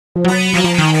सकल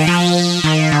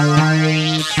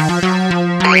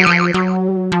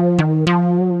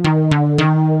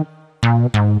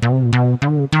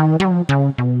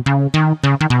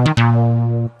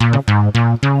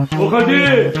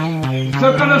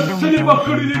सली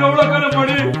पकड़ी दी रौला करे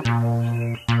पड़ी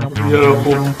ये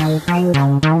रखो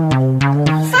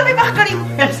सभी पकड़ी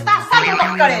स्ता सभी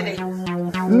पकड़े दे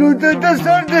नु د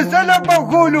سر د سلا په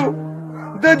خولو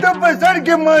د په سر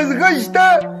کې مازغه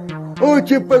شته او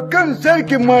چې په کم سر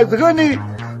کې مازغه نه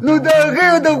نو د هغې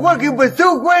د غوښې به څه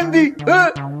خوندي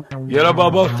یاره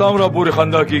بابا ستا هم راپورې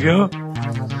خندا کېږي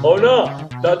او نه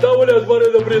دا تا ولې ازمرې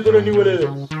د برېتونه نیولې دی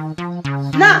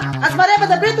نه ازمرې به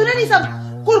د برېتو نه نیسم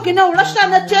کور کې نه اوړه شته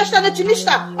نه چای شته نه چیني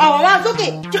شته او اواز وکړې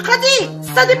چې ښځې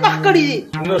څه دې پخ کړي دي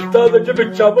نو ستا د ژبې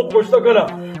چابک خو شته که نه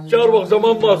 4 وخت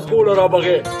زما ماسخوله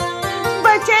رابغې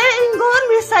بچې انګور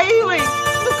مې صحیح وی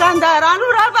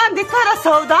دکاندارانو را باندې کره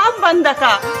سودا هم بنده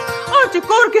کا او چې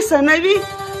کور کې څه نه وي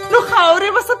نو خاورې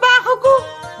به څه پاخه کړو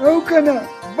او که نه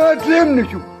باطلیم نه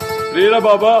شو ریره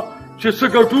بابا چې څه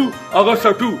ګټو هغه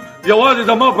سټو یوازې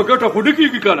زما په ګټه خو نه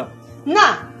کېږي که نه نه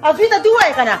افي ته دې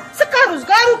ووایې که نه څه کار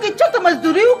روزګار وکړې چېرته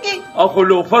مزدوري وکړې اخو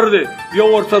لوفر دی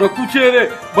یو ورسره کوچی دی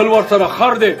بل ورسره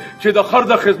خر دی چې د خر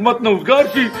د خدمت نه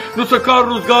اوزګار شي نو څه کار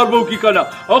روزګار به وکړي که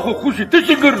نه اخو خوشي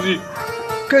تشي ګرځي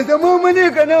که زما منې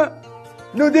که نه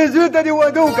نو دې زوی ته دې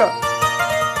واده وکړه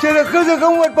چې د ښځه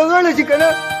غم ور په غاړه شي که نه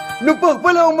نو په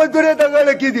خپله هم مزدورۍ ته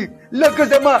غاړه کېږي لکه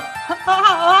زما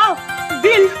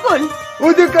بلکل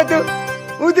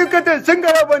ودې کته څنګه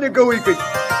را باندې کوئ کوي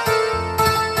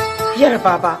یاره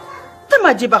بابا ته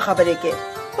مجیبه خبرې کې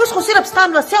اوس خو صرف ستا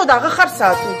لمسی او د هغه خر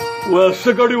ساتو و څه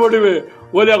ګډې وډې وې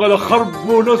ولې هغه د خر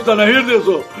بونس ته نه هېر دی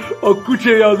سو او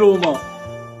کوچې یادومه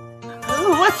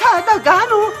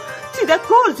وسادهګانو چې د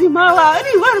کور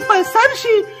ذمهواري ور په سر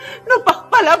شي نو په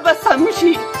خپله به سم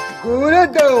شي ګوره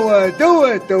دا واده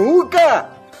ورته وکړه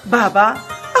بابا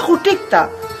اخو ټیک ته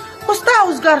خو ستا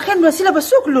اوزګارخېل وسیله به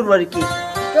څوک لور ورکړي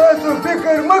تاسو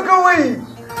فکر مه کوئ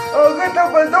هغه ته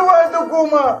به زه واده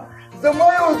کومه زما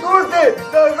یو دوست دی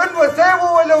د هغه دوستی به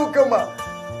وله وکړمه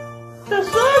ته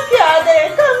څوک یادوې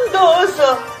کوم دوست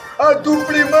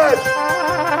دوپړیمات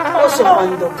اوس یې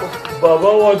خوند وکړو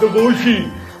بابا واده به وشي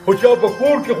خو چا په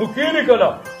کور کې خو کښېني که نه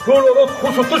ټوله ورځ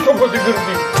خوشو تشو پسې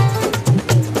ګرځي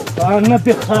کارنه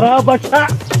دې خرابه شه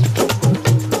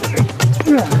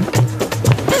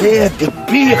دی د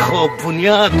بیخو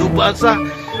بنیاد وباسه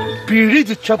پیړي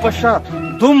دې چپه شه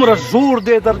دومره زور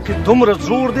دی درکې دومره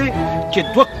زور دی چې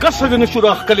 2 کسه دې نشو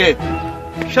راښکلی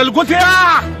شلګوتیا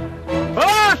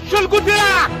شلګوتیا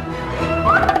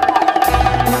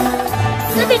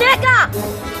سپینېکه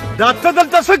دا ته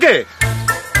دلته څه کې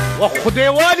و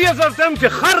خدایوال یې درته یم چې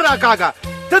خر راکاږه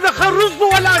ته د خر روز به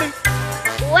ولاړې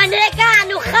ونېکه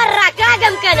نو خر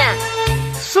راکاږم که نه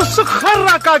څه خر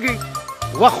راکاږي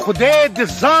و خدای د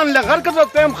ځان له غر که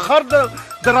درته یم خر د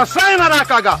رسۍ نه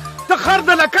راکاږه ته خر د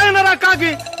لکۍ نه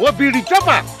راکاږې و بیړي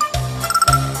چپه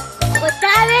خو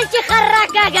تا ویل چې خر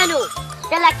راکاږه نو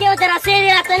د لکۍ او د رسۍ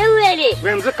دې راته نه وویلې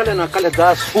ویم زه کله ناکله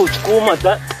دا سوچ کومه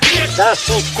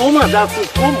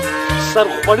سر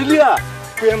خوړلې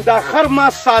ویم دا خر ما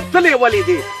ساتلی ولې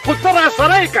دی خو ته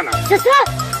راسره یې که نه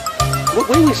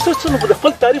وایي څه نو د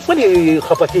خپل تعریف ولې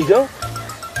خفه کېږي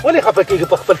ولې خفه کېږي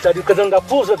په خپل تعریف که دا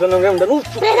پوزه د نوم د نور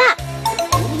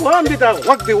وام دې دا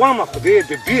غوږ دې وامه خدای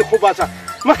دې بیخ وباسه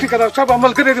مخکې که چا به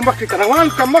ملګری دې مخکې که روان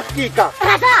که مخکې که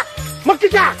مخکې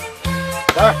که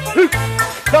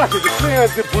داسې د کړی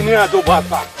د بنیاد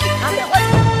وباسه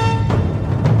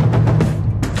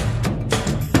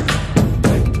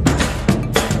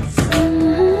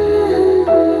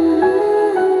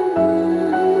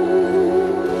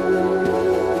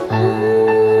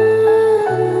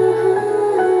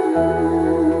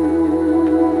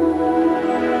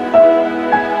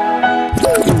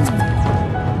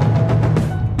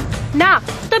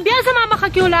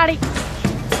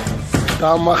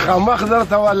دا مخامخ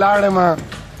درته ولاړم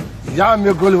یا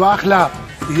مې ګل واخله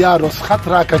یا رسخت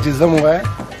راکړه چې زه م ووایه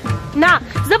نه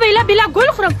زه به ایله بیله ګل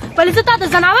خورم ولې زه تا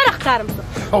د ځناور ښکارم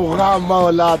اوغه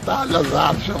مولا تعالی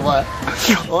زار شم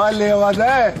ولې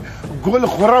ودی ګل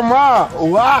خورم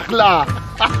واخله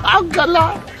ګله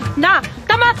نه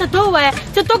ته ما ته ده ووایه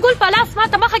چې ته ګل په لاس ما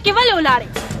ته مخه کې ولې ولاړې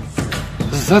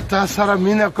زه تا سره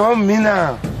مینه کوم مینه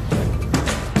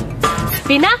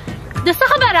سپینه د څه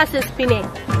خبره سه سپینې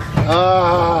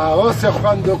اوس یې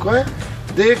خوند وکړئ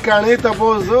دې کاڼې ته به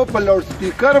زه په لوډ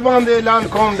سپیکر باندې اعلان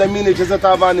کوم د مینې چې زه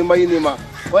تا باندې مین یم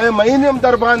وایي مین یم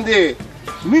در باندې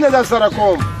مینه در سره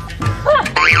کوم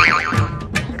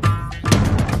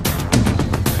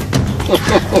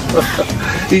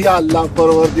یا الله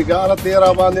پروردګاره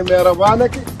تیرا باندې مهربانه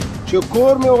کړي چې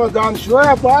کور مې ودان شوی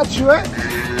آباد شوی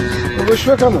نو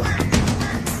وشوه که نه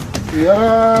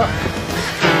یاره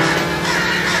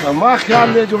ما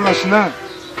خیال دی جوړه شنه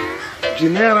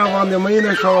جینۍ راباندې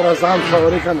مینه شوه او رضا هم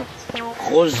شوری که نه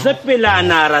خو زه پې لا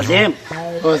ناراضه یم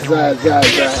ځه ځه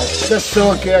ځه ته څه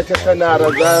وکړې چې ته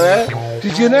ناراضه وې چې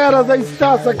جینۍ رضا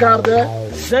ستا څه کار دی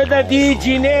زه د دې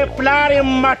جینۍ پلار یم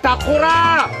مټقوره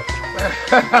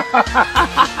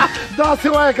داسې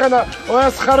وایه که نه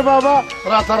اوس خر بابا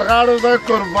را تر غاړو زه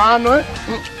قربان وې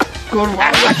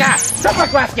قربان څه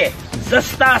بکواس کې زه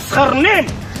ستا سخر نه یم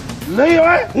نه یې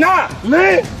وایې نه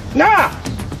نه نه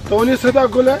ته ونیسه دا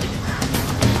ګله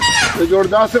ته جوړ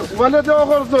داسې ولې دې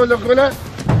وغورځولې ګله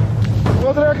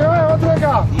ودرېږه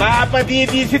ودرېږه ما په دې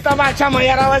دیسي تماچه مه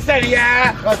یاروه سړیه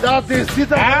ښه دا دیسي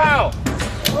ته او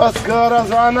اوس که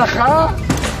رضوانه ښه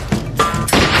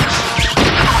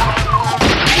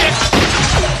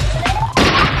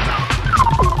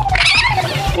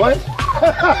وای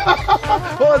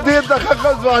او دې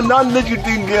دغه ځوانان نه چې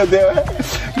ټینګېدی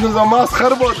نو زما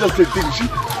سخر به دلته ټینګ شي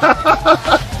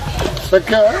څه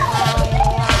کوې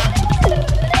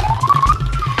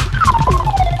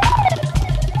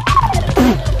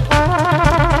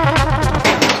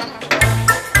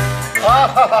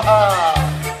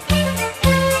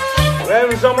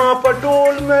ویم زما په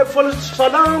ټول محفل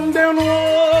سلام دی نو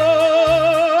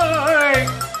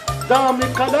دا مې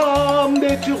کلام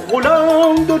دی چې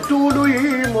غلام د ټولو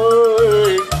یم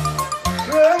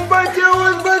بچه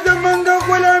اوس به زمونږ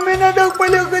غلامي نه ده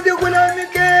خپلې ښځې غلامي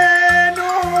کوې نو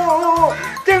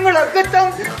ټینګړه کتم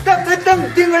تکتم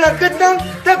ټینګړه کتم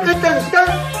تکتم ته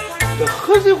د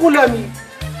ښځې غلامي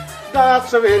دا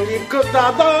سوی نیکه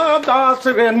دادا دا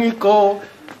سوی نیکو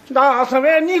دا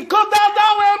سوی نیکو دادا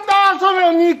ویم دا سوی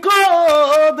نیکو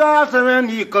دا سوی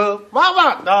نیکو بابا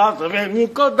دا سوی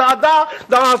نیکو دادا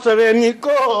دا سوی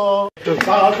نیکو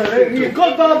دا سوی نیکو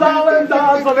دادا ویم دا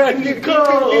سوی نیکو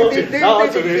دا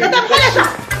سوی ته خپله شه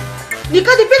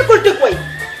نیکه دې بلکل ټیک وایي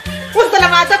اوس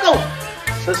دله واده کوو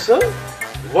څه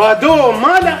واده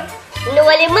ماله نو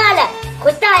ولې ماله خو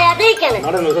تا یادوي که نه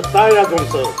مړه نو زه تا یادوم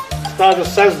څه ستا د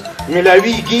سز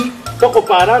ملاویږي ته خو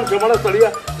په ارام شه مړه سړیه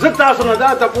زه تاسو نه دا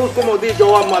تپوس کوم او دې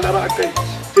جواب ماله راکوي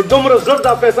چې دومره زر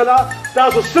دا فیصله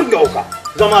تاسو څنګه وکړه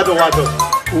زما د واده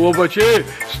و بچې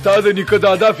ستا د نیکه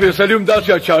دادا فیصلې هم داسې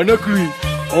اچانک وي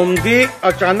همدې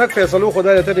اچانک فیصلو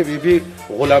خدای ته د بیبي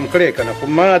غلام کړی که نه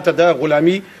خو ما ته دا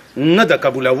غلامي نه ده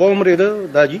قبولوم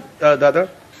رېده داجي دادا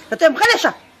ته یم غلی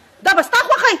شه دا به ستا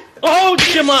خوښی او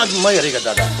چې ما یېرېږه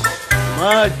دادا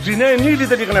ما جینۍ نه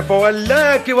لیدلې که نه په والله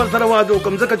کې ورسره واده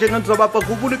وکړم ځکه چې نن سبا په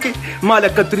خوبونو کې ما له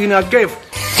کترینا کیف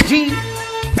جي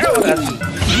او راځي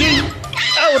جي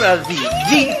او راځي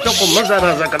جي ته خو مزه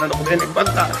راځه که نه د خدای نعمت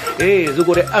ده زه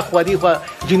ګورې اخوا دې خوا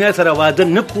جینۍ سره واده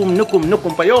نه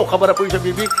کوم په یو خبره پوه شه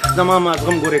بیبي زما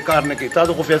مازغم ګورې کار نه کوي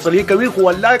تاسو خو فیصلې کوي خو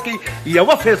والله کې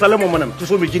یوه فیصله مو منم ته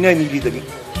څو مې جینۍ نه لیدلې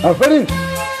آفرین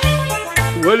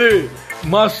ولې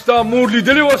ما ستا مور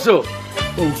لیدلې وه څه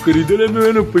او که لیدلی مې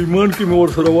وی نو په ایمان کې مې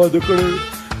ورسره واده کړی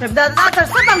دا تر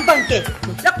څه بنګ بنګ کې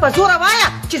لږ په زوره وایه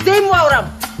چې زه یې واورم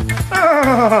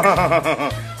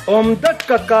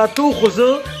همدکه کاتو خو زه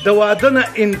د واده نه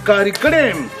انکاري کړی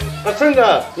یم څنګه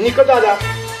نیکه دادا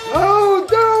او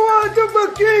دا واده به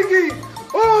کېږي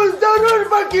او ضرور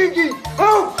به کېږي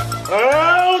او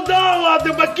دا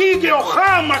واده به کېږي او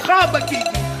خامخا به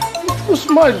کېږي اوس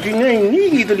ما جینۍ نه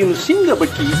لیدلې نو څنګه به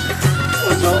کېږي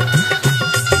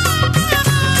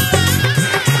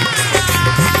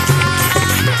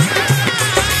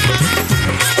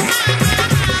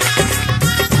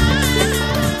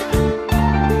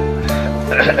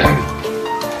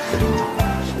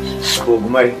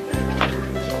سپوږمۍ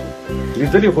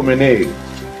لیدلې خو مې نه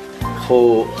خو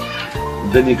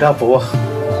د نکاح په وخت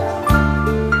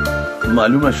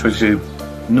معلومه شوه چې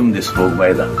نوم دې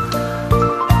سپوږمۍ ده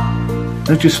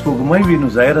نو چې سپوږمۍ وي نو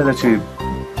ظاهره ده چې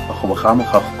خو به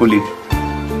خامخا ښکلې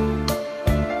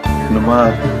نو ما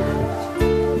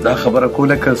دا خبره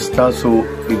کوله که ستاسو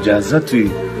اجازت وي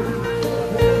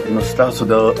نو ستاسو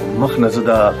د مخ نه زه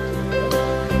دا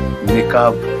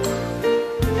نکاح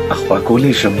اخوا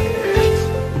کولی شم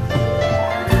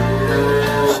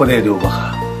خدای دې وبخه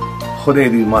خدای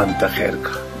دې ایمان ته خیر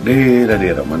که ډېره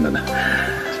ډېره مننه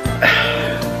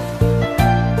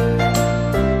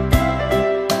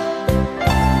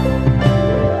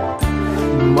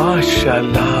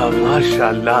ماشاءالله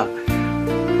ماشاءالله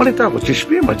مړې تا خو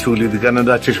چشمې مچولې دي که نه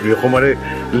دا چشمې خو مړې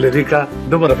لرې که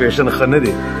دومره فیشن ښه نه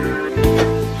دی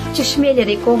چشمې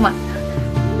لرې کومه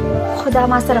خدا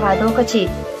ما سره واده وکړه چې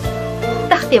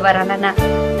تختې ورانه نه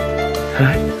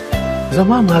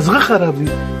زما مازغه خراب دي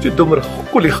چې دومره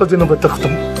ښکلې ښځې نه به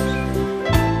تختم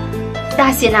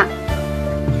داسې نه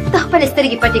ته خپلې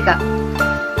سترګې پټې کړه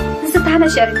زه تا نه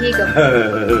شرمېږم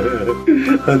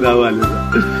دا والده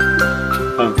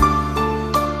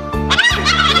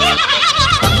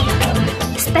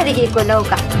سترګې کولو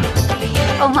کړه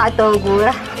او ما ته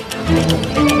وګوره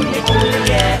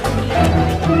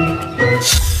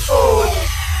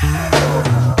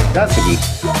داسې دي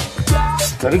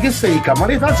سترګې صحیح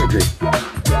کمرې داسې دي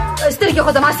سترګې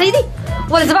خو زما صحیح دي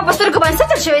ولې زما په سترګو باندې څه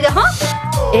چل شوی دی ها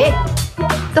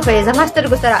ته خو یې زما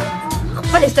سترګو سره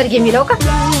خپلې سترګې میلاو کړه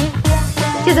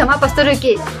چې زما په سترګو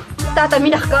کې تا ته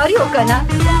مینه ښکاري او که نه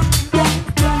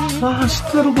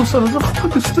سترګو سره زه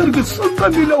خپلې سترګې څنګه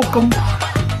میلاو کړم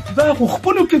دا خو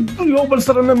خپلو کې یو بل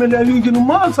سره نه میلاوېږي نو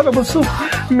ما سره به څه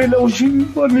میلاو شوي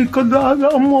به نیکه دادا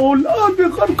مولا دې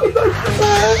غر که دا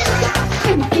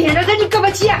کېنه د نیکه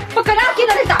بچیه په کلام کې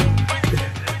نه دی تا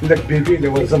لږ بېبې له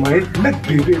ورځم لږ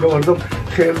بېبې له ورځم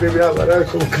خیر دی بیا به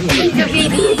راشم د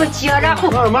بېبې بچیه راخو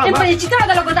ته پرې چې تا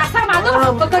د لږ دا سر ماده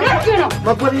په کلام کې نو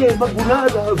ما پرې ما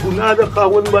ګناه ده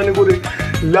خاوند باندې ګورې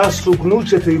لاس څوک نه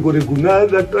اوچتوي ګورې ګناه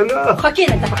ده که نه ښه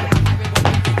کېنه ته پکړه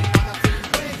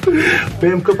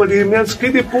پیم که په دې میانځ کې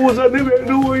دې پوزه نه وی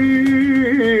نو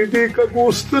وایي دې کږو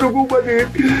سترګو باندې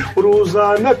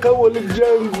روزانه کول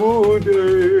جنګونه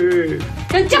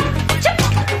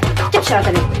چپ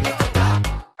شراته نه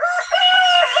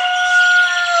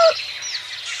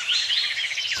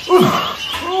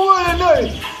والله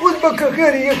اوس به که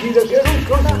خیر یخي ده خیر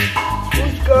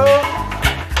اوس که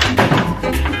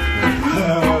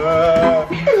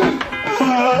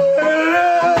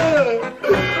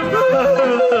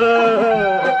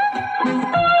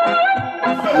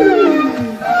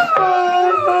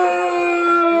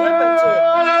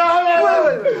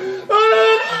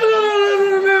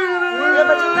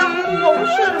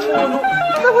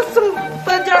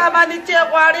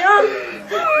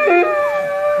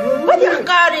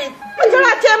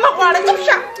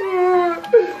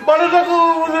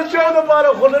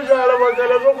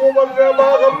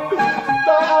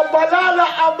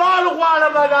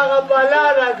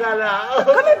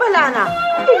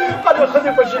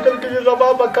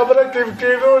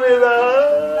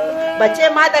بچې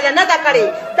ما دله نه ده کړې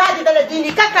دا دې دله دې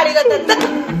نکاح کړې ده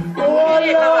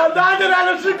دا دې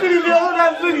رانه څه کړي دي او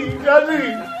راځري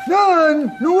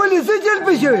نو ولې څه جل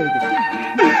په شوی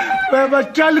دی بابا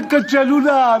چل که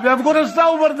چلونه بیا به ګوره ستا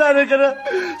عمر دا دی که نه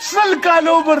 100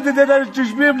 کاله عمر دی دا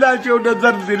چشمې م لا چې او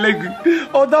نظر دې لګي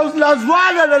او دا اوس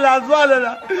لازواله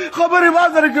ده خبرې ما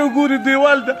سره کې وګوري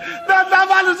دیوال ته دا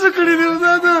ماله څه کړي دي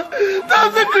دا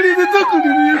څه کړي دي څه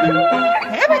کړي دي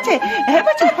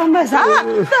بچې په مزه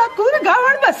دا کور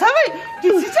ګاوڼ به سوی چې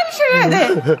څه چل شوی دی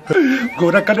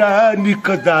ګوره که نه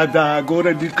نیکه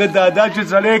دادا چې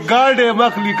سړی ګاډی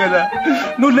مخلي که نه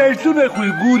نو لایټونه خو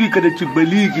یې ګوري که نه چې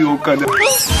بلیږي او که نه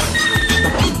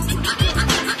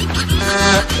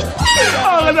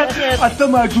هغه ده اته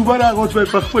معجوبه راغه اوس به یې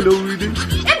په خپله ووینې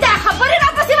دا خبرې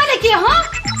راپسې ولې کې ها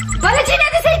بله چې نه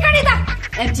دې صحیح کړې ده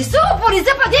چې څو پورې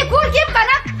زه په دې کور کې یم که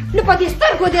نه نو په دې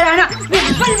سترګو دې رانه مې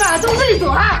خپل واده ولیدو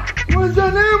ها زه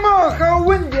نه یم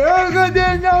خاوند دی هغه دی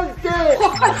ناست دی خو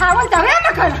خپل خاوند ته وایم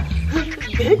که نه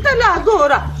دې ته لا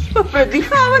ګوره په پردي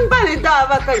خاوند باندې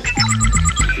دعوه کوي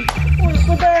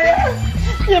خدایا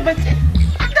یا بچې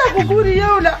دا خو ګوري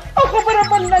یو له او خبره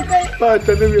بل نه کوي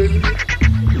ماته نه ویلي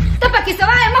ته پکې څه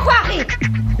وایې مه خواخې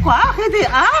خواخې دې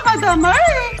هغه ده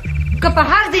مړې که په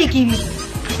هر ځای کې وي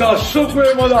دا څه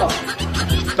کویمه ده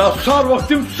دا سهار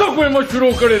وختي م څه کویمه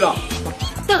شروع کړې ده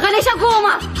ته غلی شه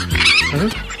ګومه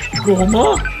ګوما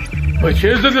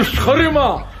بچې زه دې شخر یمه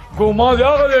ګوما دې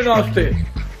هغه دی ناست دی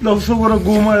دا څه وره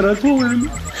ګوما یې راته وویل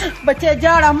بچې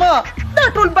جاړه مه دا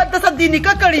ټول بد د سب دې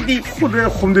نکاح کړي دي خدای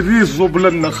خو مې دې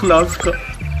زوبلن نه خلاص کړه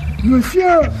نو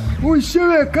څه اوس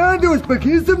شوی کار دی اوس پکې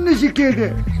هېڅ هم نشي کېدی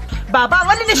بابا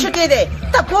ولې نشي کېدی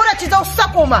ته ګوره چې زه اوس څه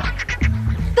کومه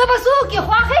ته به څه وکړې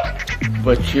خواښې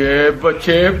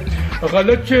بچې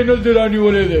غلط چینل دې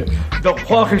رانیولی دی د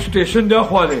خواښې سټیشن دی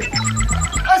اخوا دی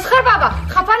اسخر بابا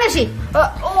خفه نه شي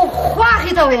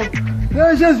خواښې ته ویم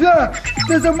راشه ځه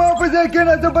ته زما په ځای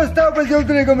کښېنه زه به ستا په ځای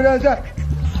ودرېږم راځه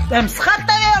مسخر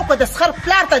ته وې او که د سخر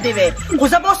پلار ته دې وې خو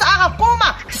زه به اوس هغه کومه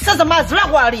چې څه زما زړه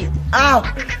غواړي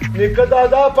نیکه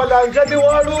دادا په لانجه دې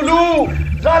واړولو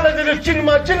ځاله دې د چین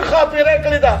ماچین خاپېری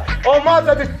کړې ده او ما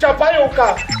ته دې چپی وکړه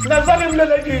نظر یې م نه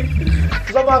لګي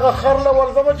زه به هغه خر له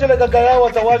ورځمه چې لکه ګیا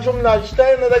ورته واچوم ناشته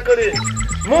یې نه ده کړې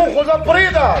مونږ خو زه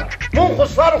پرېږده مونږ خو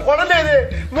سر خوړلی دی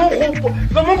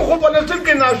زمونږ خو په نسل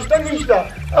کې ناشته نشته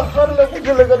خر لږو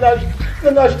چې لږه د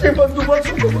ناشتې بندوبست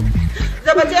وکړم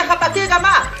زه به چې خفه کېږم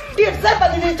ډېر زر به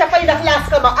دې دې چپۍ نه خلاص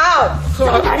کړم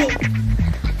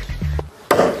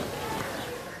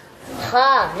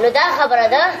ها نو دا خبره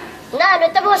ده نه نو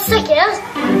ته به اوس څه کې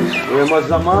وایم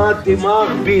زما دماغ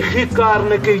بیخي کار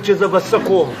نه کوي چې زه به څه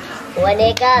کوم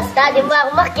ونیکا ستا دماغ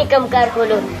مخکې کم کار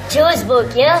کولو چې اوس به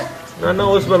وکړې نه نه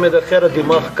اوس به مې د خیره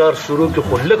دماغ کار شروع کړي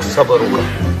خو لږ صبر وکړه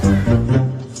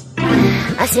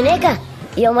هسې نیکه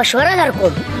یو مشوره در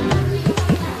کوم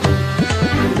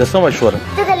د څه مشوره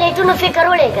ته د لیټونو فکر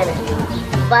وړی که نه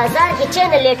بازار کې چې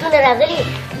نه لیټونه راغلي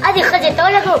ادې ښځې ته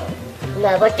ولګو نو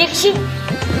به ټیک شي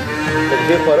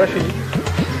دې خوا راشي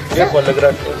دې خوا لږ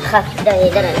راشي ښه دا یې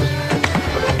درغلي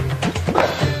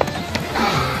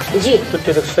جی ته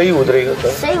چې لږ صحیح ودرېږه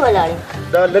صحیح ولاړې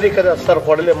دا لرې که دا سر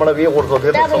خوړلی مړه ویې غورځو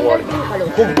دې ته څه غواړي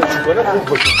خوب به شو که نه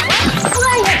خوب به شو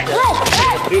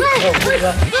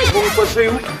مونږ پسې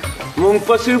یو مونږ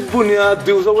پسې بنیاد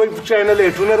دی زه وایي چای نه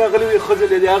لیټونه راغلي وي ښځې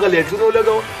له دې هغه لیټونه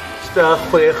ولګوه ستا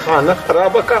خدای خانه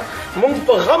خرابه که مونږ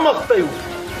په غم اخته یو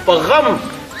په غم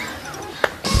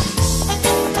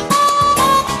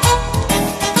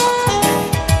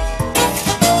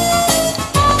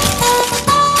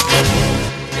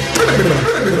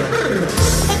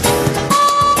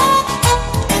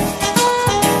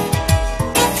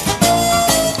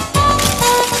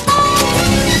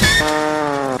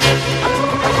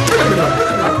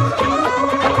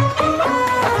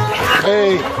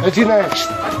اجينا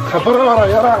خبر ورا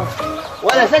يرى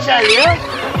ولا سجل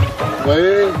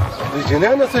وای د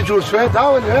جنانه څه جوړ شوی دا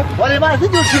ولې ولا ما څه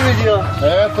جوړ شوی دی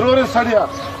ترور سړیا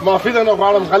معافي ده نه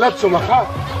غواړم غلط شوم ښه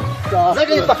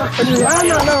زګي په خخته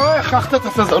نه نه وای خخته ته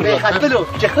څه ضرورت دی خختلو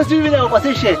چې خسي ویني او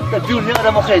پاتې شي د دیو نه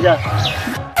را مخې ده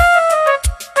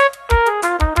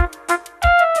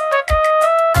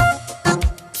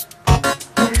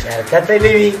چرته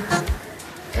لوي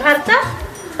چرته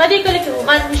په دې کله کې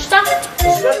وغان نشته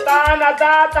زه تا نه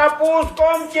دا تپوس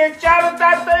کوم چې چرته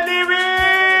تللی وي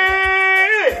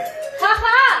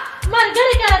ها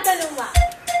ملګري کره تللی وم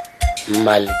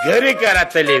ملګري کره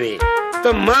تللی وي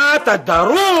ته ما ته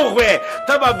دروغ وې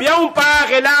ته به بیا هم په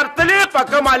هغې لار تلې په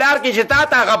کومه لار کې چې تا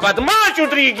ته هغه بدماش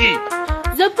ودرېږي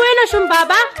زه پوه نه شوم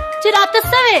بابا چې راته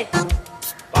څه وې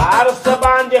په هر څه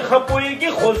باندې ښه پوهېږي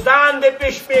خو ځان دې پې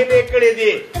شپېلې کړې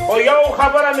دي خو یو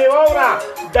خبره مې واوره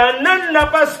د نن نه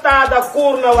پس ستا د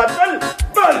کور نه وتل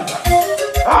بند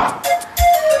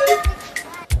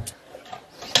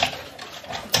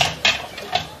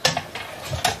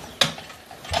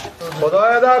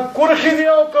خدایه دا کرښې دي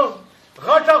او که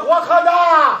غټه غوښه ده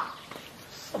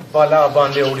بلا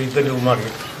باندې اورېدلي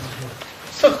ومړې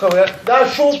څه خبره دا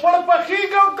شوپړ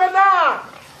پخېږي او که نه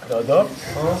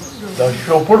دا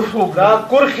شوپړ شو دا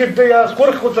کرښې دی یا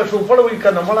کرښو ته شوپړ وایي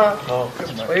که نه مړه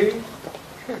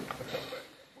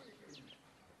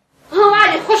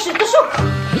ولې خوشې ته شو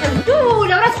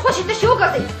ټوله ورځ خوشې ته شي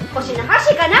وګرځئ خوشې نه هر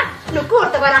شي که نه نو کور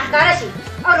ته به راښکاره شي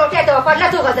او روټۍ ته به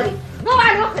پرلت وغځوي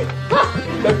موبایل وخورئ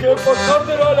لکې په سر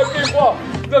دې را لکې خوا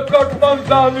د کټ منځ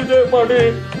لاندې دی مړې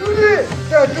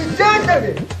ته چاته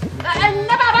دی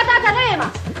نه بابا تا ته نه یم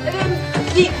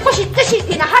خوشې تشي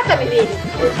دي نهر ته مې ویلي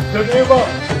دنیبه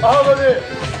هغه دی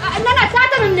نه نه تا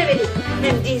ته مې نه ویلي مې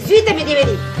دې زوی ته مې دې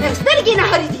ویلي سترګې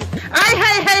نهرې دي ای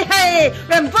هی هی هی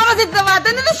ویم دوه ورځې د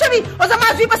واده نه ده شوي او زما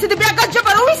زوی پسې د بیا ګز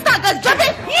جبه راوایسته ګز جبې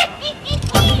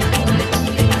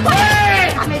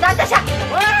میدان ته شه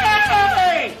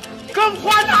کوم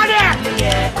خوا لاړې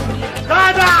دا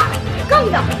ده کوم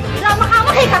ده دا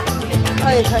مخامخ یې که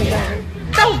ای هی هی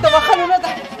دا اوس د وښلو نه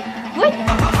ده وای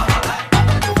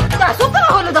دا څوک ته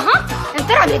وهلو ده ها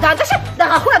ته را میدان ته شه دا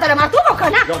غاښونه دله ماتوب او که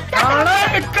نه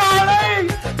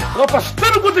کاڼی هغه په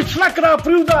سترګو دې چلک را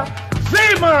پرېوده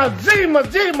زیمه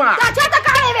دا چاته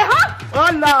کاڼی وې ها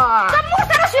الله ته مور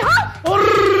سره شوې ها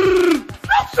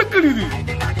څه کړي دي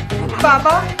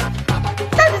بابا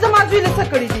تا دې زما زوی له څه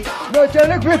کړي دي نو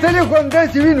اچانک وتلې خو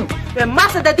همداسې وینو ما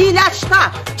څه د دې علاج شته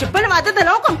چې بل واده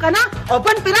دله وکړم که نه او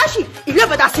بن پرې راشي ایله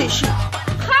به داسې شي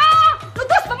ښه نو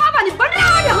دوست په ما باندې بن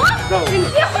راوړې ها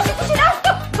دې خوشې خوشې ناست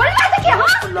بل واده کې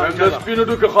ها د سپینو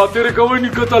ډوکې خاطرې کوئ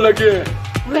نیکه ته لګې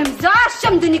ویم زه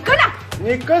شم د نیکه نه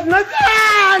نیکه نه ده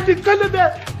نیکه نه ده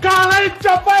کاڼی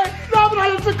چپی دا به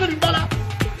راله څه کړي بله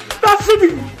دا څه دي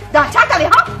دا چاته وې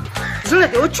ها زړه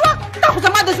دې وچوه تا خو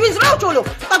زما د زوی زړه وچولو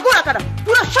ته ګوره که نه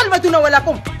پوره شل ودونه ولا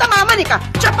کوم ته معاملې که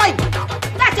چپی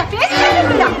دا چپې دې نه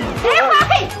کړه ډېر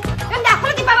خوښې ویم دا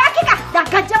خوله دې په واکې که دا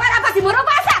ګجبه راپسې مه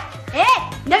روباسه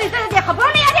نوې زه د دې خبرو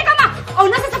نه یادېږم او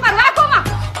نه څه پروا کوم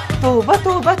توبه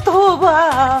توبه توبه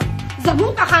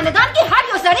زمونږ په خاندان کې هر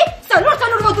یو سړی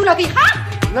څلور ودونه کوي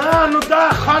ښه نه نو دا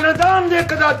خاندان دی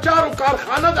که دا چارو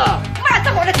کارخانه ده ما ته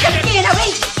خو له څه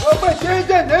کښېنوئ بچی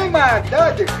ده نه ما دا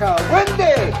د خاوند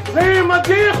دی زه یم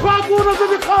دې خوا ګوره زه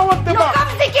د خاوند دی نو کوم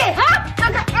ځای کې ها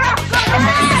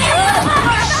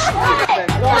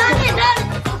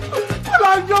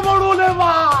خدای جوړولې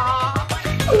وه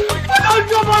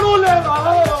وړولې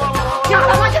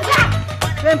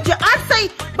ویم چې ارسئ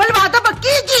بل واده به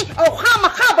کېږي او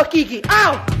خامخا به کېږي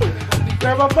او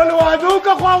به بل واده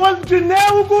وکړه خو اول جنۍ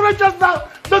وګوره چې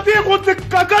د دې غوندې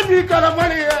کږه دي که نه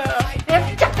مړې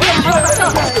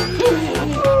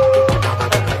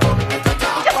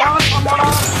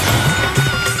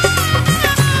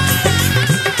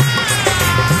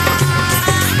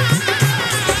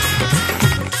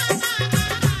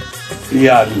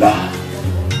یا الله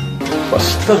په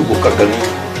سترګو کږل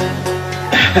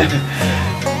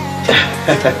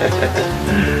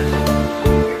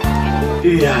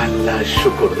یا الله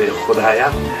شکر دی خدایا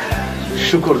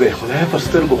شکر دی خدایا په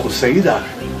سترګو خو صحیح ده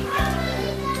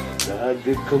دا د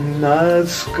کوم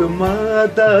ناز کما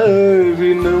دا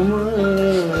وینما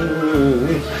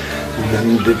نن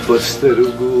د په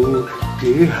سترګو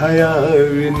کې حیا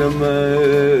وینما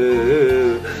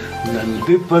نن د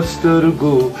په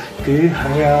سترګو کې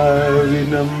حیا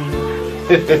وینم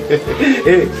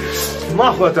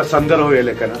ما خو ته سندره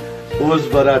ویلې که نه اوس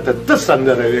به راته ته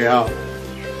سندره ویې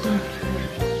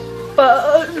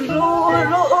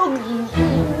پرورو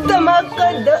دما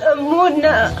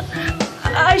قدمونه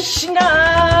اشنا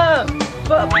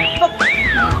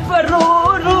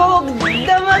پرورو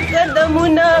دما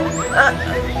قدمونه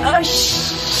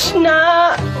اشنا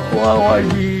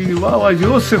واواجي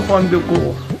اوس یې خوند کو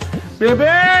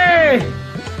بیبی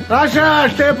راشه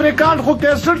ټیپ ریکارډ خو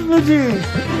کیسټ نه دي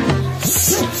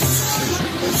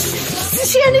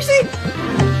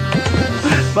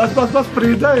بس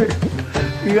پرېږده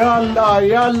یا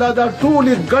الله دا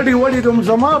ټولې ګډې وډې د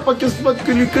زما په قسمت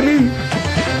کې لیکلي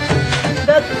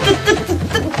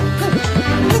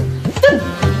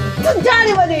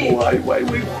جاړې ولې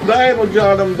وای خدای مو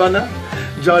جاړم به نه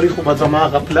جاري خو به زما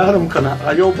هغه پلارم که نه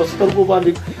یو په سترګو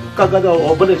باندې کږه ده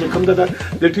او بله چې کوم ده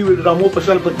د ټي وي ډرامو په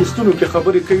شان په کیسټونو کې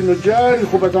خبرې کوي نو جاري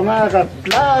خو به زما هغه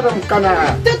پلارم که نه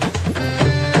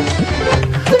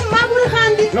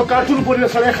نو کارټون پورې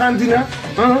سړی خاندي نه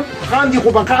خاندي خو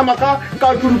به خامخا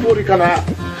کارټون پورې که نه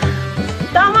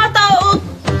دا ماته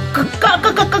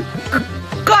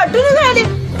کارټون ویلې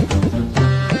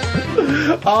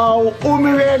او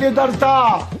ومې ویلې درته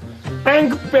پینک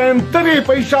پینترې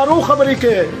په اشارو خبرې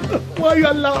کوې وای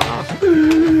الله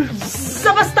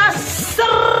زه به ستا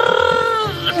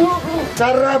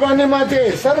سر را باندې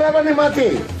ماتې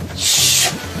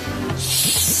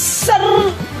سر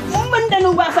منډه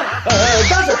نو باسم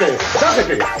داسې کوې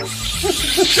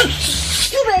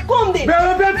چوبې کوم دی بیا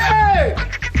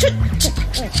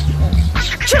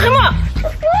چغې ما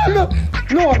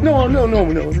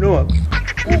نو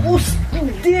اوس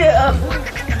دې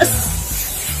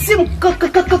سیم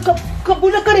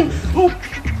قبوله کړم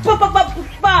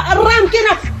په آرام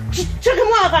کښېنه چغې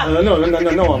مو هغه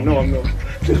نو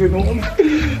چغې نو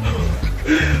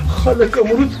خلک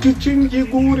امروز کې چنجي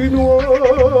ګوري نو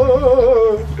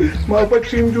ما په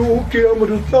چنجو کې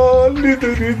امرتان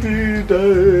لیدلي دي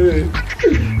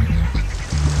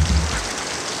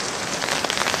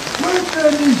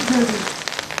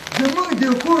زموږ د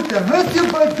کور ته هسې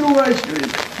بچو وشوې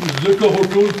ځکه خو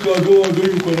ټول کاږه واږه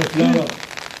یو که نه پلاره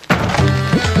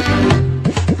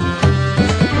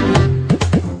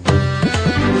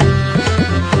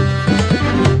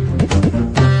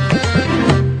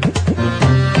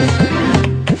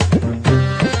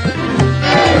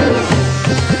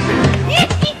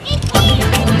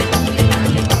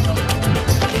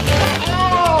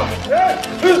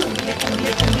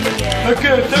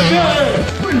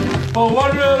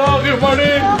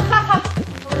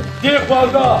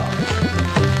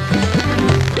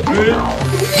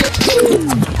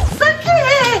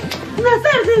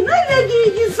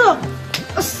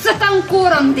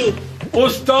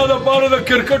استاد لپاره د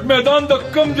کرکټ میدان د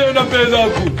کم ځای نه پیدا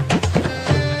کړو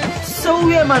څه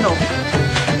ووایم نو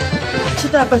چې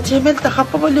دا بچی مې هلته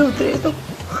خفه ولې ودرېدو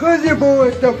ښځې به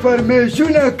ورته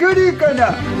فرمیشونه کړي که نه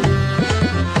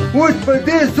اوس په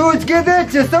دې سوچ کې دی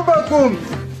چې څه به کوم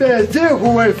پیسې خو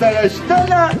ورسره شته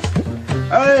نه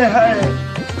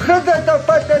ښځه ته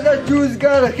پته ده چې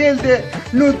اوزګار خیل دی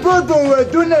نو دو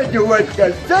ودونه دې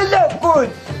ورکړل څه لفظ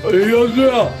یا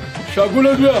زویه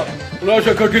شاګوله زویه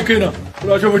راشه کټې کښېنه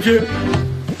راشه بچې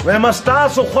وایم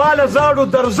ستاسو خواله زاړو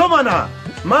درځمه نه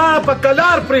ما په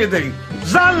کلار پرېږدئ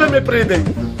ځان له مې پرېږدئ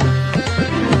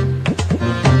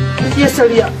یا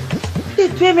سړیه دې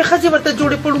دویمې ښځې ورته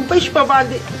جوړې په لومبۍ شپه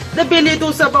باندې د بېلېدو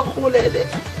سبق خولی دی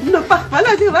نو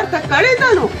پخپله دې ورته کړې ده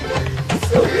نو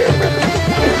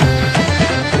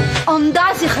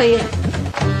همداسې ښه یې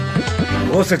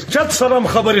اوس یې چت سره هم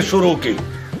خبرې شروع کړي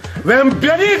وایم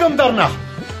بیریږم درنه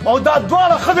او دا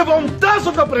دواړه ښځې به هم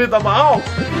تاسو ته پرېږدم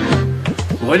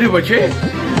ولې بچې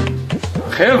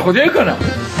خیر خو دی که نه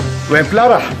وایم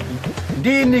پلاره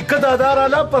دې نیکه دادا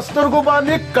راله په سترګو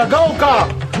باندې کږاو کا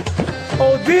او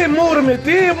دې مور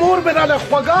مې راله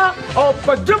خوږه او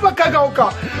په ژبه کږاو کا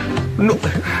نو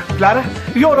پلاره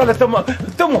یو راله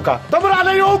ته مو کا ته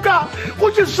راله یو کا خو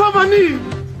چې سمه ني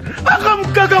هغه هم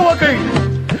کږه وکئ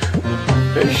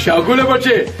شاګوله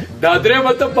بچې دا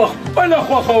درېیمه ته په خپله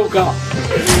خوښه وکړه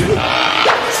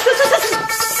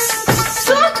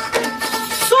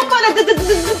څو پله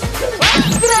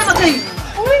درېیمه کوي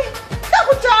دا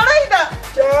خو چاړی ده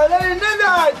چاړی نه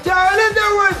ده چاړه ده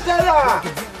ورسره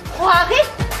خو هغې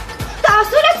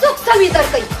تاسو له څوک سوي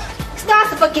درکوي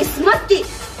ستاسو په قسمت کې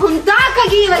همدا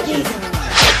کږې وږې دي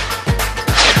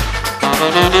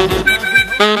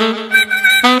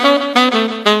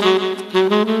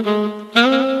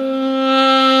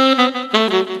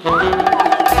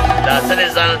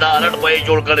ځان د الټ خوی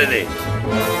جوړ کړی دی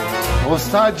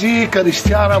استاد جي که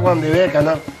رښتیا را باندې وې که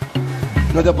نه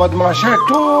نو د بدماشۍ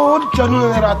ټول چلونه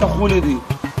یې راته ښولي دي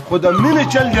خو د مینې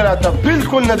چل یې راته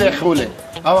بلکل نه دی ښولی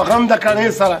او هغه هم د کڼې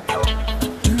سره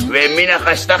وی مینه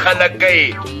خشته خلک کوي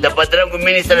د بدرنګو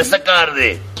مینې سره څه کار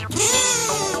دی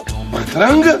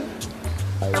بدرنګ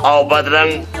او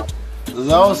بدرنګ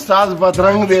زه استاد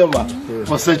بدرنګ دی یم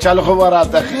خو څه چل خو به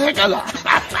راته ښې که نه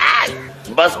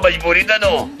بس مجبوری ده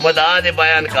نو مدعا دې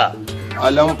بیان کا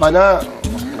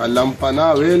علم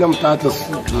پنا ویلم تا ته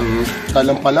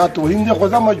علم پنا توهین دی خو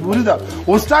زه مجبوري ده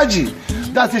استاد جي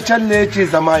داسې چل دی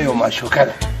چې زما یو معشوقه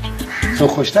ده څو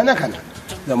خوشته نه که نه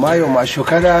زما یو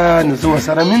معشوقه ده نو زه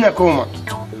ورسره مینه کوم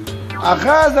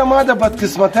هغه زما د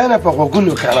بدقسمتۍ نه په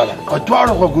غوږونو کرله په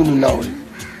دواړو غوږونو نه اوري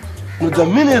نو د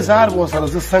مینې اظهار به ورسره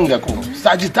زه څنګه کوم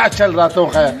استاد جي تا چل راته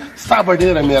وښیه ستا به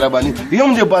ډېره مهرباني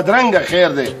یم دې بدرنګه خیر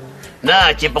دی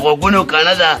نه چې په غوږونو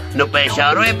کڼه ده نو په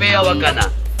اشارو یې پوهه وکنه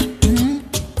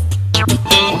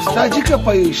استاد جي که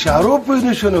په اشارو پوه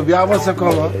نه شو نو بیا به څه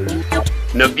کوم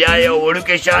نو بیا یو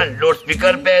وړوکی شان لوډ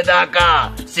سپیکر پیدا کا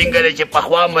څنګه چې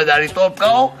پخوا مداریتوب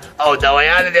کو او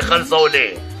دوایانې دې خرڅولې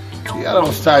یاره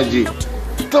استاد جي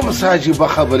ته به څه عجیبه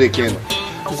خبرې کښېنه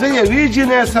زه یوې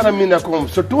جینۍ سره مینه کوم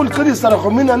څه ټول کلي سره خو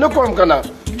مینه نه کوم که نه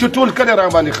چې ټول کلي را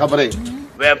باندې خبرې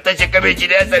ویم ته چې کومې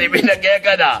جینۍ سره مینه کوې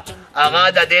که نه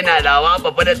هغه د دې نه علاوه په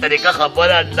بله طریقه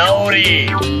خبره نه اوري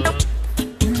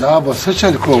دا به څه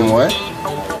چل کوم وای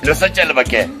نو څه چل به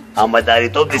کې او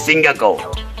مداریتوب دې څنګه کو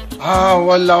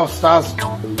والله استاد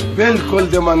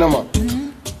بلکل دې منمه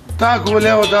تا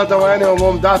ګولې او دا دوایانې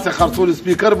او همداسې خرڅول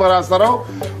سپیکر به را سره و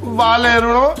والی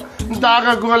وروڼو دا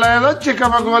هغه ګولۍ ده چې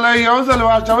کومه ګولۍ یو ځل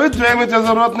واچوئ دویمې ته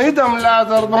ضرورت نه د ملا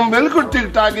درد هم بلکل ټیک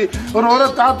ټاکي وروره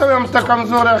تا ته وایم ته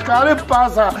کمزوری ښکارې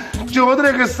پاسه چې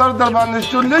ودرېږې سر در باندې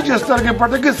شتون دی چې سترګې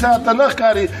پټې کړې ساته نه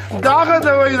ښکاري دا هغه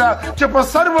دوایي ده چې په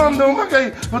سر باندې ومه کوي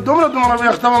دومره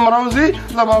ویښته به م راوځي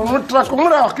زما وروڼو ټرک هم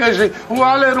راښکې شي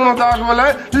والی وروڼو دا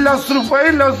ګولۍ 10 روپۍ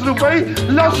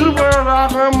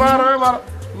راغی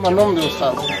منم دی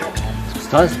استاد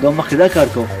استاد دا مخکې دا کار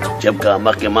کو جب که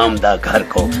مخکې ما هم دا کار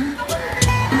کو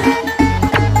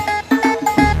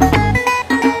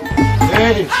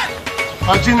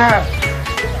جینه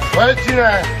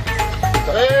جینه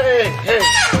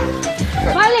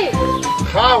ولې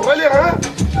ها ولې ها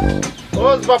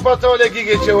اوس به پته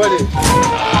ولګېږي چې ولې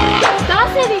دا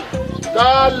څه دي دا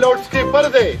لوډ سپیکر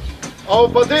دی او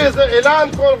په دې زه اعلان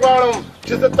کول غواړم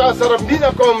چې زه تا سره مینه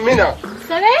کوم مینه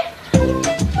څه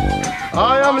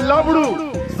آیم لبړو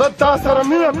زه تا سره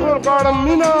مینه کول غواړم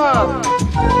مینه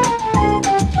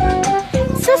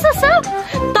څه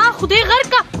تا خدای غر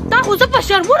کا تا خو زه په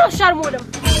شرمولم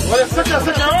ولې څه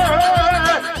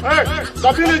د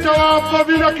مینې جواب په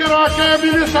مینه کې راکړې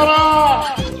مینې سره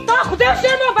تا خدای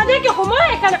شرمه په دې کې خو ما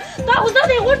یې که نه تا خو زه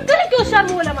دې غونډ کلي کې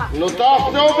وشرمولمه نو تا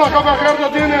خدای وبخښه بغیر د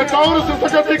دې نه تا ورسې څه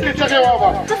کتې کې چغې وابه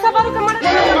ته صبر وکړه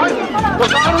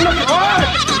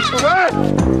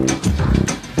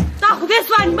تا خدای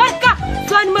سوانمرګ کا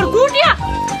سوانمرګوټیا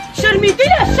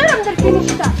شرمېدلې شرم در کې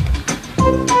نشته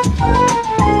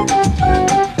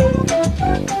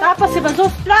تا پسې به زه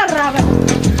اوس پلار راغلم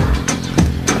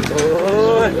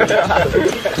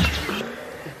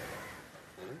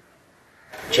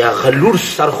چې هغه لور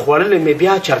سر خوړلې مې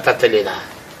بیا چېرته تلې ده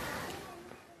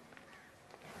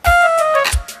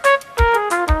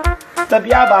ته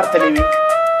بیا بار تلې وي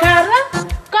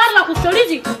کار لا خو سړي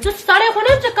ځي زه سړی خو نه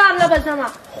یم چې کار له به ځمه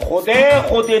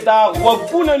خو دې دا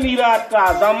غوږونه مې راکړه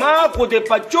زما خو دې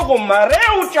په چغو مرۍ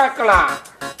اوچه کړه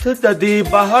ته د دې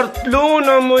بهر تلو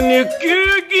نه منې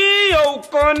کېږي او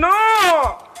که نه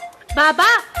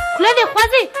بابا خوله دې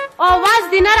خوځي او اواز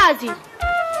دې نه راځي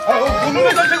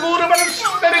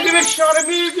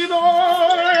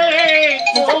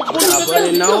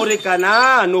خبرې نه اورې که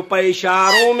نه نو په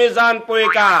اشارو مې ځان پوه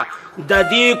کا د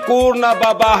دې کور نه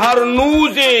به بهر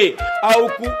نوځې او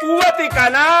که ووتې که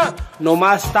نه نو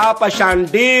ما ستا په شان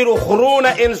ډېرو خرونه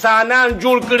انسانان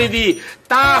جوړ کړي دي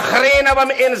تا خرې نه به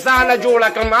م انسانه جوړه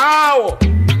کړم او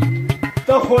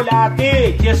ته خو لا دې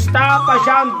چې ستا په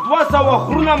شان 200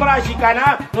 خرونه م راشي که نه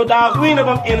نو د هغوی نه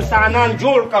به م انسانان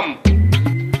جوړ کړم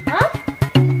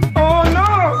او نو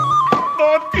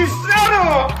دوتیسرو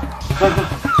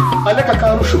هلکه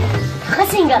کار وشو ښه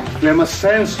څنګه وایم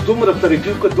ساینس دومره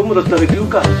ترقي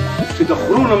وکړه چې د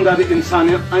خرونه هم دا د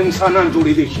انسانان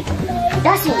جوړېدی شي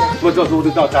دا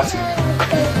څنګه دا داسې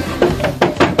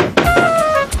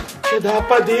چې دا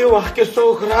په دې وخت کې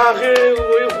څوک راغی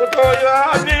وایي خدایا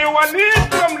لیوني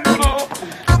کړم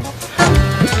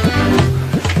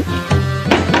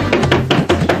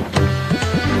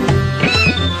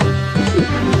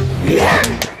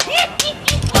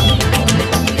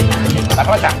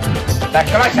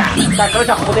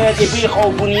تکرشه خدای دې بیخ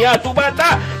او بنیاد وباته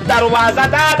دروازه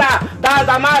دا ده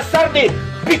دا زما سر دی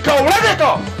پیکوړه دی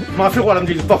تو معافي غواړم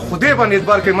جي په خدای باندې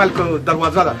اعتبار کوي ملک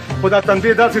دروازه ده خو دا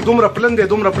تندی داسې دومره پلن دی د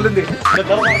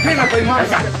دروازې نه کوي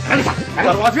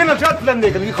دروازې نه زیات پلن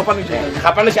دی که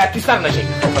خفه نه شي اتي سر نه شي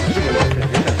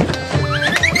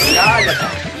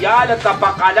یا لکه په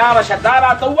قلاره شه دا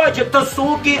راته ووایه چې ته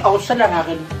څوک یې او څه له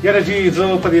راغلي یاره جي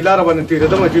زه په دې لاره باندې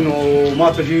تېرېدم جي نو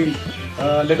ما ته جي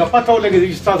لکه پته ولګېده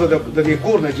چې تاسو د دې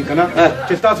کور نه جي که نه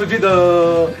چې تاسو جي د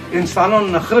انسانانو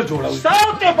نه خره جوړوئ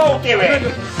صوتې بوتې وې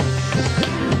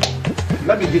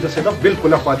لګي جي د صدف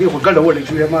بالکل خوا دې خو ګډه وړې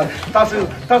چې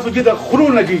تاسو جي د خرو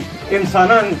نه جي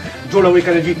انسانان جوړوئ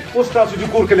که نه جي اوس تاسو جي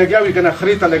کور کې لګیا وي که نه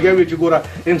خرې ته لګیا وي چې ګوره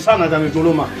انسان دا مې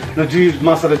جوړوم نو جي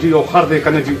ما سره جي یو خر دی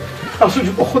که نه جي تاسو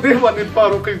جي په خدای باندې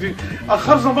اعتبار وکړئ جي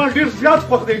خر زما ډېر زیات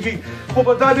خوښ دی جي خو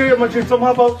به دا دی چې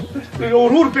زما به یو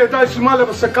ورور پیدا شي ما له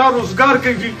به څه کار روزګار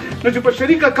کوي جي نو چې په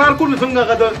شریکه کار کوو نو زموږ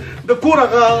هغه د کور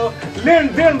هغه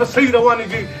لین دین به صحیح روانې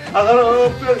جي هغه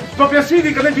دوه پیسې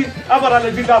دي که نه جي هغه راله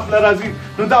جي دا پله راځي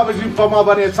نو دا به جي په ما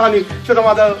باندې احسان وي چې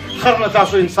زما د خر نه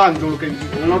تاسو انسان جوړ کړئ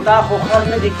جي نو دا خو خر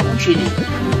نه دي کوچې دي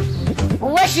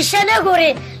وشیشه نه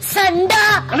ګورې سنده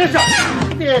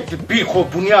بیخو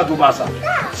بنیاد وباسه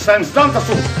ساینسدان ته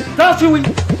څوک داسې وایي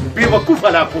بېوقوفه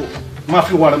لاکو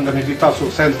معافي غواړم درنه جي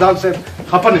تاسو ساینسدان صاحب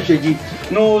خفه نه شئ جي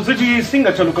نو زه جي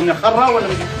څنګه چلو کوم خر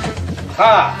راولم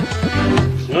ها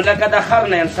نو لکه د خر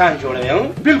نه انسان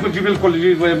جوړوي بالکل جي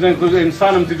بالکل جي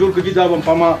انسان هم ته جوړ کړي دا به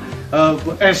په ما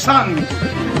احسان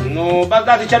نو بس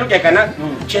داسې چلو کې که نه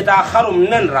چې دا خر هم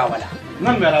نن راوله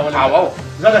نن مې راوله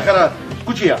زه د خره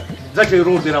کوچیه ځکه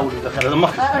رور دې راولي د خره د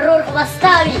مخکې رور خو به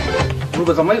ستا وي رور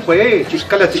به زما وي خو یې چې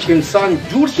کله چې انسان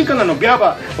جوړ شي که نه نو بیا به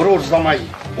رور زما وي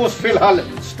اوس فی الحال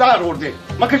ستا رور دی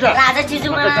مکه شه راځه چې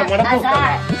زما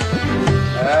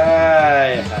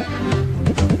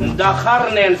د خر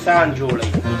نه انسان جوړوي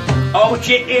او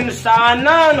چې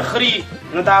انسانان خري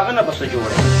نو د هغه نه به څه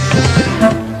جوړوي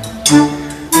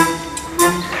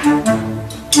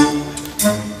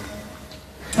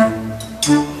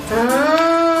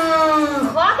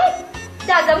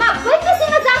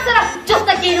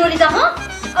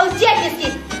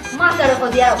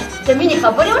د مینې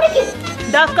خبرې ونه کړي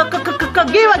دا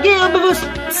کږې وږې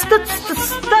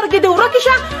سترګې دې ورکې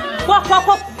شه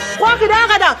خواښې د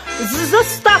هغه ده زه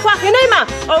ستا خواښې نه یم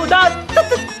او دا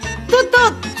ته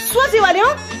سوځې ولې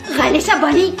غلې شه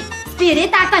بني سپېرې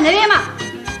تا ته نه ویم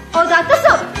او دا ته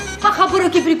څه په خبرو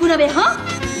کې بریکونه وې ها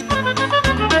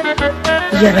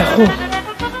یاره خو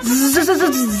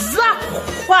زه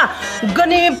خوا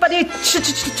ګنې په دې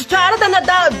چاره ده نه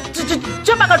دا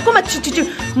ژبه غټ کومه چې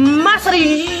ما سره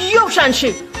یو شان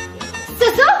شي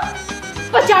څه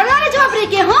په چاړه نه جواب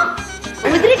پرېږدې ها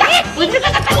ودرېږه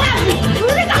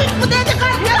خدای دې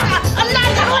کار الله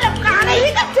دې ټوله کاڼۍ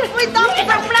وي دا مې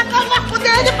کپړه کومه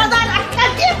خدای دې په ځان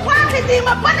دې خواښې دې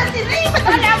ما بله دې نه یم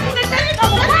دا لاسونه کوي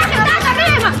خواښې دا ته نه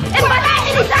یم بلا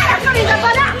یې اشاره کړې ده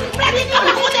بلا پردې دې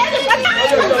خدای دې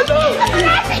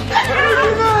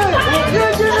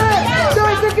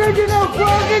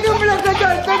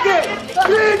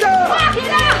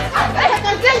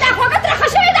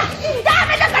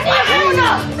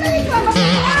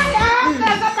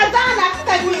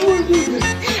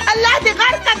الله دې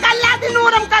غرقه که الله دې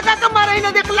نورم کږه که مرۍ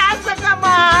نه دې خلاصه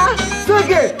کړمه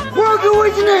څنګه خواږه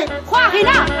وژنې خواښې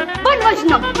نه بل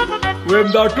وژنم ویم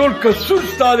دا ټول کسور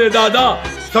ستا دی دادا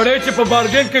سړی چې په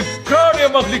بارګین کې کار یې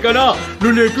مخلي که نه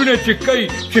نو نیټونه چې کوي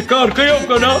چې کار کوي او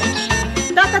که نه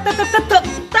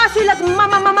تاسې لږ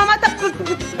ما ته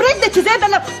پرېږده چې زه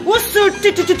درله اوس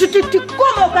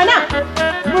ټیکوم او که نه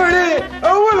مړې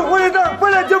اول خو یې دا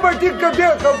خپله ژبه ټیک که بیا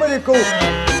خبرې کوو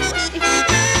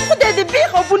خدای دې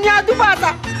بیخ او بنیاد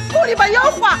وباسه پورې به یو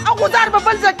خوا او غدار به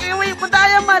بل ځای کې وي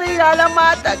خدایه مریاله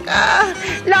ماته که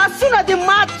لاسونه دې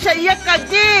مات شه یکه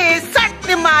دې سټ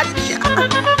دې مات شه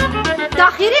د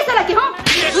اخري سره کې هم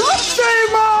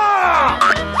سیما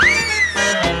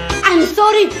I'm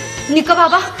sorry نیکه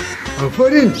بابا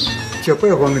آفرین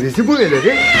چپه خو انګریزي پوهېده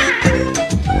دی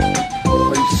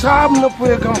حساب نه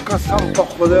پوهېږم قسم په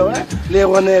خدای وای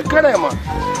لیونی کړی یم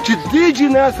چې دې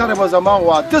جینۍ سره به زما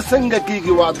واده څنګه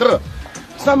کېږي واده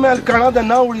سم مېل کڼه د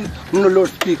نه وړي نو لوډ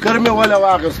سپیکر مې وله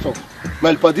واخېستو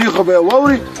مېل په دې خو به یې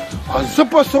واوري زه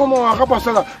پسې وم او هغه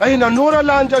پسې ده اینه نوره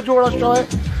لانجه جوړه شوې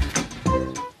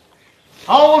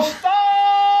او ستا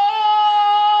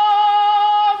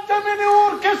د مینې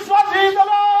اور کې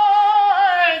سوځېدلی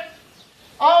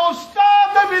او ستا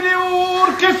د مینې اور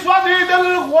کې سوځېدل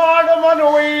غواړم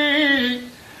نوی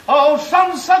او سم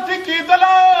ستې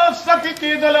کېدله ستې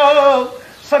کېدله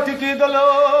ستې کېدله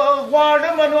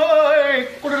غواړم نوی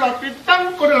کړله پیتنګ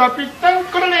کړله پیتنګ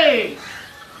کړلې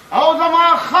او زما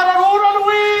خره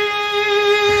رورلوی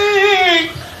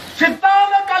چې تا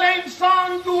نه کله انسان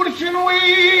جوړ شي نو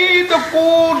د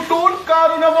کور ټول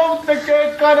کارونه به ورته کې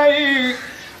کوئ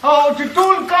او چې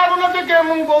ټول کارونه پکې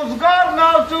مونږ روزګار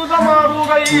ناستو زما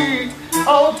روغی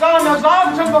او تا نظار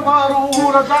چې زما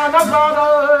روغه تا نظار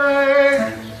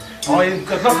او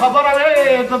که زه خبره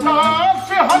وې د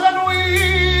داسې حلن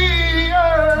وي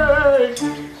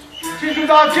چې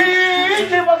جدا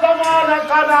کېږي به زما نه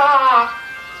کنه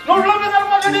نو زړه مې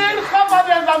درپسې ډېر خفه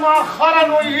دی زما خره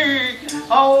نوي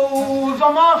او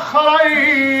زما خره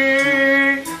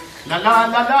لا لا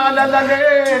لا لا لا لا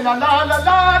لا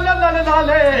لا لا لا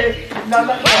لا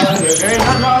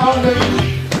لا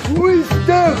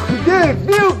وستا خدای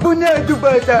بیا بنیادو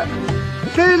باده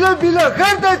تیلا بیلا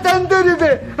خر دا تندری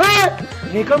به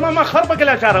نیکه ماما خر پکې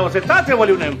لا چاره اوسې تا ته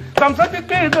ولې ونیم تم څه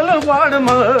کېدل غواړم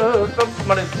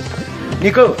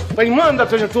نیکه په ایمان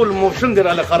درته ټول موشن دی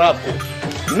راله خراب کو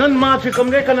نن ما چې کوم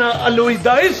دی کنه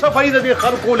الویدایي صفایي د دې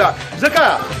خر کوله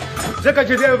ځکه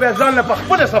چې دی بیا ځان له په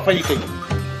خپله صفایي کوي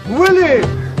ولې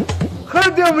خر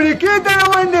د امریکې ته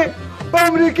روان دی په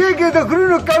امریکې کې د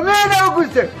خرونو کمې نه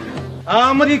اغوسته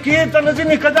امریکې ته نه ځي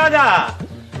نیکه دادا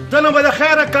دنه به د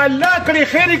خیره که الله کړي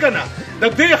خیر یې که نه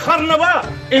د دې خر نه به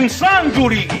انسان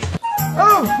جوړېږي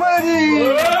آفرین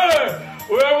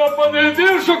ویمه په دې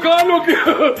 150 کالو کې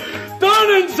دا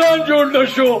انسان جوړ نه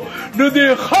شو نو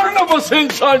دې خر نه بس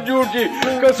انسان جوړ شي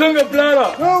که څنګه پلاره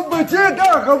او بچې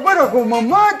دا خبره خو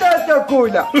ما تاته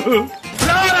کوله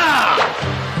پلاره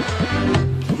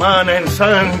ما نه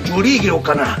انسان جوړېږي او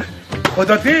که نه خو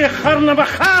د دې خر نه به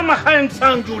خامخا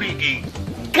انسان جوړېږي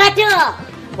کټه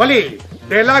ولې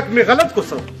ډیلاګ مې غلط کو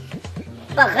څه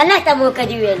په غلطه موقع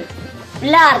دې ویل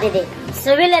پلار دې دی څه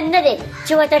ویلی نه دی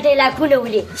چې ورته ډیلاګونه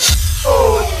ولي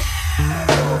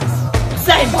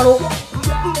ځای مړو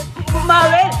ما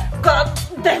ویل که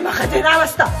دی مخه دې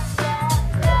راوسته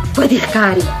بدې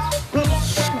ښکاري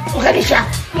غلی شه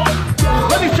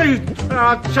غلی شئ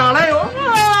چاړی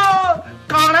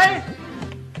کاڼی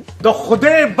د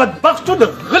خدای بدبختو د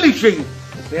غلی شئ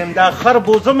ویم دا خر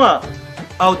بوزمه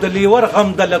او د لیور غم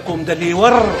دله کوم د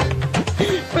لیور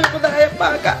وای خدای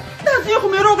پاکه داسې خو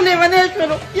مې روغ لیونی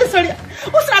شولو یې سړیه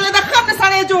اوس راله د خر نه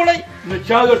سړی جوړی نو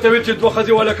چا درته ویل چې 2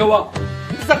 ښځې والا کوه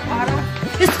زخاره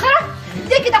اسخره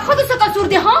دې کې د ښځو څه قصور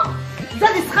دی ها زه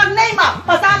د سخر نه یم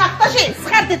په ځان اخته شي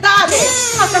سخر دې دا دی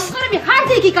او که سخره مې خان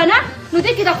دی کې که نه نو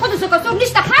دې کې د ښځو څه قصور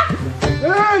نشته ښه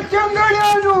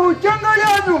چنګړیانو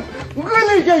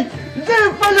غلی شئ ځئ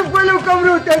خپلو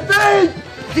کمرو ته ځئ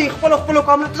ځي خپلو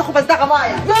کاملو ته زه خو بس دغه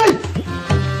وایم ځئ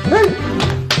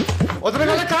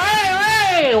ودرېږه لکه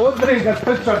ودرېږه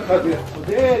ته چرته دی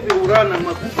خدای دې ورانه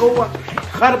مکو کوه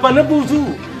خر به نه بوځو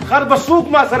خر به څوک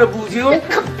ما سره بوځي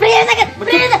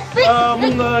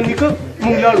مونږ نیکه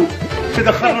مونږ لاړو چې د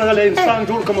خر نه دله انسان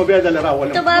جوړ کړم بیا دله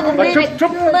راولم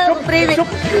چپ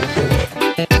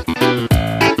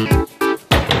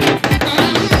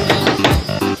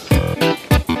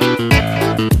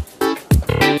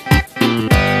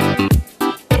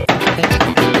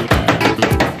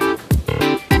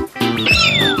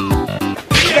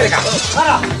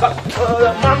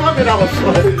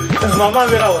ماما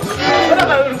میرا وس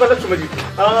غلط سمجھی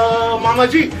ماما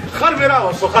جی خر میرا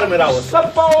وس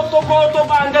سب تو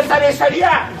باندې سره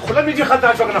سړیا خله می جی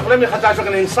خطا شو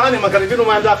کنه انسان مگر دینو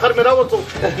ما دا خر میرا وس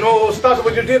نو استاد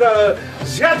به ډیر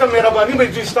زیاته مهرباني به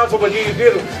جی استاد به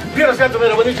ډیر زیاته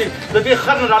مهرباني چې د دې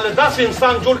خر نه له داسې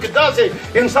انسان جوړ کې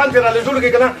داسې انسان دې را جوړ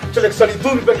کې کنه چې لکه سړی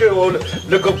ټول پکې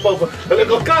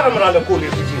لکه کارم را لکولې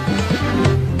چې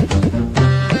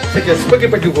څنګه سپکه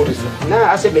پکې ګورې نه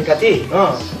اسه بکتی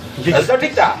زه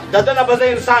ټیک ده دنه به زه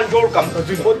انسان جوړ کړم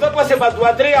خو ته پسې به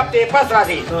 2-3 هفتې پس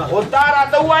راځي خو دا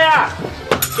راته ووایه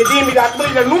چې دې میلاد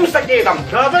مړي له نوم څه کېدم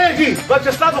راځئ جي بس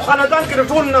چې ستاسو خاندان کې د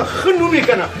ټول نه ښه نوم یې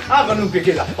که نه هغه نوم پې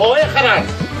کېده اوی خران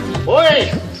اوی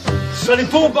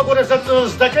سړیتوب به ګورې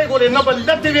زده کوې ګورې نه به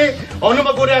لدې وې او نه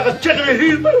به ګورې هغه چغې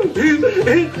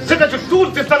ځکه چې ټول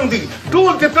ترې تنګ دي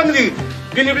ټول ترې تنګ دي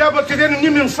ګنې بیا به چې دی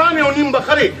نیم انسان او نیم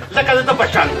بخر لکه د ده په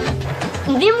شان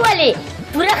نیم ولې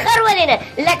پوره خر ولې نه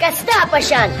لکه ستا په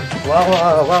شان واه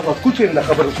واه واه کوچې نه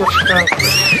خبره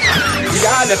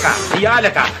یا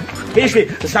لکه پوه شوې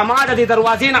زما د دې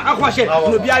دروازې نه اخوا شې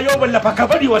نو بیا یو بل له په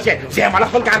کبډي ورشې زه مله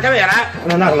خپل کار کوې یاره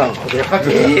نه خدای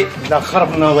خاطر دا خر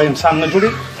نه انسان نه جوړي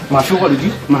معافي غواړي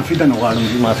جي معافي ده نه غواړم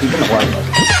جي معافي ده نه غواړم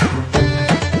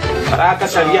راکه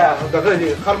سړیا دغه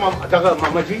خر دغه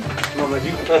ماما جي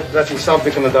داسې حساب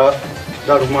دی که نه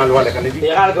دا رومال والا که نه جي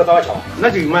غاړه کې ورته واچوه نه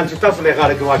جي ما چې تاسو له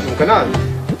غاړه کې واچوم که نه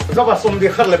زه به سم دې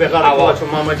خر له بې غاړه کې واچوم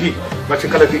ماما جي ما چې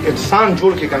کله دې انسان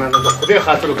جوړ کړي که نه د خدای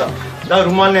خاطر وکړه دا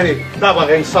رومال نه دی دا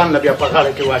به انسان نه بیا په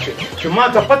غاړه کې واچي چې ما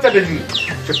ته پته لګي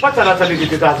چې پته راته لګي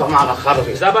چې دا زما هغه خر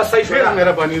دی دا به صحیح شوه ډېره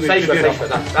مهرباني وي صحیح شوه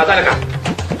راځه لکه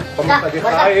په مخه دې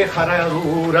خای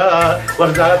خرارورا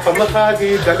ورځه په مخه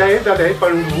دې دلی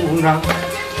پنډونه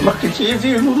مخکې چې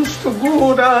ځې وروسته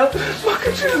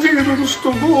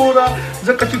ګوره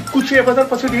ځکه چې کوچې به در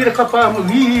پسې ډېر خفه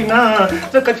وي نه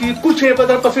ځکه چې کوچې به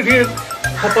در پسې ډېر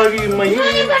خفه وي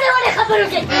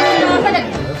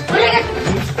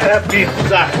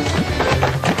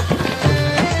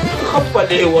خپه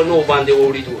لیونو باندې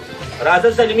وړېدو راځه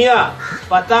سلمیا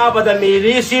پتا به د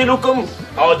میلې سیل وکړم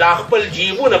او دا خپل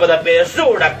جیبونه به د پیسو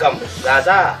ډکم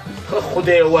راځه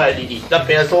خدای والي دي د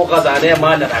پیسو خزانه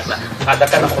ما نه راکړه دا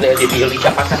کنه خدای دې ډېرې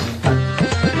چپه کړه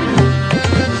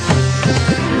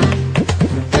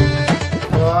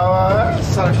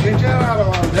سرخیجه را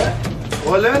روان ده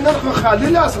ولی نرخ خالی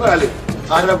لاس رالی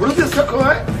ربړو دې څه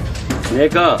کوئ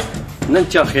نیکا نن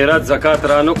چا خیرات زکات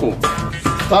را نکو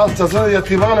تاسو ته زه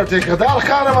یتیمانو ټیکهدار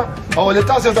ښکارم او ولې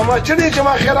تاسو زما چړي چې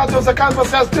ما خیرات او زکات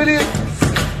پسې استلي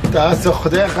تاسو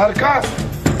خدای غر کا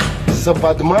زه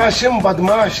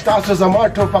بدماش تاسو زما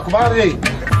ټوپکبار یئ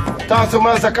تاسو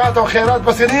ما زکات او خیرات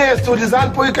پسې نه یې استولي ځان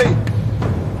پوه کوئ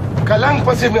کلنګ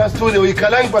پسې مې استولي وي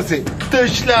کلنګ پسې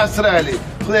تش لاس رالی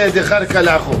خدای دې خر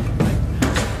کلا خو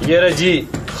یره جی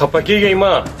خفه کېږئ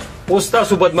ما اوس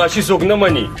تاسو بدماشي څوک نه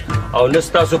مني او نه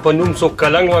ستاسو په نوم څوک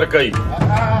کلنګ ورکوي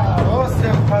اوس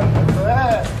یې خوند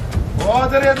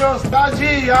ودرېدو ستا جي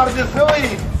یار دې څه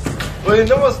وایي وایي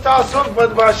نه اوس تا څوک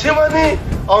بدماشي مني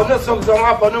او نه څوک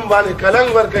زما په نوم باندې کلنګ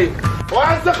ورکوي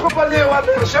وایه زه خو به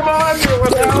لیونی شم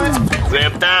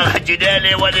ویم تا خجیدی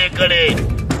لیونی کړې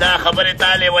دا خبرې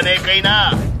تا لیونی کوي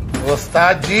نه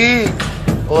استاد جي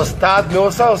استاد مې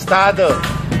اوسه استاد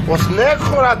اوس نیک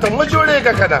خو راته مه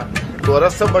جوړېږه که نه ګوره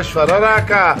څه مشوره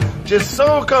راکړه چې څه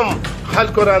وکړم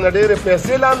خلکو رانه ډېرې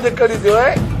پیسې لاندې کړي دي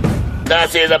وای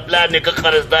داسې د پلار نیکه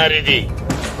قرضداري دي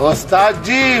استاد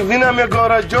جي وینه مې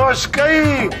ګوره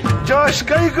جوش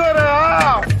کوي ګوره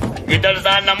ګیدړ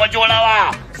ځان نه مه جوړوه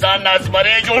ځان نه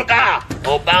زمری جوړ کړه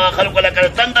او په هغه خلکو لکه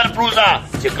تندر پروزه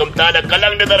چې کوم تا له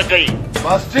کلنګ نه درکوي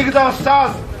بس ټیک ده استاد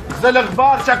زه لږ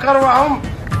بار چکر وهم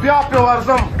بیا پرې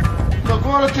ورځم ته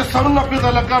ګوره چې سرونه پرې د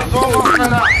لکر زوم هم که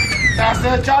نه داسې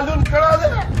چالون کړی دی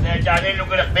چالون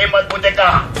وکړه خدای مضبوطه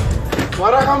کړه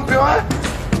ورغم پرې وای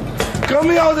کم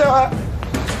یو دی وای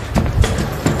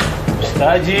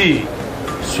ستا جي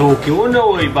څوک یې ونه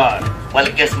وایي بار بل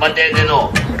قسمت یې دی نو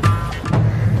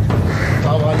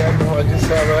السلام علیکم حاجي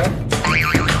صاحب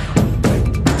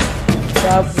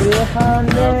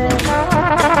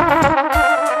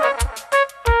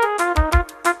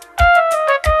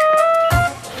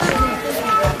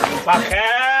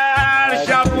بخیر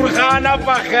شاپور خانه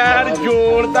بخیر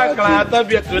جوړ تا کړه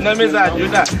طبیعتونه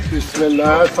مزاجونه بسم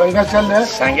الله څنګه چل دی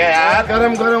څنګه یار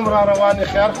ګرم را روانې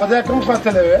خیر خدای کوم خوا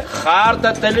تللی وې ښار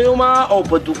ته تللی وم او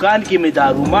په دوکان کې مې دا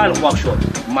رومال خوښ شو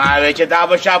ما وې چې دا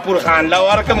به شاپور خان له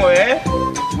ورکم وې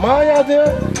ما یاد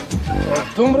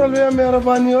دومره لویه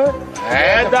مهرباني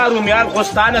وې دا رومیان خو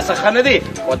ستانه څخه نه دي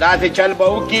خو داسې چل به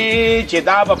وکړي چې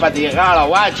دا به په دې غاړه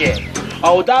واچې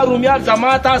او دا رومیان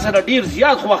زما تا سره ډېر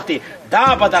زیات خوښ دي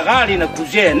دا به د غاړې نه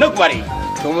کوزې نه ګوري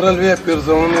دومره لویه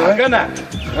پیرزونې که نه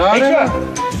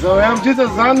زه وایم چې د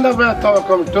ځان نه به ته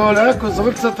وکړم ټوله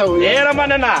کوزغټ څه ته وایي ډېره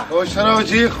مننه خوش رو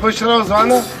جي خوش رو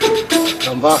ځوانه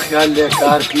زما خیال دی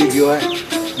کار کېږي وای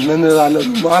نن راله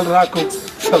رومال راکړو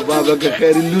سبا به که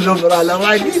خیر لولو به راله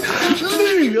راکړي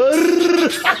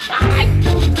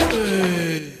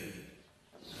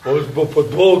اوس به په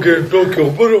 2 ګنټو کې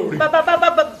اوبه راوړي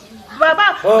بابا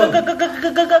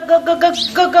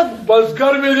بس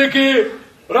ګرمې دی کې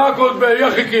راکوز به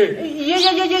یخې کې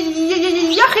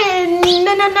یخې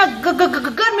نه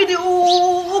ګرمې دي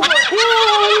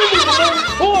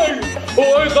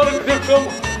اوی کم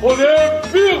خدای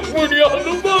بیخ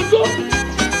بنیادو بازا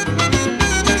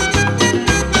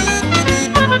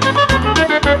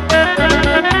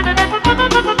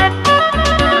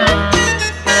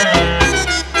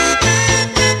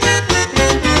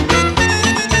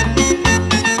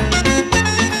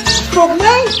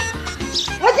سپوږمۍ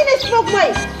وځینې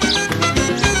سپوږمۍ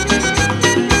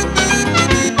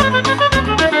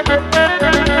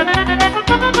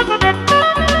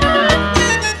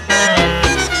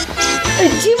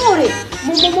جی مورې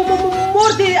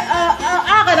مور دې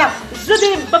هغه ده زه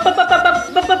دې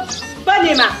بل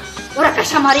یم ورکه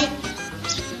شمارې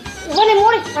ولې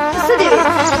مورې څه دې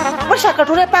ورشه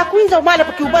کټوری پاک وینځه او ما له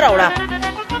پکې اوبه راوړه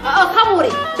ښه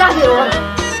مورې دا دې راوړم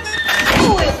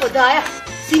اوه خدایه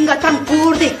څنګه تنګ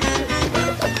کور دی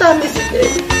دا مې څه کړې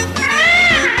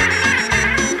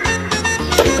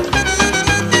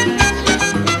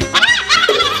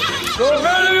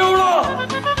ټوپۍ یوړه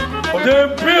خدای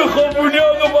بیخه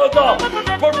بنیادو بازا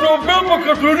په ټوپۍ په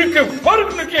کټوري کې فرق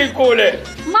نه کوي کولی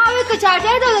ما وی که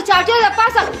چاټۍ ده د چاټۍ د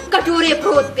پاسه کټورې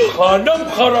پروت دی خانم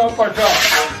خرابه شه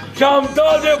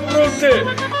جامدادې پروت دی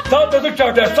تا ته د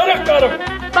چاټۍ سره ښکارم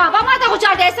بابا ما ته خو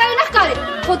چاټۍ سره نه ښکارې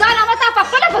خدا نه ما تا په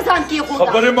خپله په ځان کېښوده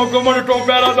خبرې مه کوه مړې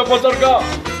ټوپۍ راته په سر کا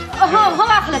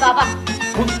هم اخله بابا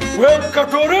ویم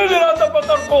کټورې دې راته په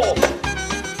سر کو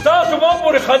تا زما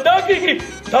پورې خندا کېږي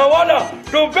تاواله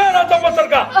ټوپۍ راته په سر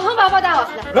کا بابا دا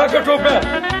واخله راکړه ټوپۍ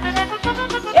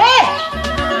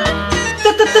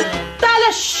تا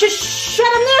له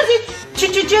شرم نه راځي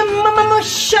چې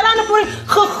مشرانو پورې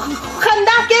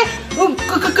خندا کې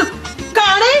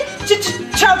کاڼې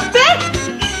چپې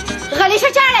غلی شه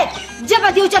چاړې جبه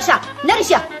دې اوچه شه لرې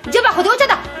شه جبه خو دې اوچه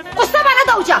ده غصه به نه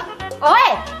ده اوچه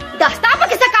اوه دا ستا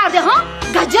پکې څه کار دی ها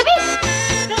ګجبې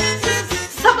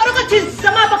صبر وکړه چې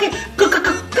زما پکې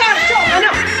کار شو نه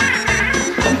نه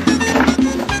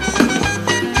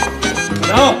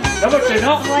نه بچې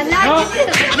نه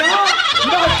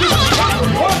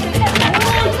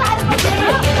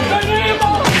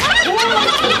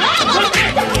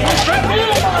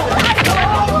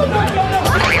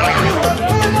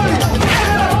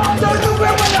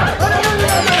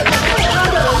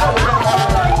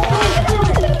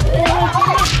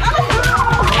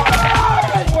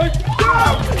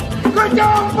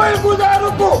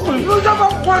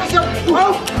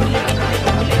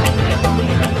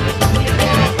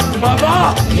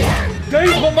بابا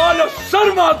دی خو ما له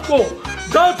سر مات کو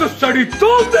دا ته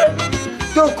سړیتوب دی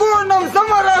د کور نم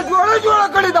سمه را جوړه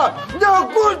کړې ده د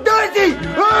کور داسې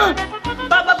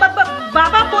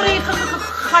بابا پورې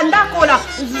خندا کوله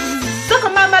ځکه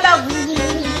ما له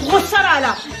غصه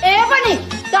راله بنې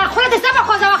دا خوله دې سمه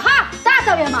خوځوه ښه تا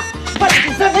ته ویمه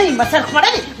زه نه یم سر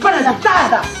خوړلې بله ده تا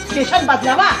ده سټیشن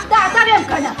بدلوه دا ته ویم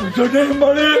که نه زه نه یم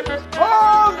مړې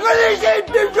غلی شئ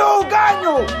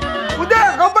پیشوګانو خدای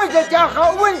خبر شه چا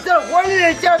خاوند سر خوړلی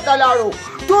چېرته لاړو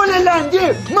ټولې لانجې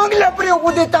موږ له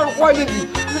پرېښودې ترخوالې دي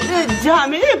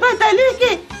جامې بدلې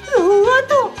کې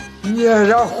ووتو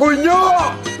یاره خونو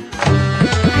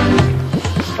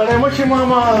ستړی مه شي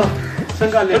ماما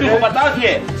څنګه ته خو پتا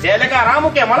شوې ځای لږ ارام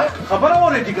وکړې مړه خبره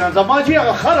واورېدې که زما چې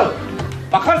هغه خر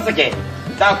په خر څه کې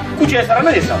دا کوچې سره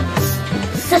نه دي څه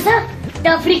سسا د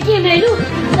افریقې میلو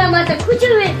دا ماته کوچې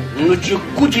وې نو چې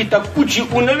کوچې ته کوچې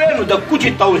ونه وې نو د کوچې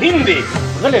توهین دی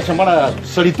غلی شه مړه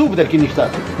سړیتوب در کې نشته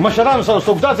مشرانو سره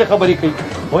څوک داسې خبرې کوي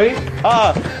وایي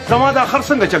زما دا خر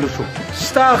څنګه چلو شو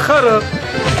ستا خر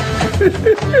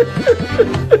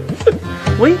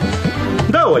وایي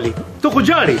دا ولې ته خو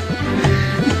جاړې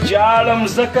جاړم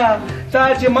ځکه تا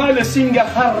چې ما له سینګه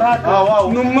خر راکړه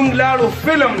نو موږ لاړو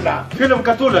فلم ته فلم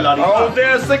کتو له لاړو او دی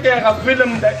څه کې هغه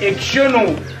فلم د ایکشن و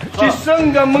چې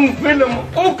څنګه موږ فلم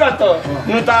وکته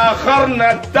نو دا خر نه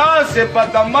داسې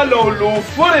بدعمل او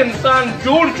لوفر انسان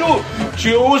جوړ شو چې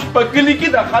اوس په کلي کې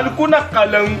د خلکو نه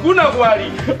قلنګونه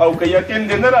غواړي او که یقین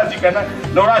دې نه راځي که نه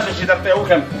نو راشه چې درته یې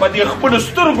وښیم په دې خپلو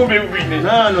سترګو به ووینې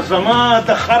نه نو زما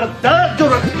د خر دا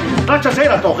جرأت راشه ځای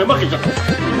راته وښیې مخکې ځه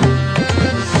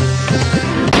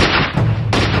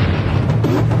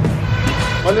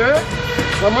ولې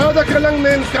زما د کلنګ نه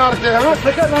انکار کوي ها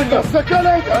څه کلنګ څه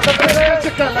کلنګ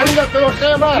څه کلنګ ته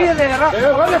وخېما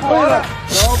ولې پوهه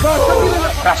نو با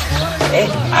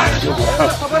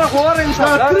خبره غوړ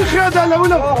انسان تاریخ دا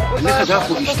لونه لکه دا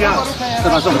خو اشتیا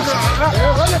تنظیم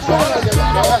خر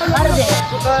دې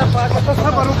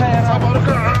صبر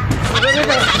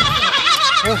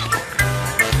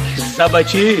وکړه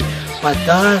بچي په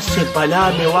داسې بلا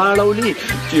مې واړولي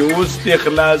چې اوس دې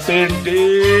خلاصې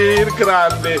ډېر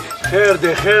ګران دی خیر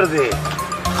دی خیر دی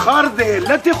خر دی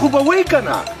لته خو به وایي که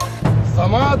نه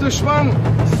زما دشمن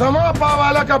زما په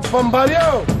حواله که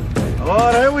بمباریو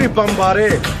واره وی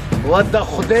بمبارې و د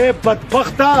خدای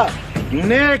بدبخته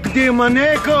نیک دی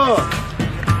منیک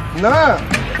نه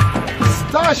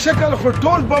ستا شکل خو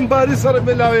ټول بمباري سره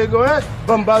ملاویږي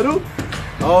بمبارو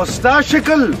او ستا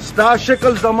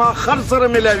شکل زما خر سره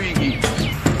ملاویږي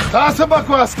تاسو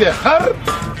بکواس کې خر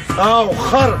او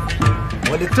خر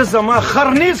ولې ته زما خر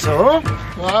نیسه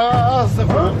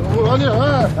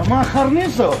زما خر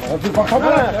نیسه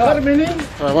خر مې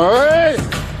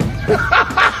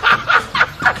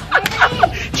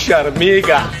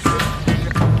شرمیږه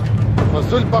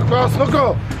فضول بکواس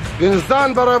وکړو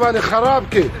انسان برابر خراب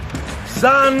کې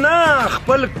ځان نه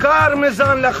خپل کار مې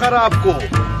ځان له خراب کو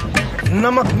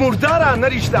نمک مرداره نه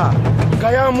رشته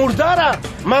گیا مرداره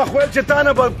ما خو چې تا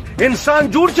نه به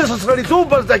انسان جوړ چې سړیتوب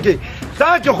به زده کې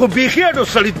تا چې خو بیخي اډو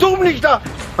سړیتوب نشته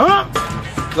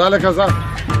ځه لکه ځه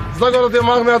ګوره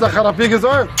دماغ مې د خرابېږي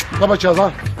ځه ته بچه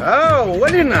ځه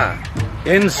ولې نه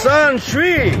انسان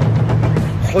شوي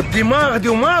خو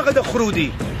دماغ د خرو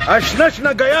دي اشنه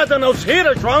شنه گیا د نو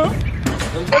سهیره شوه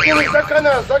زه که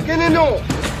نه زه کینې نو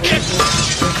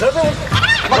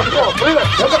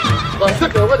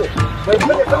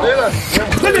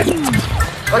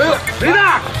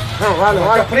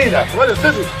پرېږده ولې څه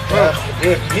دي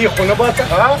دې خو نه باسه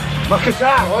مخکې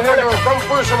شه سم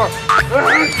پوه شوم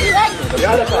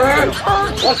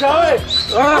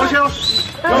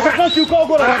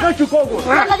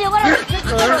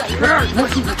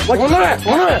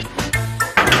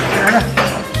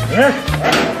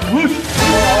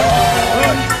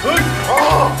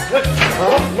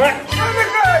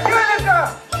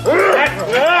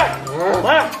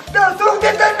دا څوک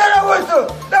دې دننه راوستو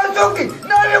دا څوک دي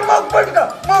نارې مخ پټ کا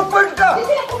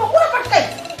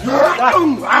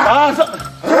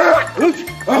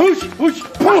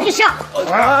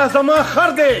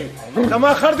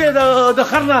زما خر دی د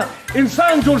خر نه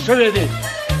انسان جوړ شوی دی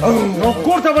نو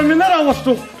کور ته به مې نه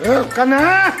راوستو که نه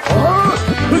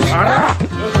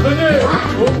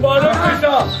مبارک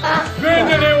شه دوی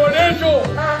د لیونی شو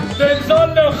د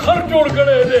انسان نه خر جوړ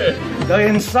کړی دی د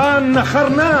انسان نه خر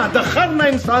نه د خر نه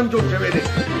انسان جوړ شوی دی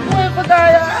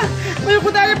وای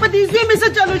خدایا په دې ځای مې څه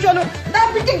چلو دا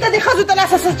میټینګ ته د ښځو ته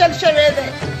لاسه څه چل شوی دی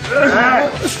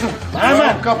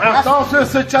که تاسو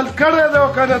څه چل کړی دی او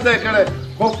که نه دی کړی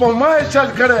خو په ما یې چل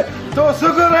کړی تاسو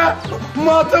ګوره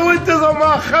ما ته وایي چې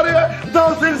زما خر یې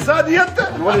داسې انسانیت دی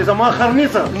ولې زما خر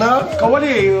نیسه نه که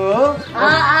ولې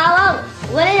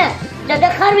ولې نه د ده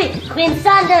خر وي خو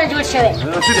انسان نه جوړ شوی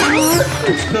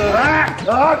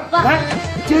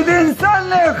چې د انسان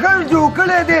نه خر جوړ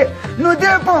کړی دی نو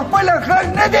دی په خپله خر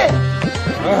نه دی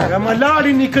رمه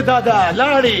لاړې نیکه دادا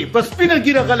لاړې په سپینه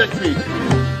ګیره غلط شوي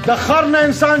د خر نه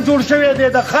انسان جوړ شوی دی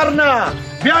د خر نه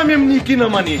بیا مې هم نیکي نه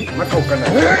مني مکو که نه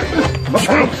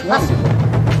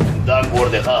دا کور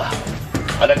دی ښه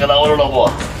هلکه دا ولوړه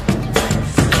بوه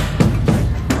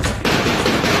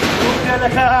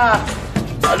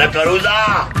هلکه روزه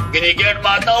ګینې ګیټ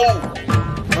ماتو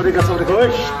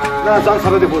نه ځان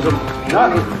سره دې بوزم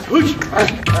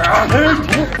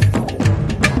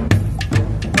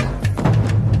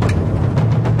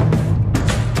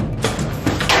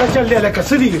څه چل دی هلکه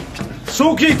څه دي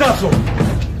څوک یې تاسو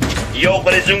یو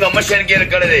پرې څنګه مشر ګیر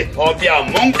کړی دی او بیا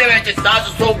مونږ ته وایي چې تاسو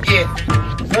څوک یې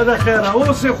زه د خیره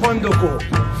اوس یې خوند وکړو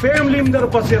فیملي م در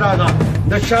پسې راغله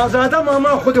د شهزاده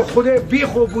ماما خو د خدای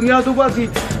بیخ و بنیاد وباسي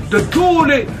د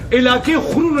ټولې علاقې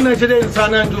خرونو نه چې د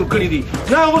انسانان جوړ کړي دي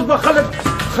نه اوس به خلک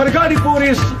خرګاډي پورې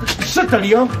څه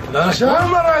تړي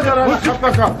مرادره خفه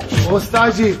که استاد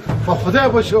جي په خدای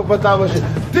بشي او په تا بشي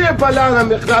دې بلا نه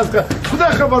مې خلاص کړه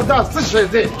خدای خبردار څه شی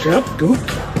دی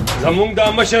زمونږ دا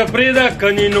مشر پرېږده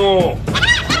کنې نو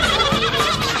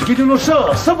نو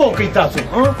څه به وکړئ تاسو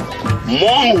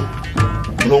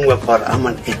مونږ پر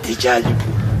امن احتجاج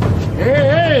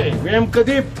ویم که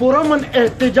دې پرامن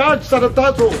احتجاج سره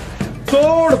تاسو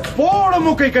توړ پوړ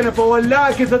مو کوي که نه په والله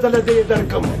کې زه دله دې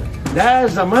درکم دا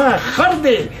زما خر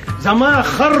دی زما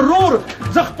خر رور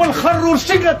زه خپل خر رور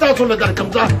څنګه تاسو له درکم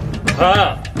ځه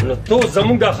نو تو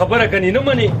زمونږ دا خبره کنې نه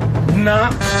منې نه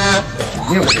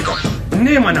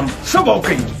نه منم څه به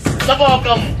وکړئ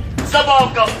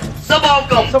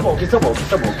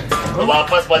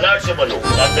واپس بازار شي بلو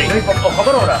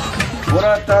خبر وره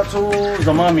ګوره تاسو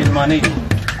زما میلمانه یو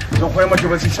زه خو یم چې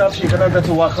بس حساب شي که نه داسې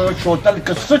واښه چوتل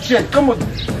که څه شی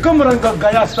کوم رنګه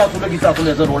ګیا ستاسو لګي تاسو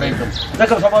له زه روړی کړم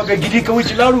ځکه سبا بیا ګیلي کوئ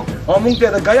چې لاړو او مونږ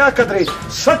ته د ګیا قدرې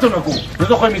ستو نه کوو نو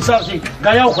زه خو یم حساب شي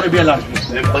ګیا وخورې بیا لاړ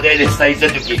شي خدای دې ستا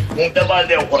عزت وکړي مونږ ته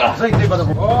باندې وخوره صحیح دی بده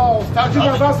استاد جي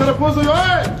بازار سره پوزو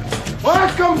وای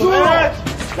کمزور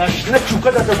دا شنه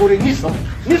چوکه درته ګورې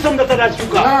نیسم درته دا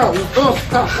چوکه نه اوس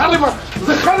خر یم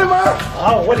زه خر یم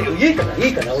ولې یې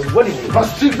کنه ولې بس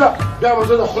ټیک ده بیا به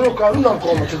زه د خرو کارونه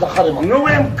کوم چې زه خر یم نو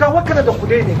وایم کوه کنه د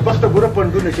خدای نیکبخته ګوره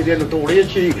پنډونه چې دی نو ته وړې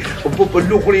شي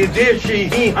پلو خورې دی شي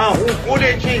هي ها هو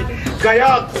خورې شي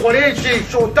ګیاک خورې شي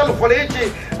شوتل خورې شي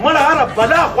مړه هره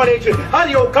بلا خورې شي هر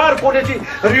یو کار کولی شي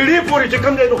ریډي پورې چې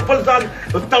کوم دی نو خپل ځان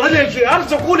تړلی شي هر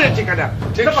څه کولی شي که نه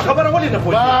ته په خبره ولې نه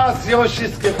پوهېږې بس یو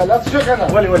شیز کې غلط شو که نه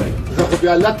ولې زه خو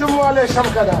بیا لتم والی شم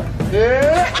که نه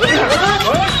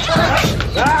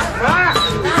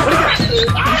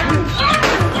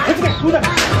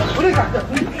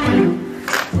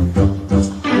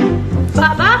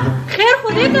بابا خیر خو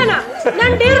دی که نه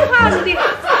نن ډېر خاص دی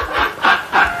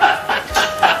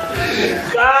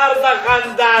کار د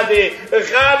خندا دی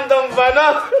خاندم به نه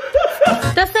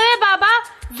ته څه یې بابا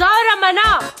زه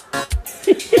رمنا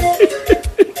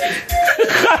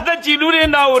ښه ده چې لورې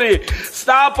نه اورې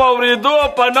ستا په اورېدو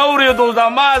په نه اورېدو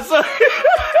زما څه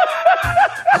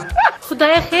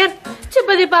خدای خیر چې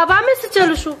به د بابا مې څه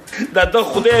چلو شو د ده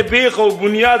خدای بیخ او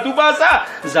بنیاد وباسه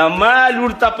زما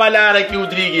لور ته په لاره کې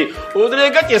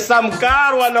ودرېږه چې سم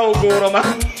کار ونه وګورم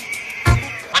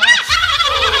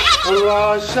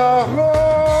راشه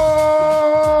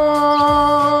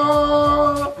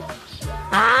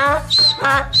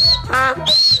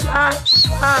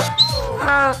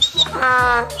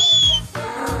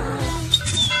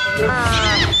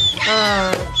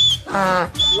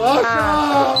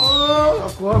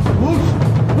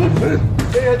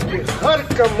هر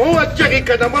که مو چغې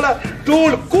که د مله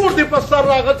ټول کور دې په سر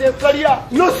راغځې سړیا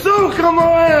نو څه وکړم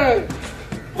وایي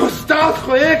استاد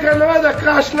خو یې که نه د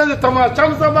کاش نه د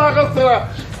تماچم زما اخیستله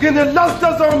ګنې لس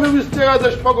ډزه مې ویستې د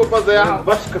شپږو په ځای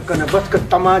بس که که نه بس که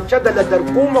تماچه ده در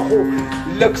کومه خو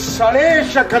لږ سړی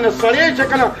شه که نه سړی شه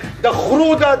که نه د خرو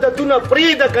ده د دونه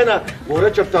پرېږده که نه ګوره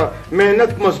چېرته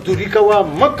محنت مزدوري کوه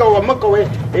مه کوه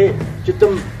چې ته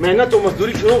محنت او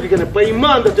مزدوري شروع کړې که نه په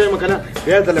ایمان درته وایم که نه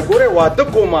بیا دله ګوره واده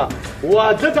کومه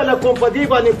واده دله کوم په دې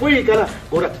باندې پوهېږي که نه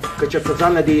ګوره که چېرته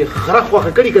ځان نه دې خره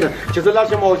خوښه کړي که نه چې زه لاړ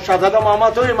شم او شهزاده ماما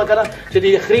ته ووایم که نه چې د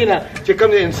یخري نه چې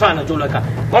کوم د انسانه جوړه کړه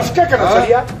بس که که نه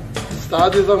سړیا ستا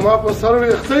دې زما په سر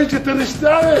ویښته چې ته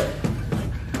رښتیا وې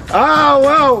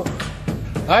او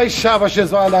ای شاباشې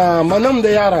ځوانه منم د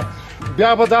یاره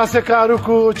بیا به داسې کار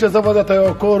وکړو چې زه به درته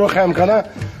یو کور وښیم که نه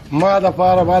ما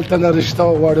دپاره به هلته نه رشته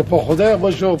وغواړې په خدای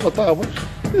به شو په تا به شو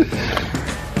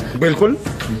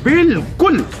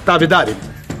بالکل تابعدار یم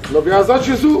نو بیا ځه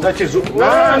چې ځو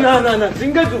نه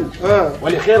څنګه ځو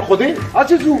ولې خیر خو دی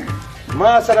هسې ځو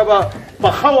ما سره به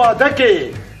په ښه واده کې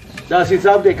داسې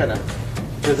حساب دی که نه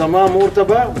چې زما مور ته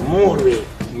به مور وي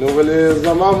نو ولې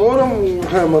زما مورم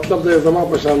مطلب دی زما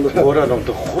په شان ده ګوره نو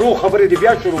د خرو خبرې دې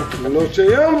بیا شروع نو چې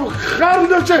یم خر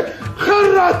ده چې خر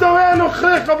راته وایه نو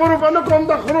خرې خبرو به نه کوم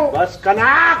د خرو بس که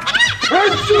نه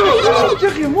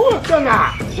چغې مو که نه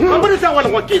خبرې ته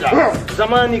ولغوه کېده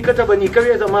زما نیکه ته به نیکه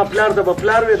وي زما پلار ته به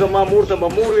پلار وي زما مور ته به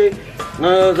مور وي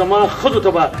زما ښځو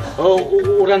ته به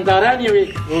ورندارانې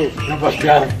وي نو بس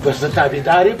بیا بس زه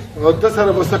تابعدار یم او ده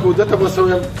سره به څه کوو ده ته به څه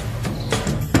ویم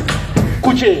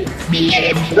کوچې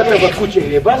دته به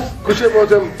کوچې بس کوچې به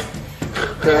وتم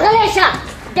غلی شه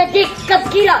د دې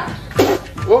کبګیره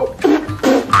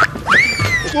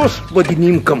اوس به دې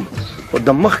نیم کم خو د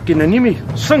مخکې نه نیمې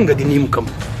څنګه دې نیم کم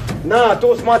نه ته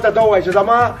اوس ما ته دا ووایه چې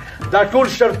زما دا ټول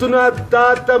شرطونه تا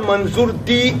ته منظور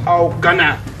دي او که نه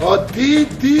او دی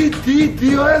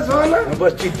وایه ځوانه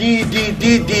بس چې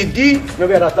دی نو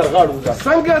بیا را ترغاړو ځه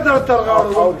څنګه در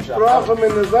ترغاړو پراخه مې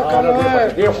نه ځه که نه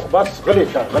بس غلی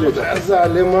شه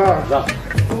ظالمه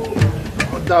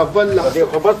دا بل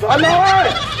خو بس الله وای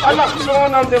الله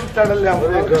خلونه هم دې تړلی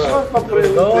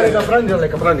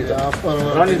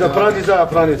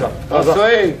پرانیزه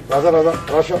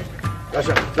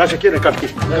راشه کېنه کټ کې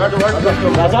راځه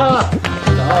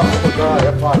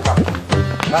خدای پاکه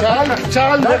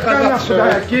چال دې غلط شو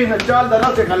کېنه چال د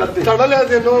راسې غلط دی تړلی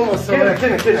دی نو مسله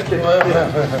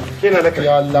کېنه لکه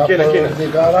یا الله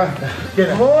پروردګاره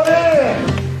مورې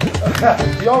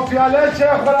یو پیاله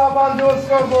چای خو را باندې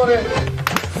وڅښه ګورې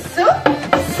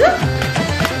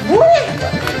مورې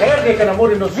خیر دی که نه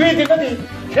مورې نو زوی دې نه دی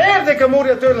خیر دی که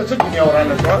مورې ته نو څه دنیا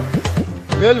ورانه شوه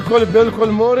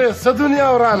بالکل مورې څه دنیا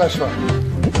ورانه شوه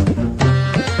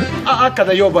که د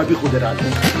یو بابي خو دې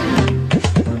راغلی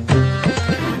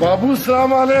بابو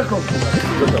سلام علیکم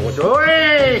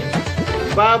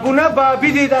بابو نه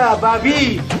بابي دی دا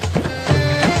بابي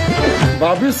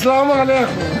سلام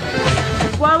علیکم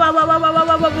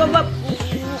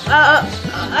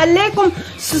علیکم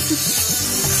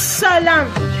سلام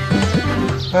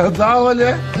دا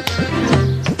ولې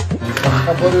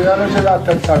خبرو یاره چې دا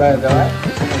تل سړی دی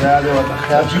یا دې ورته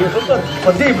خیال شي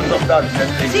په دې بزمدار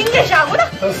څنګه شاګوره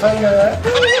ته څنګه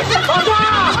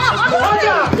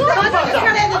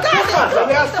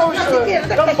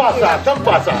یې کم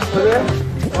پاسا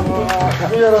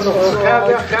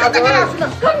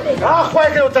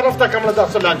خواهی که اون طرف تا کملا دا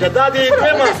سلانجا دا دی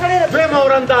دویمه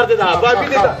ورندار دی دا بابی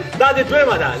دی دا دی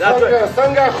دویمه دا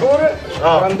څنګه خوره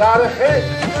ورندار خیر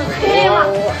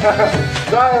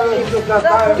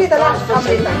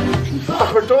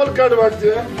په ټول ګډ وډ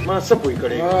دی ما څه پوی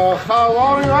کړی ښه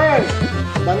واورې وایي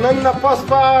د نن نه پس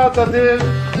به د دې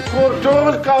کور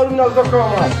ټول کارونه زه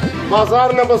کوم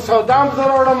بازار نه به سودا هم زه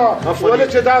راوړم ولې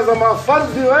چې دا زما فرض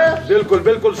دی وایي بالکل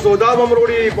بالکل سودا به هم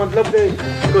وروړي مطلب دی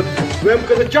دویم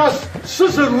که د چا څه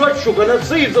ضرورت شو که نه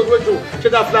څه یې ضرورت شو چې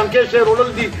دا فلانکې شی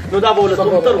وړل دي نو دا به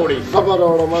ولسمتر وړي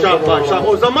شاباش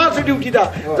او زما څه ډیوټي ده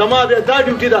زما دا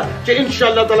ډیوټي ده چې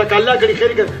انشاءالله تعالی که الله کړي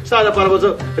خیر کړي ستا دپاره به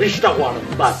زه رشته غواړم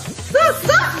بس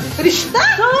رشته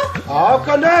او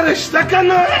که نه رشته که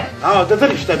نه د ده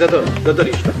رشته د ده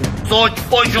رشته سوچ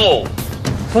پوشو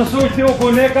څه سوچ دی وکړو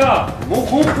نیکه موږ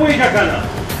هم پوهېږه که نه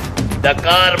د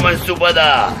کار منصوبه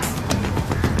ده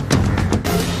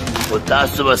خو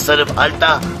تاسو به صرف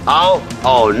هلته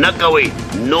او نه کوئ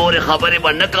نورې خبرې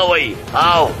به نه کوئ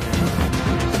او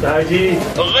ستاجي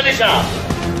غلی شه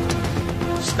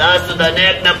ستاسو د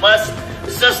نیک نه پس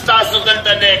زه ستاسو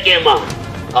دلته نیک یم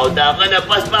او د هغه نه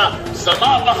پس به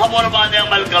زما په خبرو باندې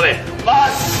عمل کوئ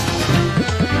بس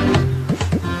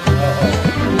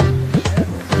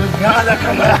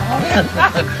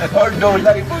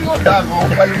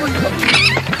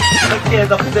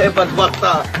د خدای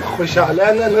بدبخته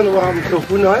خوشحاله نن وهم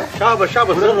میکروفونه شابه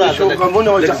شو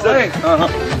غمونه وجه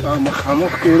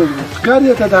مخامخ کېږي ښکار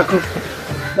یې ته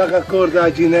دغه کور دا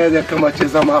جینۍ دی کومه چې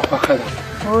زما خوښه ده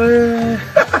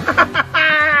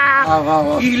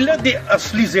ایله د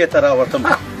اصلي ځای ته راوړتم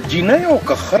جینۍ او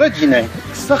که خره جینۍ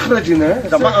څه خره جینۍ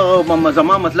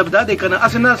زما مطلب دا دی که نه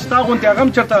هسې نه ستا غوندې هغه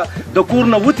هم چېرته د کور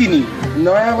نه وتي ني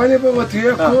نه ولې به وتي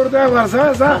کور دی ورځه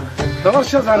ځه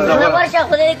ورشه ځان ورشه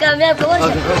خدای کامیاب کړه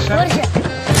ورشه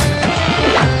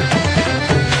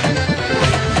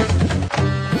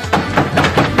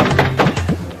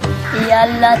یا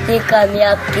الله ته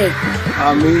کامیاب کړي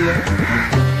امین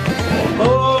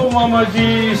او ماما جی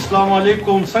السلام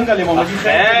علیکم څنګه لې ماما جی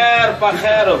خیر په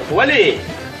خیر ولې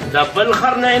د بل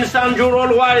خر نه انسان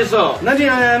جوړول غواړې څه نه جی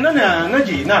نه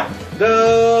جی نه د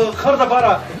خر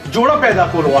دپاره جوړه پیدا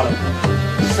کول غواړم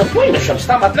زه پوه نه شم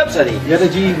ستا مطلب څه دی یاره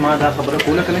جی ما دا خبره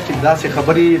کوله که نه چې داسې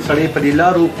خبرې سړی په دې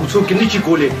لارو کوڅو کې نه شي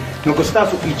کولی نو که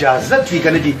ستاسو اجازت وي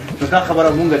که نه جي نو دا خبره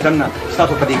مونږ دننه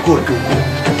ستاسو په دې کور کې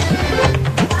وکړو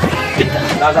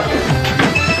راځه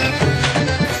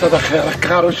څه د خیره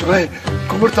کار وشوی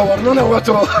کور ته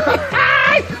ورننوتو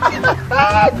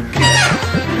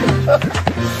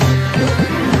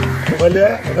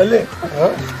ولې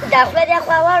دا خدای دې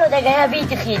خوا واړو د ګیا بوی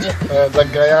ته خېږي د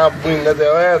ګیا بوی نه دی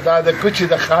وایه دا د کوچي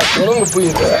د خاطرونو بوی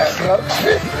دی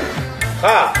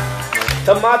ها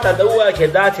ته ما ته د ووایه چې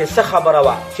دا چې څه خبره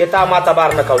وه چې تا ما ته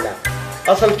بار نه کوله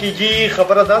اصل کې جی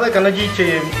خبره دا ده که نه جي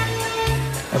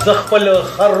چې زه خپل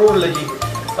خر روړله جي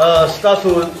ستاسو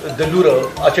د لوره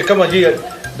چې کومه جي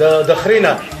د خرې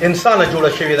نه انسانه جوړه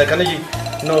شوې ده که نه جي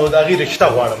نو د هغې رشته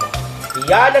غواړم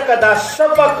یا لکه دا څه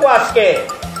بکواس کې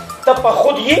ته په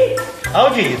خود یې او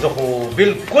جی زه خو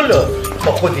بالکل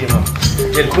په خود یم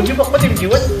بالکل جي په خود یم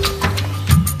جیون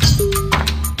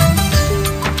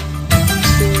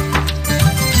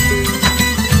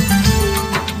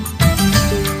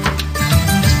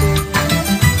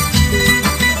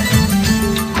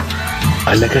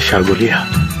هلکه شاګوليه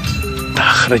دا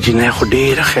خره جینۍ خو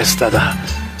ډېره ښایسته ده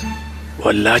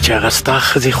والله چې هغه ستا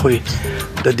ښځې خو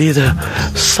د دې د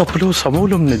سپلو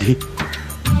سمول هم نه دي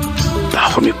دا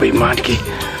خو مې په ایمان کې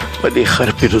په دې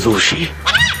خر پیرزو شي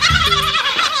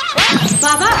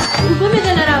بابا اوبه مې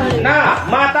دله راوړې نه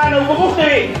ما تا نه اوبه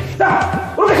غوښتې ځه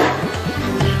ورګه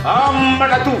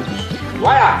مټه تو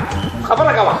وایه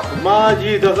خبره کوه ما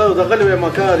جي دغه وایم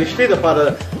که رشتې دپاره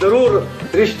ضرور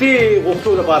رشتې غوښتو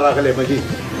دپاره راغلی یم جي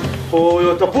خو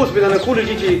یو تپوس مې درنه کولی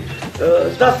جي چې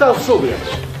دا ستاسو څوک دی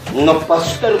نو په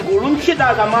سترګو ړوند چې دا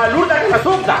زما لور ده که نه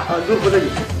څوک ده لور خو نه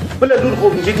جي بله لور خو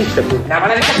جدي شته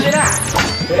نابله دې کتلې ده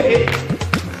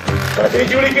کله چې مې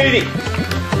جوړې کړي دي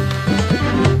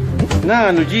نه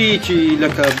نو جي چې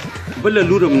لکه بله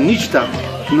لور هم نشته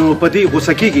نو په دې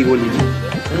غوسه کېږي ولې جي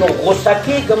نو غوسه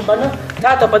کېږم به نه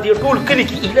تا ته په دې ټول کلي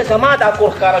کې ایله زما دا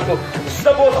کور ښکاره شو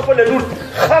زه به اوس خپله لور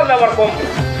خر له ورکوم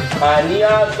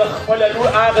خانیه زه خپله لور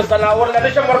هغه ځناور له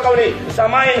نشم ورکولی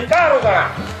زما انکار وګڼه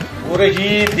ګوره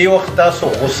جي دې وخت تاسو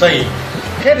غوسه یې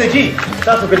خیر دی جي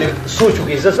تاسو که لږ سوچ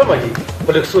وکړئ زه سمه جي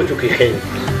خو لږ سوچ وکړئ ښه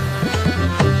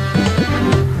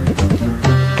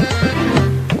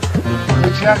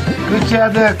بچیا کوچه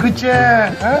ده کوچه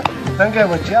څنګه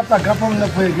بچیا په غپ هم نه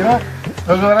پوهېږي نو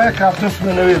وګوره کاکتوس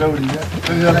مې نوی راوړي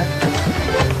وګوره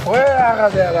وای هغه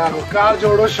دی هغه کار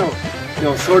جوړ شو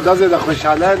یو څو ډزې د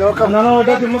خوشحالۍ نه وکړم نه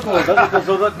ډزې مه کوه ډزې ته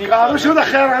ضرورت نه کار وشو د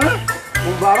خیر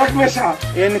مبارک مې شه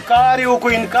انکار یې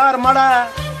وکړو انکار مړه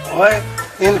وای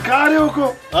انکار یې وکړو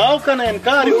او که نه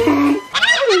انکار یې وکړو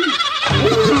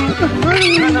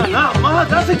نه ما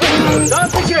داسې کې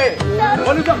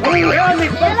ولې د خدای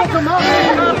نسبت ته ما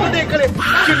نه دی کړی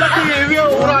چې لکه یې وي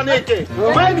ورانې کې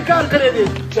ما انکار کړی دی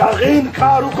چې هغې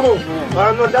انکار وکړو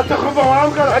نو دا ته خو به وام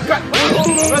کړه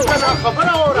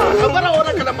خبره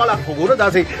اوره که نه مړه خو ګوره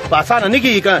داسې په اسانه نه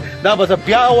کېږي که دا به زه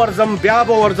بیا ورځم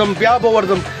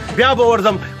بیا به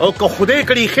ورځم او که خدای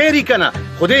کړي خیري که نه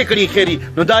خدای کړي خیري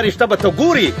نو دا رشته به ته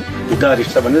ګوري دا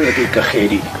رشته به نه درکوي که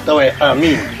خیري ته وایې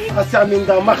امین هسې امین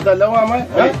دا مخ ده له وامه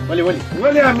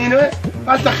ولې امین وې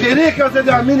هلته خیرې که زه د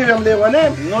امین ویم لیونی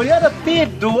نو یاره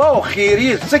دې دعا او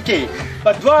خیري څه کې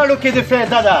په دواړو کې د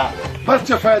فایده ده بس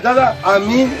چې فایده ده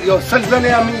امین یو سل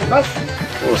ځلې امین بس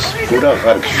اوس پوره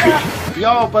غرق شوي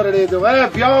بیا وبرړېده وای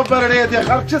بیا وبرړېدې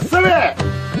غرق چې څه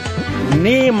وې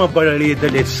نیمه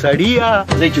بړړېدلې سړیه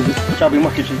ځئ چې شابې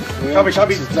مخکې شي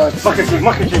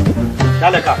مخکې شي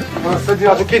هلکه څه دي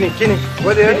کښېنئ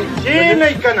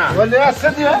کښېنئ که نه ولې څه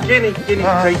دي کښېنئ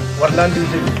ځئ ورلاندې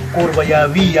وځئ کور به یا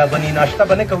وي یا بنې ناشته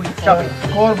به نه کوئ شابې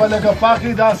کور به لکه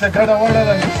پاکي داسې ګډه وډه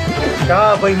ده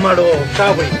شابې مړو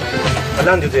شابې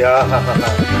لاندې وځئ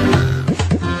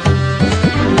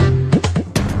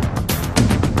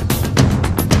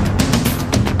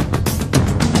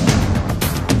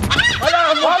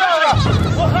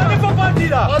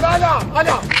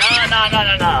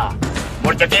نه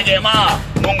مرچکېږې ما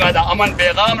مونږه د امن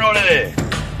پیغام راوړی دی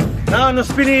نه نو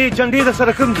سپینې جنډې در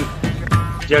سره کوم دي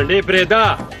جنډې پرېږده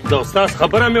د استاد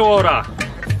خبره مې واوره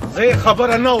زه یې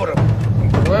خبره نه اورم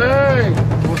وای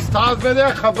استاد مې دی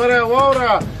خبره یې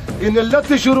واوره ان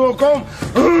لتې شروع کوم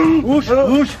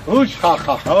اوش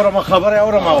اورم خبره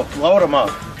اورم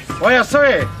وایه څه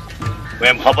وې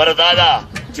ویم خبره دا ده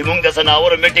چې مونږ د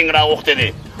ځناورو میټینګ راغوښتی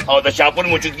دی او د شاپور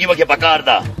موجودګي پکې پکار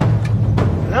ده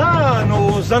نه نو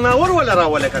ځناور وله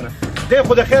راوله که نه دی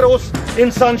خو د خیر اوس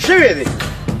انسان شوی دی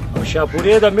او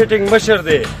شاپورې د میټینګ مشر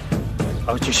دی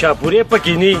او چې شاپورې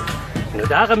پکې نی نو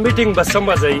د هغه میټینګ به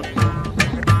سمه ځئ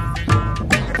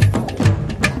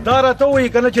دا راته ووایي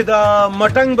که نه چې د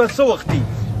مټنګ به څه وخت دي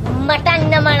مټنګ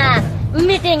نه مړه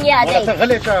میټینګ یادوي ته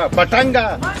غلی شه بټنګه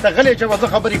ته غلی شه زه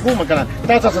خبرې کوم که نه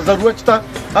تا څه ضرورت شته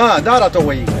دا راته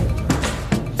ووایي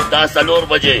دا 4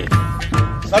 بجې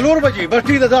 4 بجې بس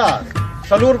ټیک ده دا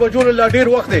 4 بجو نه لا ډېر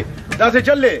وخت دی داسې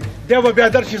چل دی دی به بیا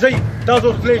درشي ځئ تاسو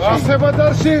اوس تللی شئ داسې به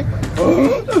درشي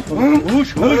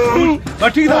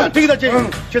ټیک ده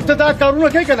چې ته دا کارونه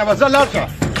کوې که نه بس زه لاړ شه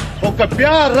خو که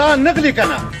بیا را نغلي که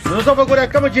نه نو زه به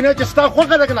ګورې کومه جنۍ چې ستا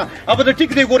خوښه ده که نه هغه د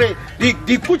ټیک دی ګورې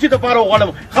د کوچې دپاره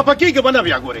وغواړم خفه کېږي به نه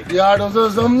بیا ګورې یاړو زه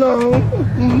ځم نه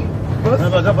نه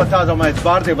به زه به تا زما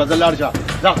اعتبار دی به زه لاړ شه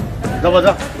ځه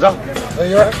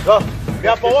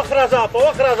بیا په وخت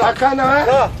راځه که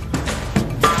نه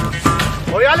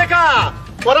ویا لکه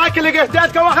خوراک کې لږ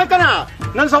احتیاط کوه ښه که نه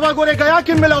نن سبا ګورې ګیا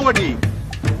کې ملاوټي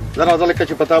زه راځه لکه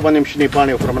چې په تا باندې شنې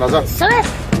پاڼې وخورم راځه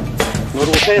نو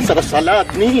روټۍ سره سلاد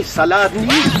نی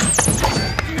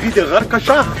ډېري د غر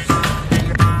کشه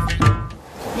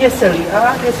یه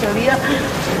سړیه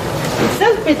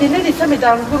سل پې دې نه دي سمې د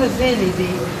انګورو زیلې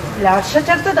دي لاړ شه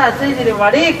چېرته دا ځای دې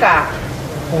وړې که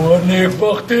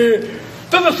نیکبختې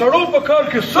ته د سړو په کار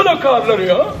کې څه کار لرې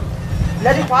ها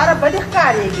لرې خواره بدې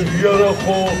ښکارېږي یاره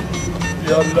خو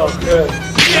یا الله خیر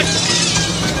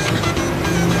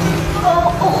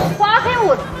خواښې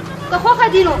اور که خوښه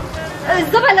دي نو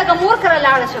زه به لږه مور کره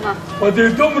لاړه شمه په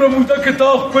دې دومره موده کې تا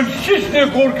خپل شیش دې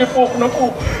کور کې پوخ نه کړو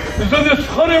زه دې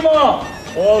سخر یم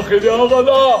خواښې دې هغه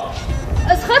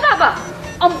ده سخه ده به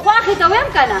ام خواښې ته ویم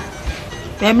که نه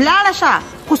ویم لاړه شه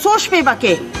خو څو شپې به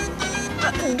کې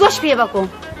 2 شپې به کوم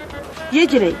یې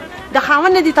جنۍ د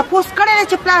خاوند نه دې تپوس کړی دی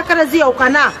چې پلار کره ځي او که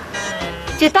نه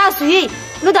چې تاسو یې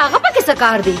نو د هغه پکې څه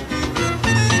کار دی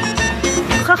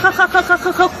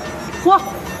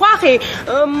خواښې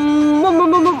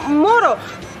مورو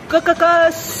که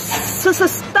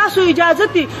ستاسو اجازت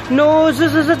دي نو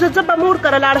زه به مور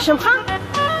کره لاړه شم ښه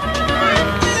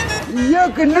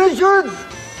یک نه شد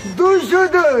 2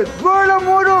 شد دواړه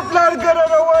مور او پلار کره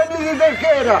روانې دي د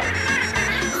خیره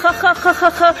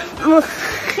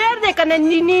خیر دی که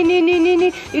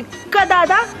نه که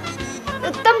دادا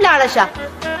تم لاړه شه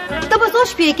ته به څو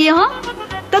شپې کې ها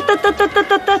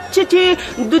چې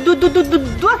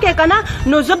 2 کې که نه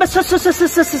نو زه به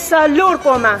 4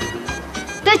 کومه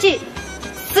ته چې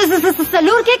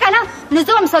 4 کې که نه نو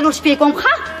زه به هم 4 شپې کوم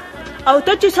ښه او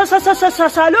ته چې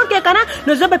سالور کې که نه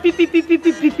نو زه به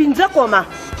پنځه کومه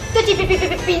ته چې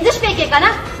پنځه شپې کې که نه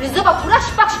نو زه به پوره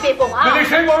شپږ شپې کوم د دې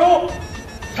شی وړو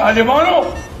طالبانو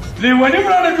لیوني مو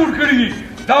رانه جوړ کړي دي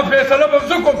دا فیصله به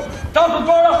زه کوم تاسو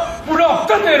دواړه پوره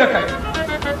هفته تېره کوئ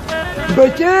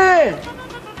بچې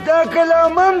دا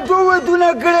کلام هم دوه ودونه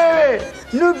کړی وې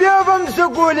نو بیا به هم څه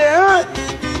کولې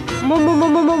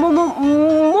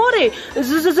مورې زه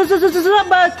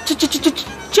به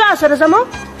چا سره ځم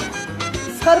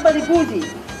سخر به دې بوځي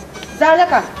ځه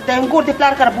هلکه د انګور د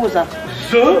پلار کره بوځه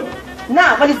څه نه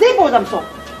ولې زه یې بوځم څو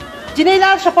جینۍ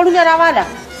لاړ شه پړونه راواله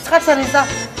سخر سره ځه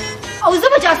او زه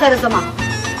به چا سره ځم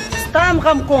ستا هم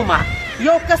غم کومه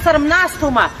یو کس سره م ناست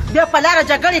ومه بیا په لاره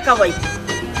جګړې کوئ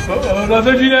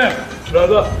راځه جینۍ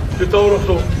راځه چې ته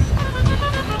ورسو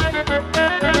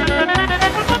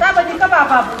دا به دې که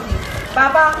بابا بوځي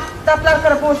بابا دا پلار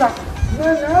کره بوځه نه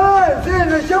زه یې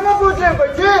نشم بوتلی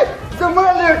بچې زما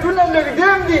لیټونه لږ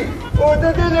ډېم دي او د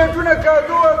دې لیټونه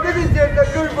کادو واګه دي چې ته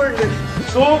ګډوډ نه شي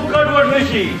څوک ګډوډ نه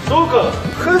شي څوک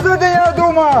ښځه دې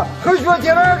یادومه ښه شوه چې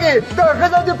راغې دا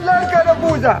ښځه د پلار کره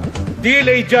بوځه دې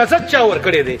له اجازت چا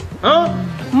ورکړې دی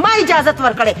ما اجازت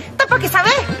ورکړې ته پکې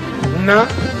سوې نه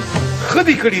ښه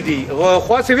دې کړي دي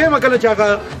خواصې ویمه کله چې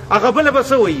هغه بله به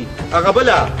څه وایي هغه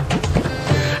بله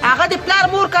هغه د پلار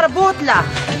مور کره بوتله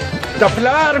د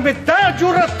پلار مې دا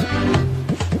جرت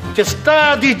چې ستا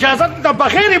د اجازت نه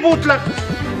بغیر یې بوتله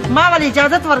ما ولې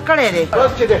اجازت ورکړی دی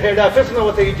بس چې د هیډ آفیس نه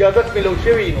ورته اجازت میلو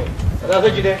شوي نو راځه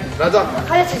جینۍ راځه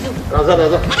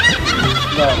راځه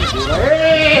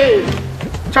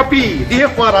چپی دې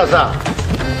خوا راځه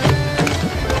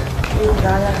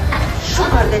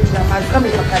شکر دی چې مازغه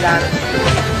مې په قلار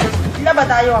نه به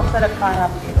دا یو هفته لږ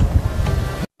خراب کېدو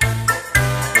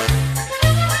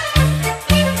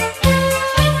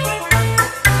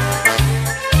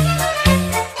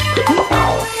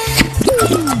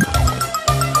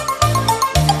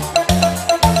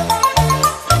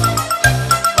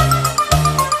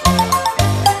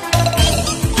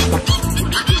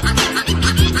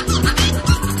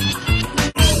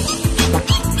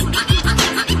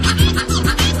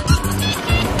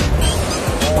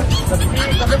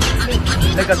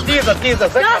تیزه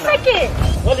څه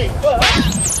ولې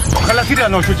غلطي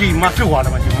رانه شو چې معافي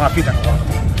غواړم چې معافي درنه غواړم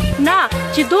نه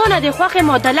چې دونه دې خوښې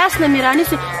مو د لاس نه مې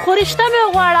رانیسي خو رشته مې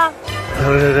وغواړه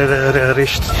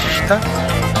رشته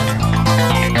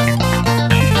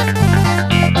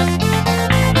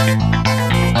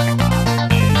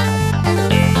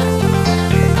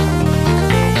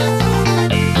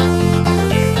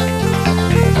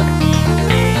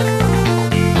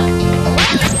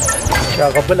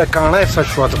هغه بله کاڼی څه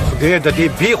شوه د خدای د دې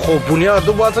بیخو بنیاد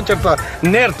وباسه چېرته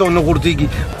نیر ته ونه غورځېږي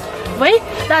وای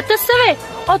دا ته څه وې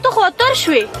او ته خو اتر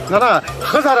شوې نه نه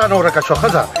ښځه رانه ورکه شوه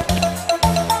ښځه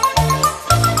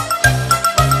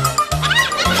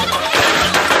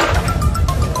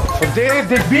خدای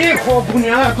د بیخو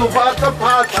بنیاد وباسه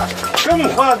پاته کوم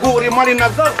خوا ګورې مالې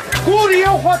نظر ګورې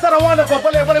یو خوا ته روانه په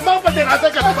بلې بلې ما پسې راځه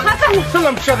که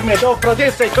سلم شرمېده او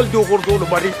پردی سایکل دې وغورځولو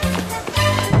باندې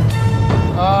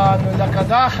نو لکه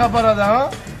دا خبره ده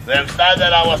ویم ستا د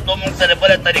راوستو موږ سره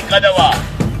بله طریقه ده وه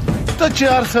ته چې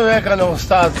هر څه وایې که نه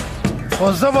استاد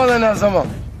خو زه به نه ځم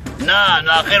نه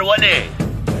نو آخر ولې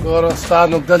ګوره استاد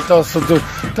نو دلته اوسېدو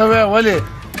ته وایې ولې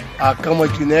کومه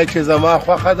جینۍ چې زما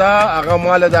خوښه ده هغه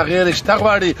ما له د هغې رشته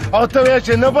غواړي او ته وایې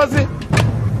چې نه بځې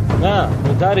نه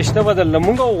نو دا رشته به درله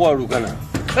مونږ وغواړو که نه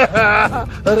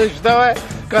رشته وایې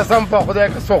قسم په خدای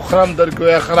که څو خرم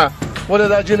درکوې خره ولې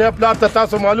دا جینۍ پلار ته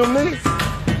تاسو معلوم نه دي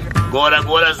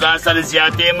ګوره ځان سره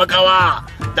زیاتې مه کوه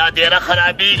دا ډېره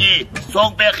خرابېږي څوک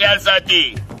پرې خیال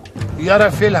ساتي یاره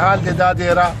فی الحال دې دا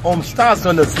ډېره هم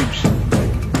ستاسو نصیب شي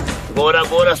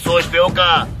ګوره سوچ پې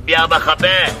وکړه بیا به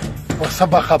خفې خو څه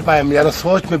به خفه یم یاره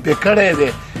سوچ مې پې کړی دی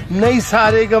نه یې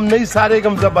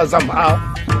سارېږم زه به ځم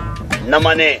نه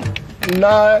منې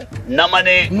نه نه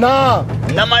منې نه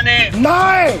نه منې نه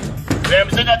ویم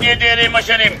زه د دې ډېرې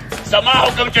مشر یم زما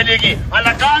حکم چلېږي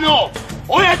هلکانو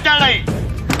ویې تړئ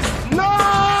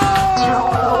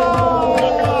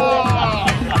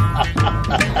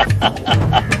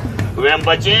ویم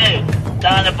بچې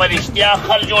دا نه په رښتیا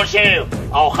خر جوړ شوی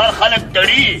او خلک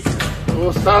تړي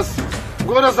استاد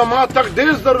ګوره زما تک ډېر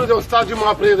ضروري دی استاد چې ما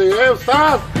پرېږدئ ای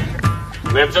استاد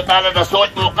ویم زه تا له د سوچ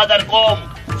په قدر کوم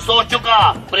سوچ وکړه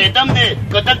پرېږدم دې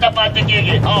که دلته پاتې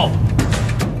کېږي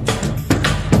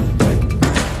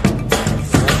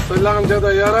لانجه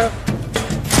ده یاره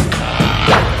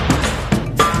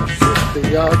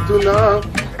یادونه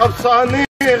افسانې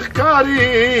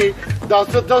ښکاري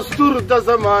داسې دستور د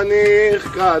زمانې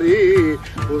ښکاري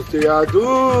اوس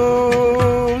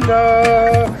یادونه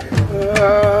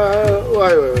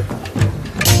وای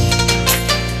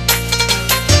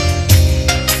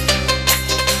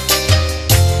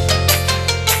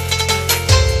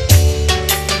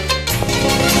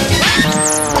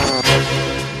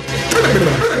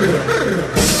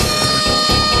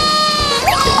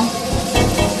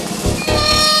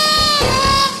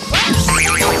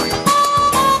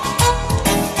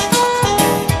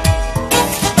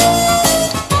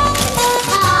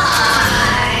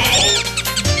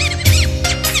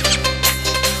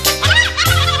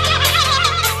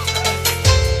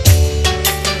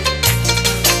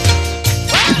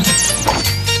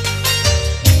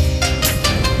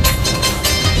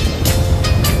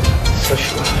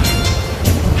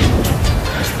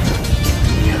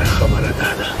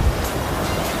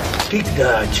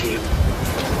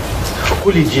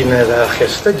ښکلې جینۍ ده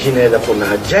ښایسته جینۍ ده خو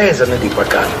ناجایزه نه دي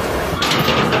پکار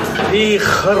دې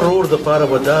ښه رور دپاره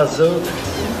به دا زه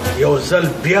یو ځل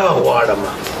بیا غواړم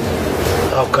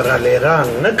او که رالیران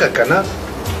نه که که نه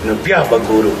نو بیا به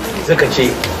ګورو ځکه چې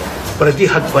پردي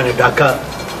حق باندې ډاکه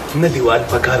نه دیوال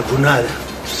پکار ګناه ده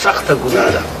سخته ګناه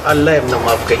ده الله یې نه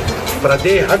معاف کوي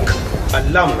پردی حق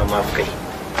الله هم نه معاف کوي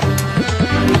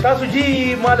تاسو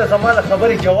جی ما د زما د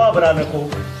خبرې جواب را نه کو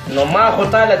نو ما خو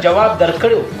تاله جواب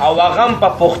درکړو او هغه هم په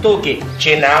پښتو کې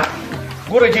چې نه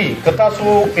ګوره جی که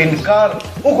تاسو انکار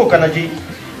وکړو که نه جی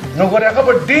نو ګوره هغه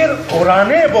به ډېر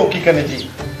ورانې به وکړي که نه جی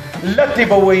لتې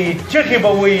به وایي چغې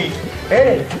به وایي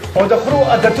او د خرو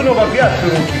عادتونه به بیا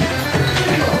شروع کړي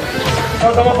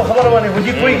او زما په خبره باندې خو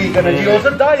جي پوهېږي که نه جي او زه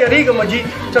دا یېرېږم جي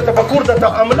چې تفکر درته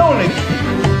عمله ونه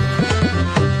کړي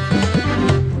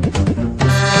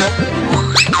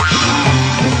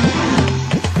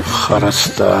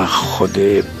خرسته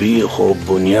خدای بیخ و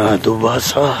بنیاد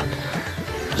وباسه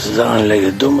ځان له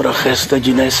یې دومره ښایسته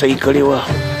جینۍ صحیح کړې وه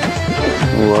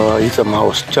وایي زما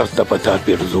اوس چېرته په تا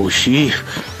پیرزو شي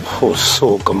خو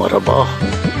څوک مربا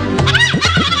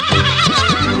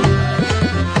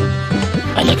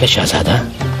هلکه شهزاده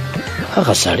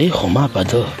هغه سړی خو ما په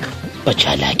ده په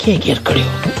چالاکۍ ګیر کړی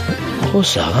و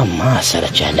اوس هغه ما سره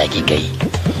چالاکي کوي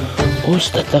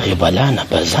اوس د دغې بلا نه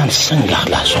به ځان څنګه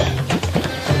خلاصوم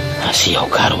هسې یو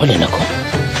کار ولې نه کوم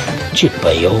چې په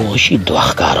یو شي دوه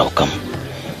ښکار وکړم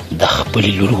د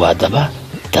خپلې لور واده به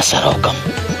دسره وکړم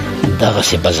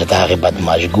دغسې به زه د هغې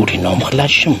بدماش ګوټې نه هم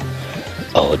خلاص شم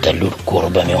او د لور کور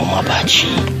به مې هم آباد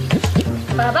شي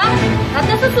بابا اب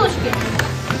ته څه سوچ کې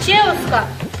چی اوس کا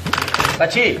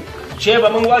بچی چی به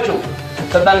موږ واچو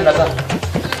ته دنګ راځه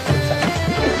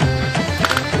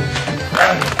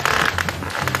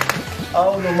او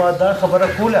نو ما دا خبره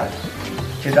کوله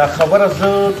چې دا خبره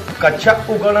زه کچا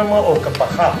وګڼم او که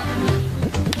پخه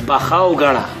پخه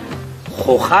وګڼه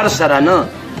خو خر سره نه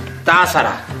تا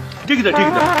سره ټیک ده ټیک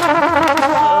ده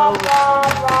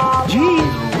جی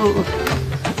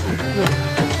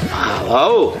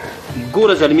او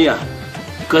ګوره زلمیه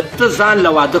که ته ځان له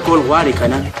واده کول غواړې که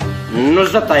نه نو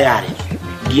زه تیار یم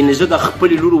ګینې زه د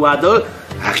خپلې لور واده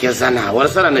هغې زناور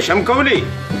سره نشم کولی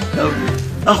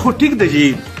خو ټیک ده جی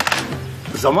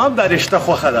زما هم دا رشته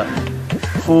خوښه ده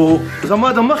خو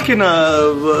زما د مخکې نه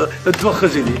دوه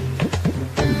ښځې دي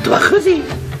دوه ښځې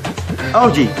او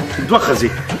جی دوه ښځې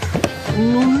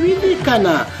نو وینې که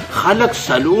نه خلک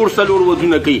څلور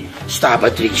ودونه کوي ستا به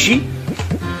ترې شي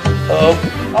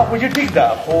خو جی ټیک ده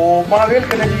خو ما ویل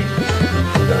که نه جی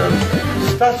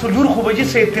ستاسو لور خو به جي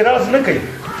څه اعتراض نه کوي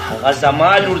هغه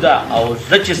زما لور ده او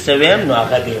زه چې څه ویم نو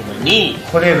هغه به یې مني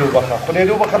خدای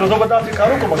دې وبخښه نو زه به داسې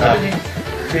کار وکړم که نه جي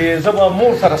چې زه به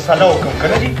مور سره سلا وکړم که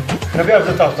نه جي نو بیا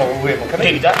زه تاسو ته ووایم که نه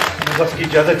ټیک ده نو بس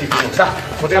اجازت یې کړم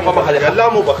خدای په مخه دې الله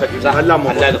مو بخښي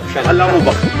الله مو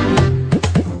بخښي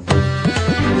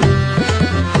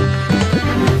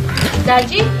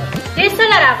داجي دې څه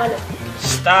له راغلو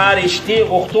ستا رشتې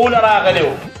غوښتو له راغلی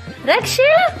و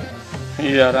رکشه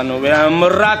یاره نو ویم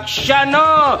رکشه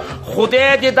نه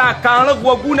خدای دې دا کاڼه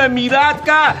غوږونه میرات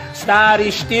کا ستا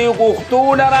رشتې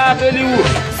غوښتو له راغلي و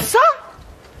څه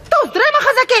ته اوس درېیمه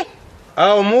ښځه کې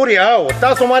او مورې او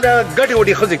تاسو ما له ګډې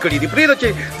وډې ښځې کړي دي پرېږده چې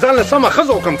ځان له سمه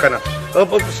ښځه وکړم که نه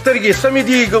سترګې سمې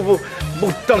دي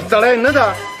تړی نه ده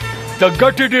د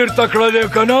ګټې ډېر تکړه دی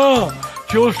که نه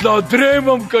چې اوس لا درېیم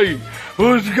هم کوي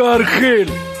اوسګار خیل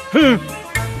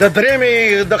د درېیمې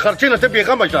د خرچې نه ته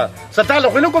بېغمه شه ستاله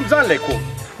خو نه کوم ځان لی کوم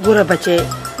ګوره بچې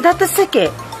دا ته څه کې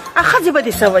ښځې به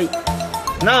دې څه وایي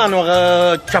نه نو هغه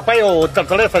چپی او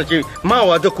ترتړی سره چې ما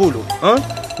واده کولو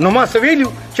نو ما څه ویلي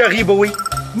چې هغې به وایي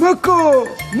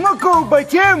مکو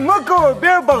بچې مکو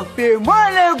بیا به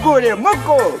پیمانه ګورې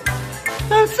مکو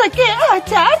څه کې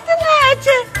اچار ته نه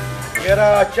اچې یاره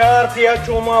اچار ته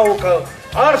اچوم او که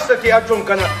هر څه ته اچوم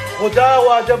که نه خو دا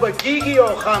واده به کېږي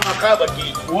او خامخا به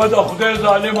کېږي و د خدای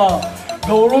ظالمه د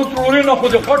وړو ترورې نه خو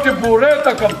د خټې بورې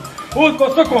ته کم اوس به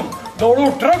څه کوم د وړو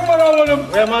ټرک به راولم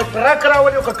ما ټرک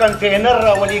راولي او که کنټینر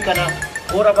راولي که نه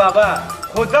ګوره بابا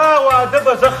خو دا واده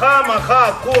به زه خامخا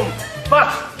کوم بس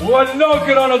والله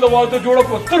کې رانه د واده جوړه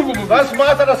په سترګو بس ما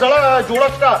سره سړه جوړه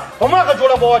شته په ما هغه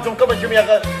جوړه به واچوم کومه چې مې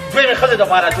هغه دویمې ښځې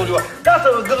دپاره اچولې وه دا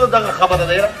څه دغه خبره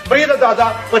ده یاره پرېږده دادا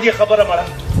په دې خبره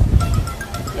مړه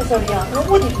زړیا نو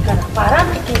ودې که نه په ارام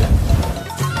کې کښېنه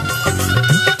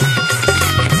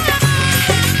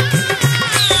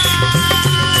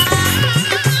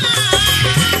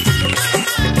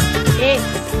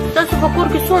تاسو په کور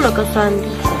کې څونه کسان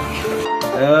دي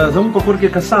زموږ په کور کې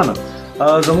کسان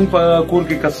زموږ په کور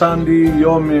کې کسان دي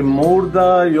یو مې مور ده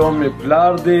یو مې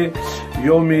پلار دی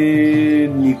یو مې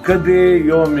نیکه دی،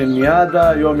 یو مې نیا ده،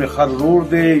 یو مې خر ورور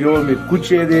دی، یو مې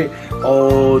کوچی دی او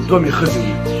دوه مې ښځې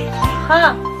دي. ها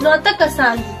نو اته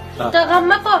کسان دي. ته غم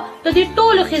مه کوه، د دې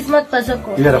ټولو خدمت به زه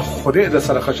کوم. یاره خدای در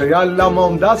سره ښه شه. یا الله ما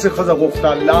همداسې ښځه غوښته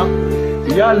الله.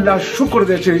 یا الله شکر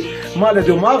دی چې ما له دې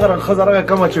هماغه رنګ ښځه راغې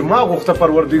کومه چې ما غوښته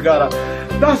پروردګاره.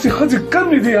 داسې ښځې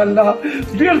کمې دي الله.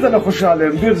 ډېر دنه خوشحاله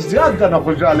یم، ډېر زیات دنه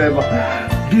خوشحاله یم،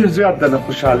 ډېر زیات دنه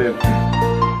خوشحاله یم.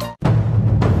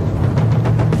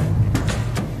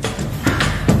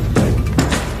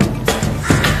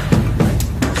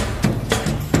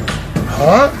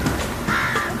 ها؟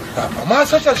 دا په ما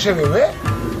څه چل شوي وې؟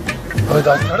 وای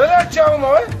دا تړلی چا وم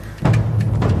وای؟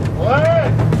 وای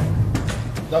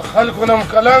د خلکو نه م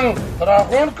کلنګ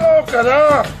راغونډ کو که نه؟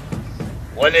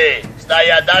 ولې ستا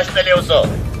یاداشت تللی اوسه؟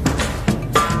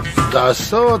 دا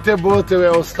څه وتې بوتې وې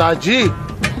استاد جي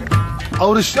او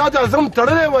رښتیا دا زه م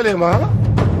تړلی ولې ما؟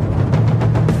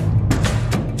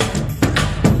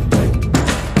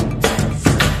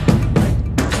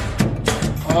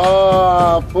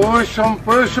 پوه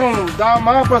شوم دا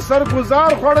ما په سر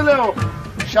ګزار خوړلی و.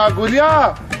 شاګولیا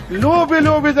لوبې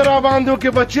لوبې د راباندو کې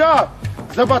بچیا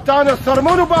زه به تا نه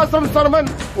سرمن وباسم سرمن.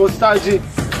 استاد جي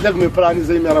لږ مې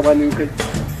پرانیزئ مهرباني وکړئ.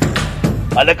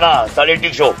 هلکه سړی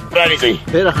ټیک شو پرانیزئ.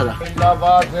 ډېره ښه ده.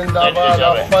 زنده‌باد زنده‌باد.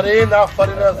 آفرین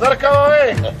آفرین. زر کوئ.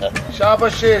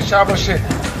 شاباش شاباش.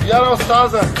 یاره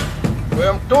استاده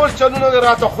ویم ټول چلونه دې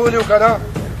راته ښولي و که نه؟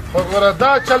 خو ګوره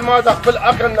دا چل ما د خپل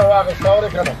عقل نه واخېسته اورې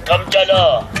که نه؟ کم چلو؟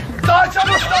 دا چل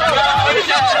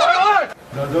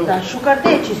دا شکر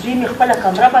دی چې زوی مې خپله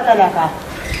کمره بدله کړه.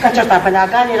 که چېرته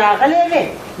بلاګانې راغلی وې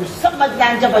نو سمه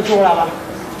لانجه به جوړه وه.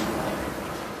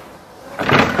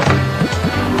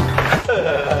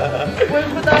 وای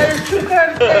خدایه شکر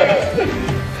دی،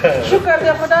 شکر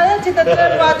دی خدایه چې د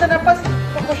ترن واده نه پس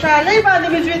په خوشحالۍ باندې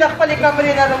مې زوی د خپلې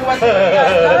کمرې نه راووتی.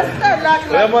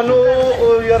 نو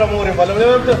یاره مورې معلوم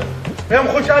یم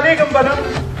خوشحالېږم به نه.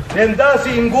 یم داسې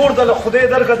انګور دله خدای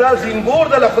درکړه، داسې انګور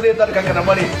دله خدای درکړه که نه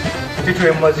مړې چې چې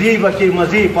مزې به کوي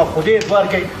مزې په خدای اعتبار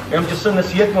کوي. یم چې څه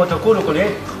نصیحت مې ورته کولو کړی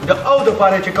د او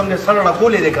دپاره چې کوم دی سر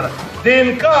راکولی دی که نه د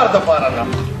انکار دپاره نه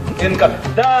انکار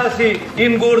داسې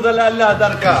انګور دله الله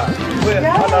درکړه. وایه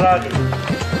خپله راغې.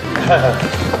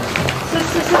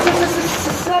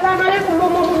 سلام علیکم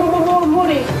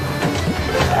مورې.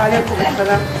 علیکم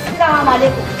السلام. سلام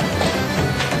علیکم.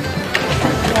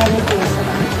 وعلیکم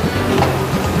السلام.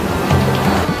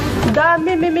 دا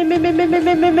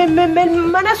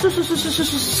مېلمنه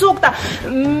څوک ده؟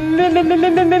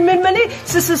 مېلمنې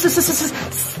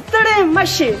ستړی مه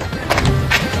شې.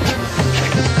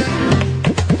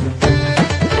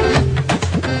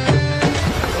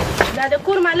 دا د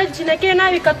کور مالک جنکۍ نه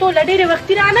وي که ته له ډېرې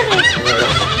وختي رانغې.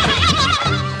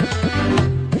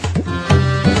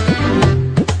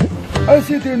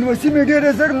 هسې د نوسي مې ډېره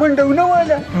زر منډه ونه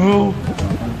واله.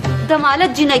 د مالک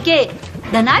جنکۍ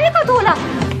د ناوې کتوله؟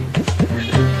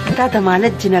 دا د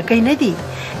مالک جنکۍ نه دي،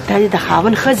 دا د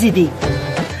خاوند ښځې دي.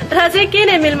 راځئ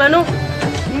کښېنئ مېلمنو.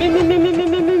 مېلمنو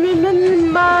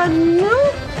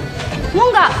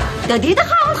مونږه د دې د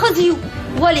خاوند ښځې یو.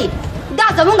 ولې دا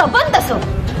زمونږه بنده سو.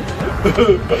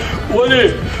 ولې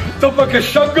ته پکې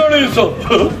شک ګڼې څه؟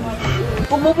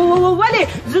 ولې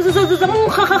زمونږ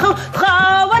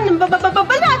خاوند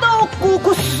بل واده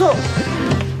کوسو.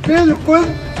 بلکل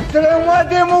درېیم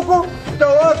واده یې مو کړو.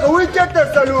 دوا کوئ چېرته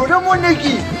څلورم ونه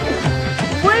کي.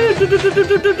 وایي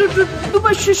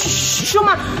دوبه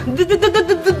شومه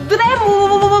درېیم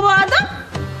واده.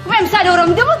 ویم څلورم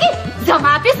دې وکړي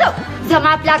زما پیسو.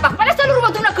 زما پلار په خپله څلور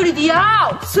ودونه کړي دي.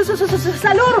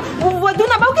 څلور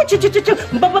ودونه به وکړي چې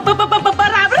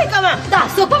برابر یې کوه. دا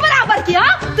څوک په برابر کړي؟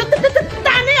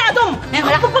 تا نه یادوم،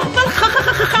 خپل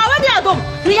خاوند یادوم.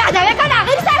 نو یادوې که نه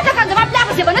هغې دې سره ځکه زما پلار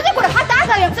پسې به نه دی ګوره ښه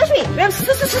تاسو یم څه شوې؟ ویم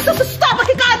ستا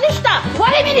پکې کار نشته.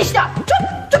 ولې مې نشته؟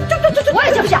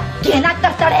 ولې چپ شه؟ کښېنه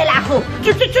تر سړی لا خو.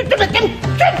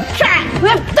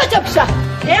 ویم ته چپ شه.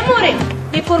 ای مورې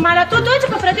د کور مالتو ته چې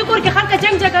په پردي کور کې خلک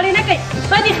جنګ جګړې نه کوي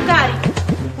بدې ښکاري.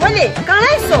 ولې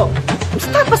کڼی سو؟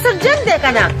 ستا په سر جنګ دی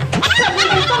که نه؟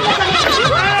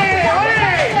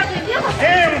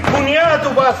 بنیاد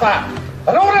وباسه.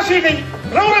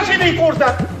 راورسېدئ کور ته.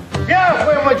 بیا خو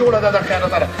یې مه جوړه ده د خیره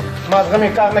سره. مازغه مې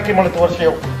کار نه کړي مړه ته ورشي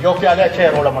یو پیاله چای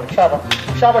راوړه مړه. شابه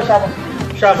شابه شابه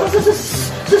شابه.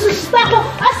 ستا خو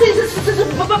هسې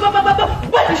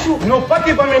بله شو. نو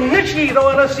پکې به مې نه شي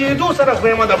راورسېدو سره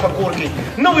خیمه ده په کور کې.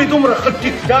 نه وي دومره ښه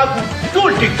ټیک ټاک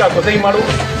ټول ټیک ټاک و. ځئ مړو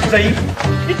ځئ.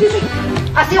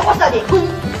 هسې غوسه دی.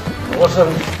 غوسه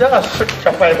دغه سټ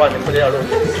چپای باندې پلیاړو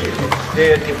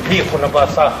ډېر دې پېښو نه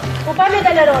باسه. اوبه مې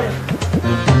دله راوړې.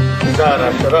 دا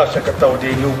راشه که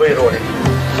تودې اوبه یې راوړې.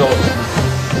 زه اوس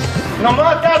نو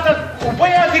ما تا ته اوبه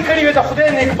یادې کړې وې د خدای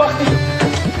نیکبختي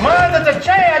ما درته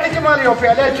چای یادې کړې ما یو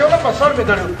پیاله اچوله په سر مې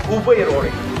د اوبه یې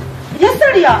روړې یا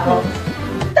سړیا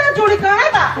تا جوړې کړه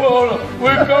ده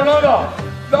وای کړه ده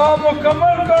دا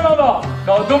مکمل کړه ده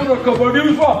دا دومره کبډي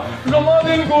وشوه زما د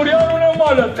ګوریانو نه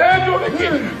ماله ته جوړې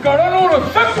کړې کړه نور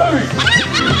څنګه وي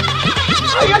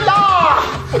ای الله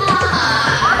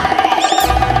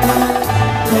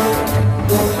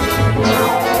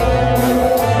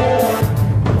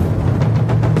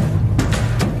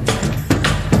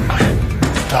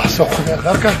تاسو خدای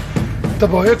غر کړه ته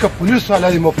به وایې که پولیس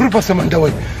والا دې مفرور پسې منډه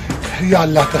وایي یا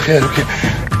الله ته خیر وکړي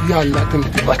یا الله ته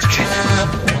مې بچ کړي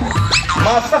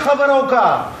ما څه خبره وکړه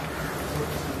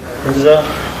زه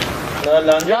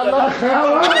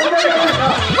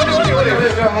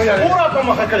پورا په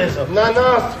مخه کړې څه نه نه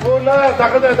سپور نه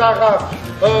دغه دی دغه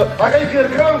هغه یې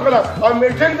ګرګرام کړه او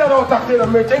میټینګ ته راوتښتېده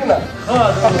میټینګ نه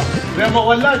ویم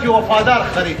والله چې وفادار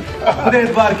ښکاري خدای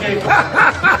اعتبار کوي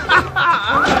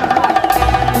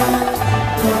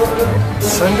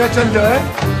څنګه چل دی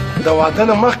د واده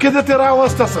نه مخکې دې تې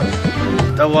راوسته څه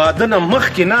د واده نه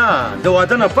مخکې نه د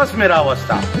واده نه پس مې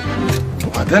راوسته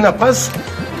واده نه پس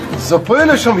زه پوه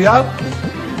نه شم یار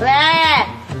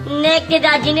نیک دې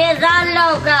دا جینۍ ځان له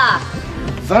وکړه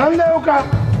ځان له وکړه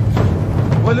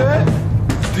ولې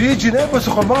دې جینۍ پسې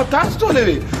خو ما تا ستولې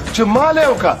وې چې ما له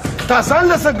وکړه تا ځان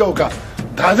له څنګه وکړه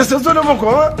دا زه څه ظلم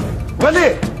وکړو ولې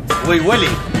وای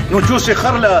ولې نو چوسې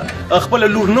خر له خپله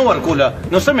لور نه ورکوله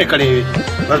نو څه مې کړې وې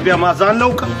بس بیا ما ځان له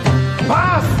وکړه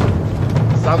بس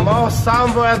زما او ستا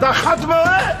معاهده ختمه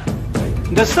وې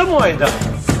د څه معاهده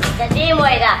د دې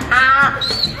معاهده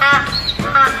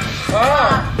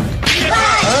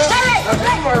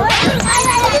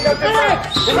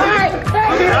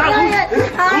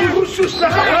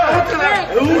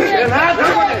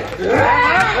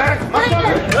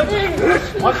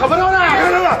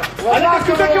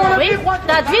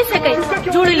دا دوی څه کوي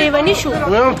جوړې لیوني شو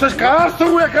وایم ته کار څه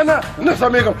وې که نه نه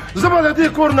سمېږم زه به د دې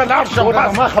کور نه لاړ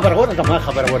شم ما خبره وره زما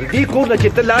خبره وره دې کور نه چې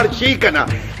ته لاړ شي که نه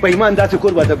په ایمان داسې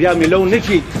کور به د بیا میلو نه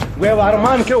شي وی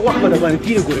ارمان کې وخت به د باندې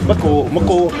تېرې ګورې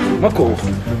مکو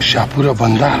شاپوره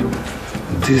بنده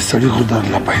دې سړي خو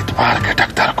درله په اعتبار کې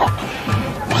ټکټر کو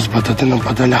اوس به د ده نه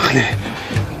بدل اخلي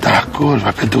دا کور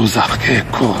به که دوزخ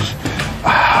کې کور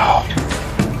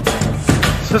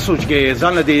څه سوچ کې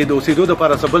ځان له د اوسېدو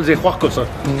دپاره څه بل ځای خوښ کړو څه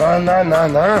نه نه نه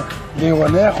نه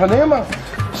لیونی خو نه یم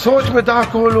سوچ مې دا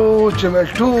کولو چې مې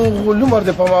ټول عمر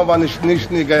د په ما باندې شنې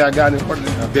شنې ګیاګانې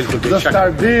پړلې زه ستا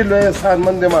ډېر لوی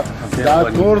احسانمند یم دا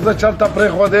کور زه چېرته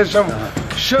پرېښودی شم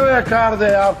شوی کار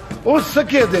دی یار اوس څه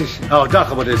کېدی شي او دا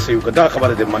خبره صحیح وکړه دا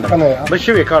خبره دې منم بس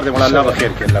شوی کار دی مړه الله به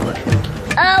خیر کړي الله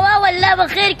به والله به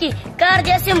خیر کړي کار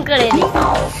دې هسې هم کړی دی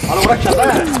هلو ورک شه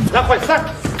دا پیسه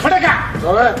منډه که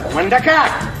منډه که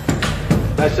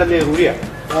دا چلې روریه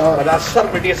په دا سر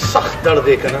مې ډېر سخت درد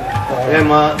دی که نه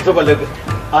وایم زه به لږ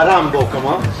آرام به وکړم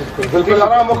بلکل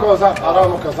آرام وکړه ځه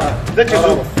آرام وکړه ځه زه چې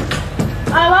ځو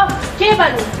کې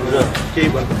بنو کې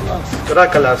بنو را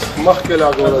کلاس مخکې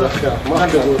لا ګوره د خیال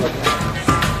مخکې ګوره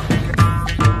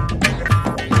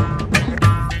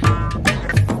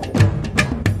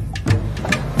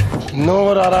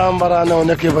نور آرام برانه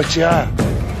ونه کې بچیا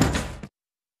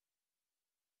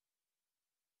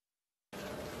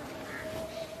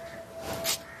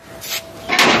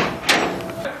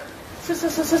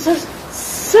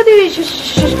سدی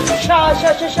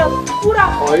شا پورا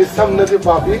اوه سم ندی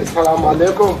بابی سلام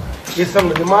علیکم یہ سم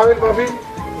ندی ماویل بابی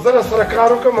زرا سره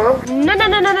کار وکم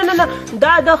نه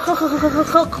دا د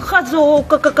خزو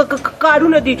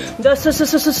کارونه دي د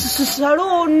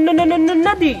سړو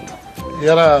نه دي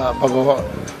یاره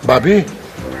بابی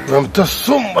ویم ته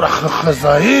څومره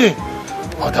خزایي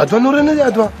او دا دوه نورې نه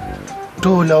دي دوه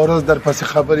ټوله ورځ در پسې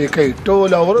خبرې کوي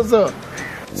ټوله ورځ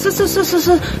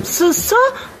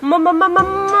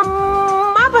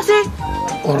ما پسې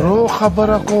رو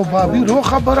خبره کو بابی رو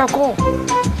خبره کو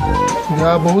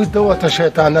بیا به وي ته ورته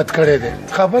شیطانت کړی دی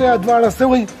خبرې دواړه څه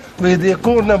وایي وایي دې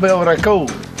کور نه به یې ورکو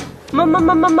ما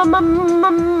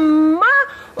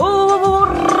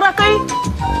ورکوي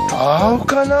او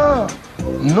که نه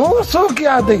نور څوک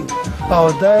یادوي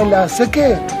او دا یې لا څه کې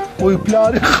وایي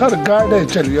پلار یې خرګاډی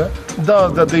چلوي دا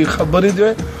د دوی خبرې دی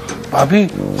بابی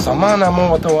زمانه مو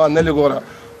ورته وانلې ګوره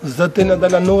زه ترې نه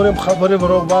دله نور یم خبرې به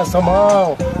روباسم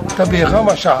ته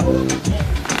بېغمه شه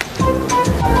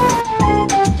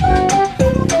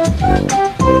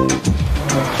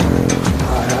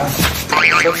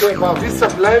بابی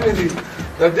سپلای مې دي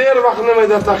د ډېر وخت نه مې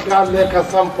درته خیال دی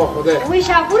قسم په خدای وای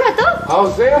شاپوره ته او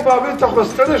زه یم بابي ته خو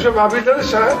ستړی شه بابي لرې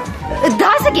شه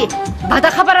داسې کې بده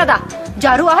خبره ده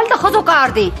جارو اهل د ښځو کار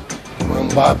دی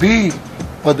بابي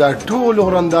په دا ټولو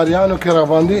ورنداریانو کې را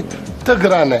باندې ته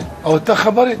ګرانه او ته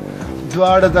خبرې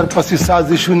دواړه در پسې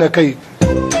سازشونه کوي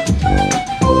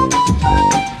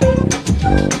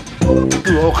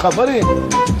او خبرې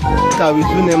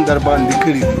تعویذونه هم در باندې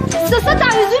کړي دي څه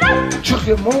تعویذونه چوخ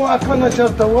یې مو اکنه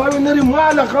چېرته وایي نري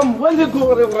ماله غم ولې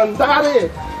ګورې ورندارې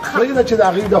پرېږده چې د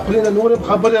هغې د خولې نه نورې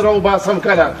خبرې راوباسم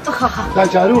که نه دا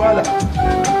جارو هله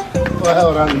وای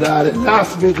ورندارې لاس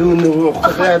مې دونه و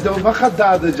خدای دې وبخه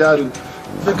دا د جارو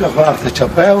ځکه خو ورته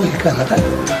چپی وایي که نه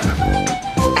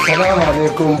السلام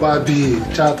علیکم بابي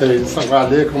چاته ویل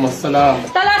علیکم السلام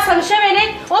تلا سم شوی نه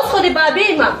اوس خو دې بابي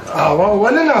ما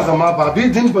ولې نه زما بابي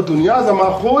دین په دنیا زما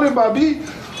خورې بابي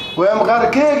وایم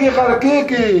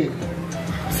غرقېږي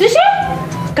څه شي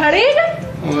کړېږه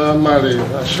مالې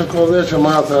شکر دی چې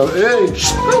ما ته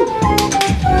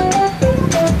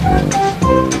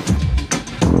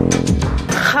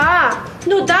ها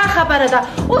نو دا خبره ده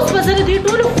اوس به زه د دې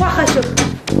ټولو خوښه شم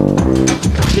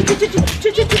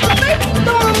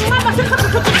ما پسې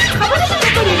خبرې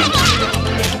شروع کړې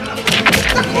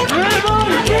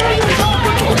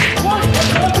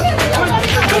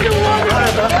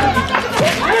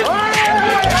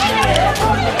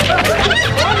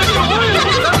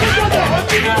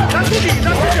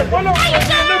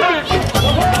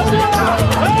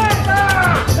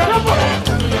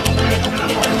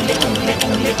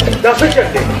دا څه چل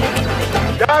دی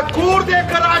دا کور دی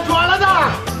که راجواله ده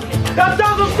دا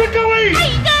تاسو څه کوئ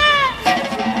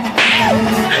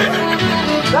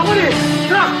دا ولې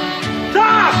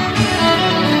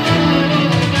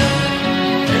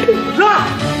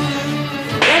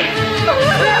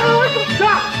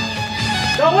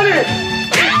دا ولې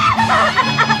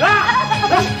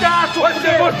ستاسو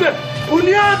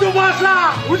بنیاد وباسه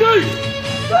وځئ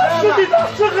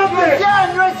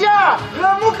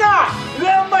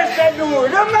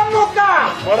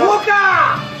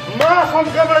ما هم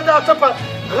خبره دا څه په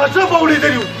غضب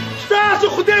اورېدلي وو ستاسو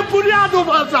خدای بنیاد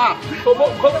وباسه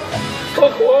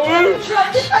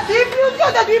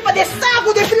د دوی په دې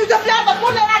ساګو د فریوزو پلار به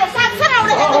کور نه راغله ساګ څه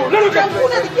راوړې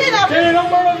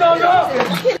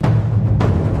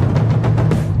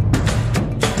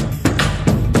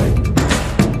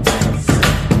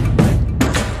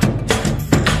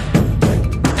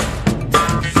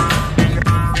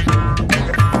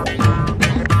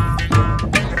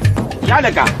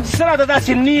لکه سره د داسې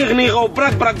نیغ او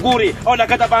برګ ګوري او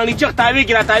لکه د باندې چغ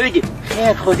تاویږي را تاویږي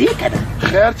خیر خو دی که نه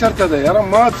خیر چېرته ده یاره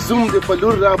مات زوم دې په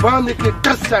لور را باندې کړي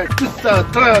ټسه ټسه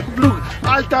ترک لوګ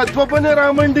هلته دوه بنې را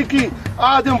منډې کړي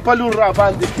ادم په لور را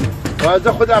باندې کړي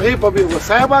زه خو د هغې په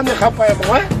بېغوسۍ باندې خفه یم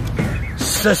وایه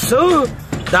څه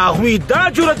د هغوی دا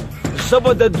جرت زه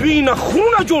به د دوی نه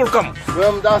خونه جوړ کړم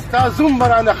ویم دا ستا زوم به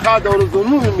رانه ښه د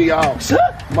ورځونو مې یاو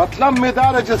مطلب مې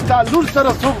دا ده چې ستا لور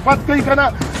سره څوک بد کوي که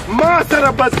نه ما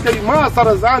سره بد کوي ما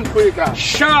سره ځان پوه که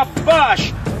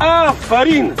شاباش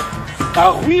آفرین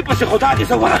هغوی پسې خو دا دې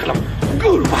زه ورغلم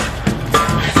ګور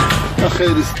به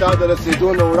خیر ستا د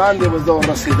رسېدو نه وړاندې به زه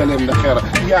ورسېدلی یم د خیره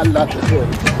یا الله ته خیر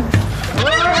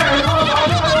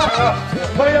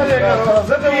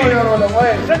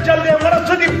څه چل دی مړه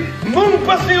څه دي مونږ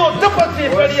پسې او ته پسې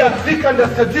بړیا صدي کنه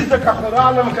صدي ځکه خو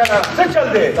رالم که نه څه چل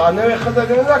دی دا نوې ښځه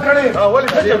دې نه ده کړې ولې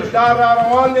څه چل دا را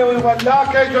روان دی وایي والله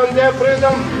که ژوندی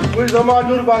پرېږدم وایي زما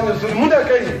لور باندې ظلمونه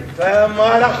کوي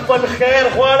ماړه خپل خیر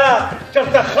غواړه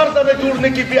چېرته خرڅه نه جوړ نه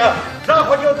کړي بیا ځه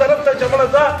خو یو طرف ته چې مړه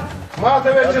ځه ما ته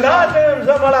ویل چې لا ته یم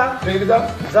ځه مړه پرېږده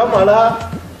ځه مړه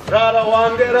را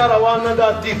روان دی را روان نه دا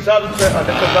 30 سال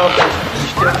هلکه دا ورته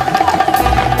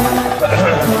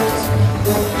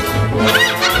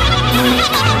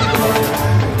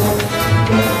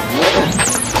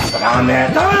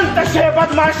میدان ته شئ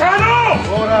بدماشانو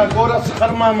ګوره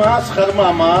سخر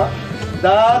ماما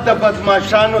دا د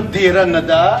بدماشانو دیره نه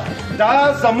ده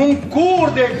دا زمونږ کور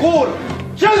دی کور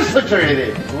چل څه شوی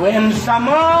دی ویم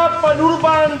زما په لور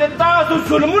باندې تاسو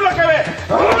ظلمونه کوئ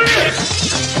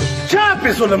چا پې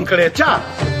ظلم کړی چا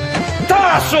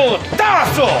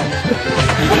تاسو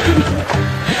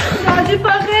راځي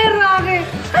په خیر راغې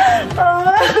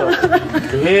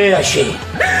لویه شي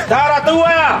دا راته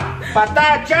ووایه په تا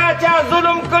چا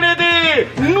ظلم کړی دی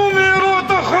نوم یې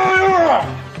راته ښایه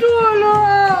ټولو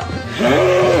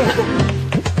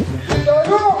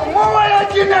دروغ مه وایه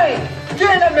جینۍ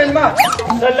کښېنه مېلمه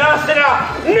زه لاسې نه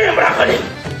نیم راغلی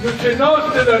نو چې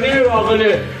ناستې نه نه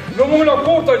راغلی نو موږ له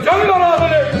کور ته جنګ نه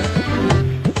راغلی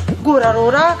ګوره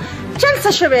وروره چل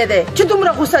څه شوی دی چې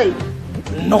دومره غوسه یې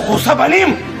نو غوسه به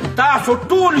نیم تاسو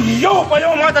ټول یو په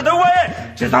یو ماته ده ووایې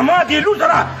چې زما دې لور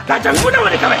سره دا جنګونه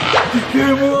ولې کوئ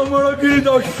مړه کې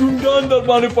دا شونډان در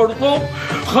باندې پړسوم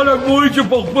خلک به وایي چې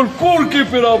په خپل کور کې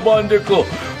پې را باندې کړو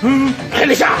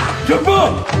خلیشه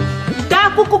دا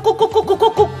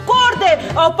کور دی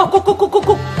او په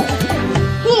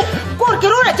کور کې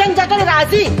رونه جنګ جګړې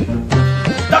راځي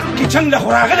دغه جنګ له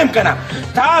خو راغلم که نه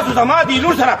تاسو زما د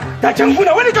لور سره دا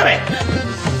جنګونه ولې کوئ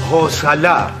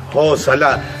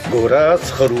حوصله ګوره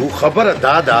خرو خبره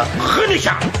دا ده غلی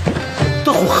شه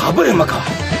ته خو خبرې مه کوه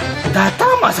دا تا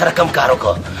ما سره کم کار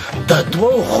وکړه د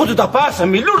دوو ښځو د پاسه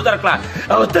مې لور درکړه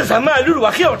او ته زما لور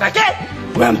واخې وټاکې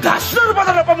ویم دا سر به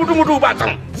درله په موټو موټو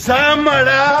وباسم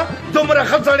زمړه دومره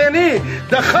ښه سړی نه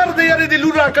د خر د یارې د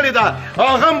لور راکړې ده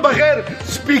هغه هم بغیر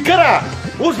سپیکره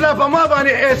اوس لا په ما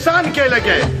باندې احسان کې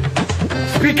لګی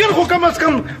سپیکر خو کم از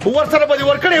کم ورسره به دې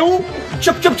ورکړی وو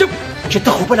چپ چپ چپ چې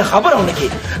ته خو بله خبره ونه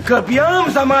کړې که بیا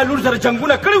هم زما لور سره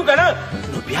جنګونه کړي وو که نه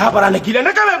نو بیا به رانه ګیله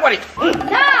نه کوې غواړې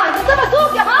نه زه به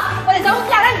څوک یم ولې زموږ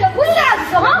پلاران جنګونه نه راځي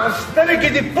سترګې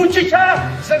دې پوچې شه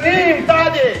سنیم دا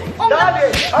دی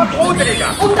هغه ودرېږه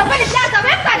عمده بلې پلار ته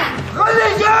ویم که نه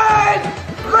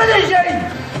غلی شئ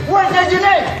اوس د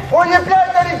جنۍ ولې پلار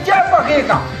ته دې چا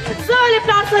پخېږه زه ولې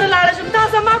پلار سره لاړه شم دا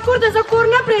زما کور دی زه کور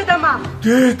نه پرېږدم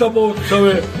دې ته به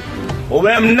شوې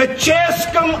ویم نه چیس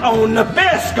کم او نه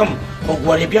پیس کم خو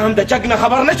غواړې بیا هم د جګ نه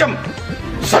خبر نه شم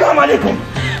سلام علیکم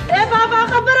ای بابا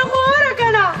خبره خو اوره که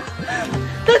نه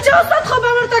ته چا استاد خو به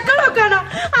ورته کړو که نه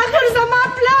آخر زما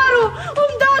پلار و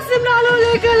همداسې مې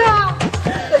رالولېږله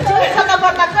چې څنګه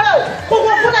ورته کړو خو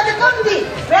غوږونه دې کم دي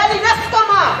ویلې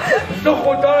نستمه زه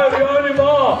خو دا یعنې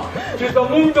ما چې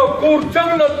زمونږ د کور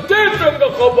جنګ نه دې څنګه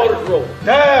خبر شو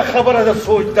دا خبره د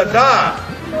سوچ ده دا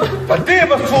په دې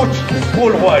به سوچ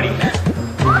کول غواړي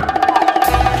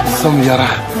سم یاره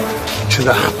چې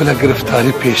دا خپله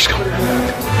ګرفتاري پیش کړم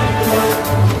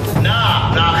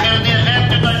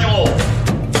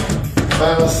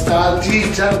استاد جی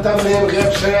چرته مې غیب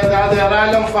شوی دا دی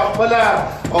رالم په خپله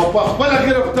او په خپله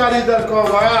ګرفتاري در کوم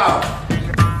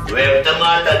ویم ته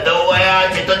ما ته ده ووایه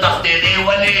چې ته تښتېدې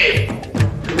ولې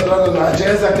رانه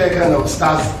ناجایزه کوې که نه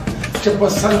استاد چې په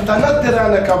سلطنت دې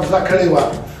رانه قبضه کړې وه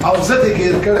او زه دې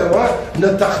ګیر کړی وه نه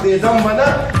تښتېدم به نه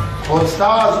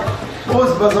استاد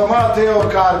اوس به زما ته یو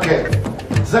کار کوې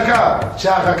ځکه چې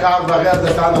هغه کار بغیر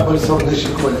د تا نه بل څوک نه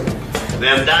شي کولی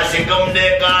ویم داسې کوم دی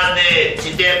کار دی چې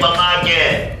دی په ما کې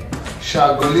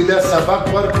شاګلي له سبق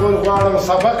ورکول غواړم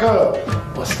سبق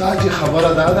استاد جي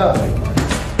خبره دا ده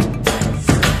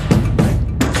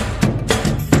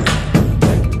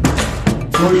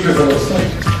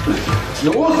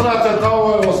نو اوس راته دا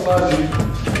ووایم استاد جي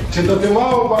چې د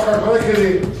دماغو په ککړه کې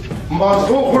دې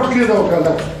مازغو خوټ کېده که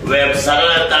نه ویم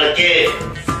سره تړکې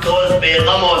ته اوس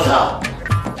بېغم اوسه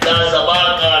دا زما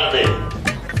کار دی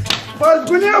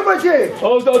فاسګونیا بچې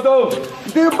او دادا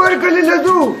دې بر کلي نه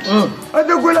ځو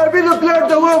د ګلابي د پلار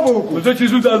دوا به وکړو زه چې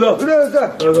ځو دادا راځه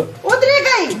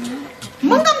ودرېږئ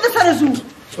موږ هم د سره ځو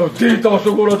دې تاسو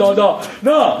ګوره دادا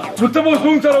نه نو ته به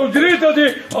زموږ سره حجرې ته ځې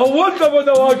او هلته به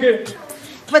دوا کې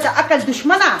و د عقل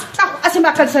دشمنه تا خو هسې مې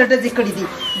عقل سره ډزې کړي دي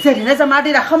زرینه زما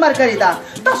ډېره ښه ملګرې ده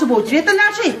تاسو به حجرې ته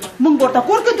لاړ شئ موږ به ورته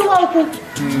کور کې دعا وکړو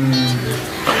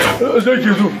زه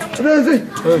چې ځو راځئ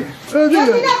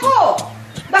یقینه کو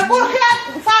د کور خیال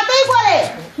ساتئ ګورې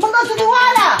موږ اوسو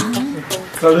دواړه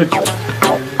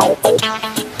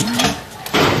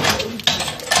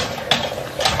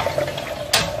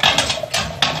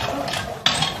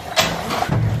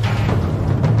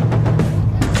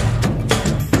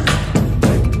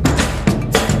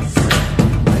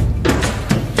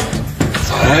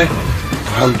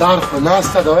همدار خو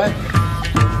ناسته ده وی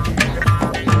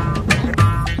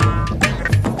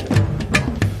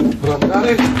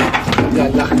برندارې یا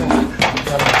الله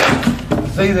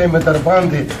زیری مې در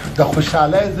باندې د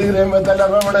خوشحالۍ زیری مې دله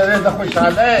راوړی دی د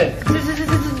خوشحالۍ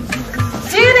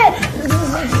زیری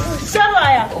څه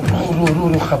وایه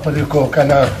ورو خبرې کو که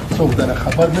نه څوک دنه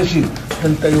خبر نه شي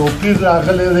دلته یو پیر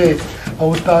راغلی دی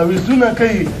او تعویضونه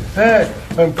کوي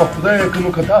په خدای که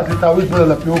نو که داسې تعویض به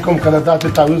درله پرې وکړم که نه داسې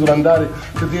تعویض رندارې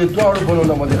چې دې دواړو بلو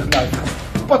نه به دې خلاص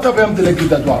کړم پته به هم دې لګي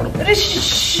د دواړو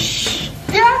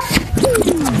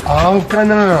او که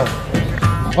نه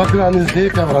غوږ رانږدې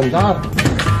کړه رندار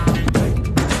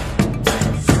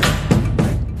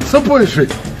څه پوه شوې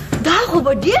دا خو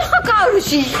به ډېر ښه کار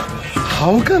وشي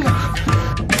او که نه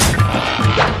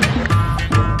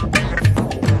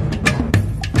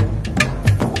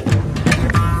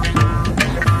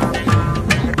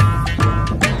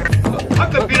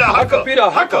حق پیرا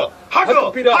حق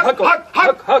حق پیرا حق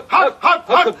حق حق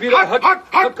حق حق پیرا حق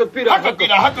حق پیرا حق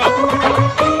پیرا حق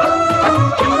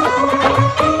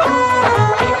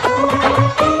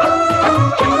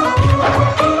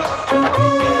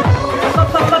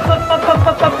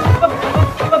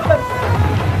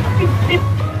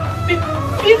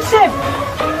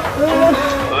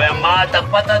ما ما ته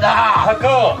پته ده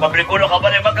په بریکونو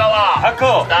خبرې مه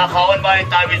کوه دا خاوند باندې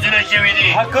تعویضونه شوي دي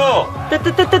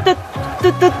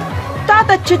تا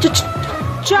ته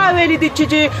چا ویلي دي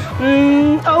چې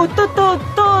او ته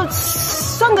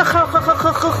څنګه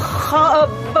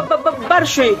بر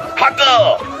شوې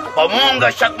په مونږ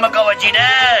شک مه کوه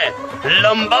جینۍ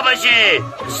لمبه به شي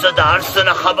زه د هر څه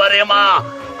نه خبر یم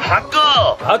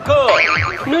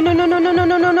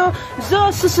نو زه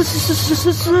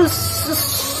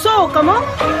څه وکړم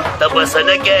ته به څه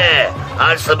نه کوې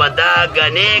هر څه به دا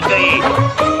ګنې کوي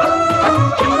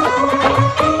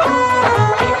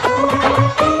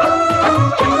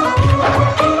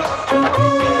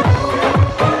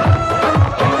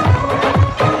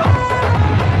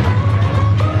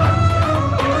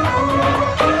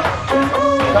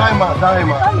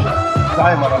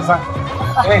دائما رضا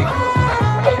ايه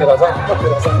رضا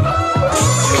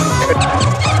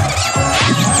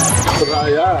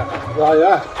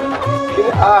رايا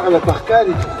كده اغلى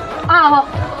تحكاري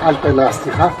على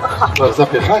البلاستيك ها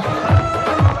رزقي خير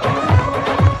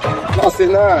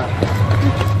ناصينا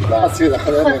ناصينا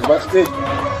خلينا بختي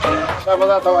شايف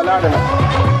هذا ولا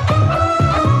علم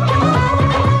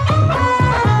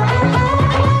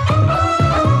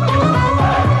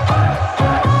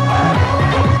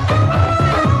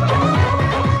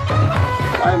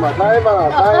دائما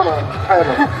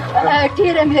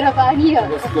ډیره مهرباني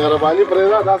بس مهرباني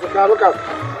پرېږده داسې کار وکړه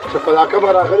چې په دا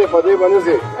کومه راغلې په دې باندې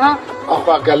ځې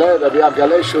اخوا ګلی ده بیا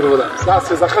ګلی شروع ده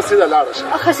داسې زه ښه سیده لاړه شه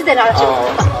ښه سیده لاړه شه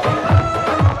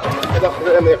د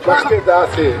خدای نېکبختې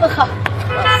داسې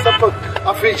سپک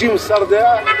افیجي م سر دی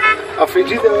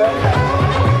افیجي دی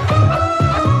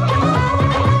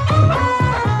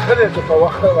ښه دی چې په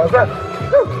وخت راځه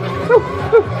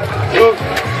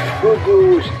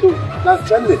لا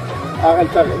تصلي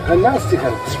الناس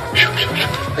تكن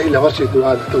هي لا ورشة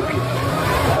دعاء التوكيد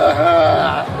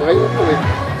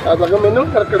هذا غم منو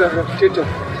كذا تيجي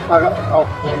أو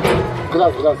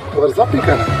خلاص ورزقي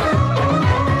كنا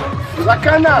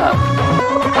زكانا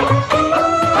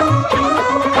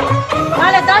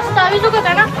مالا داس تعویض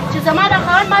وکړه چې زما د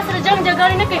خاوند ما سره جنګ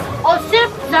جګړې نه کوي او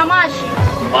صرف زما شي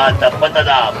ما ته پته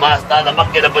ده ما ستا د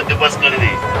مخکې نه بندوبست کړی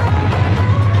دی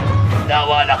دا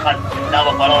والا خط دا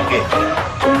به پړاو کې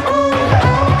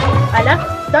الا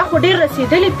دا خو ډېر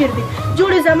رسېدلی پیر دی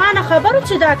جوړې زمانه خبرو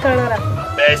چې دا کړه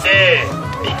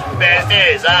پیسې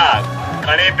ځه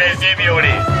کڼې پیسې مې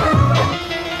وړې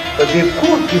په دې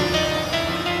کور کې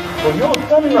خو یو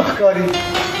تن نه ښکاري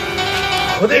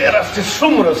خدای راستې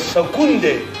څومره سکون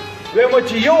دی وایم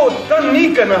چې یو تن نی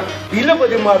که نه هیله به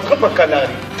دې ماغه په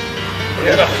کلاري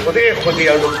یاره خدای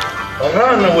اړو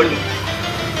رانه ولي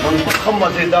منتخب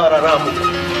مزیدار آرام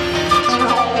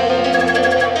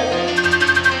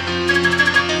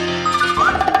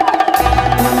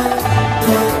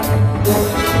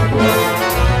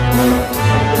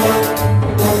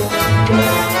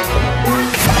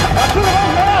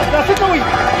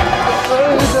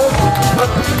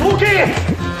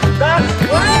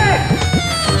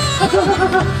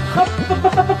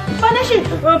پنشي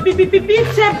پیر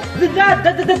صاحب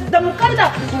د مقر ده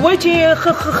وایي چې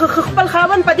خپل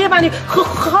خاوند په دې باندې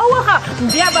ښه وخه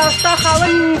بیا به ستا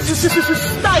خاوند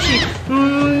ستا شي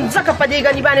ځکه په دې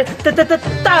ګنې باندې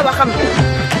تا وخم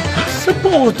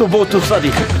څه بوتو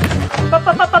صدي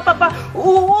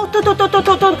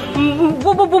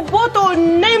بوتو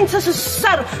نیم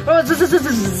سر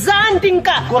ځان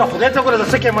ټینګه ګوره خدای ته ګوره د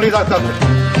څه کې مړي دا تاسو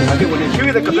هغې ولې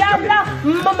شوي ده که یا الله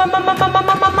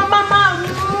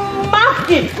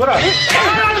مخکې ګوره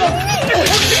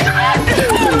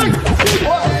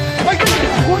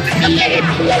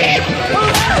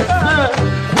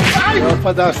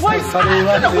په داسې سره یې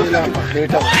واچوي لا په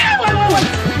خېټه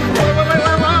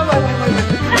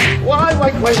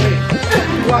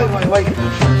وای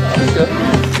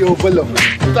یو بل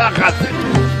طاقت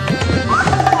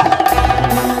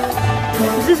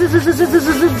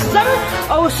زم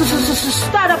او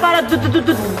ستا دپاره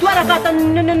دوه رکعته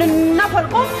نفل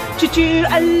کوم چې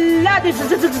الله دې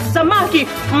زما کړي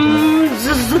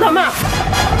زما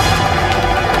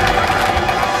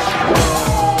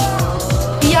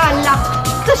یا الله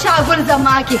څه شاګل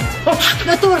زما کې د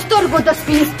تور سترګو د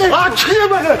سپین سترګو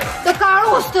د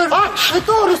کاڼو سترګو د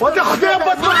تورو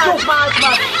سترګو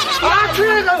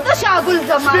څه شاګل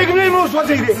زما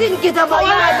سین کې د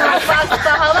بیان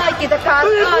په هوا کې د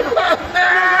کارګانو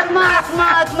مات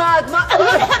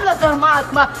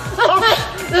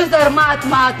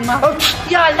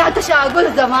یا الله ته شاګل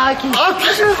زما کې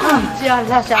یا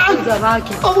الله شاګل زما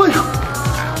کې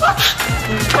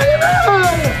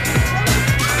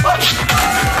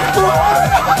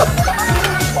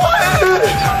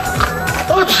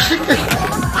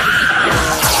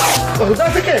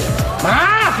داسې کې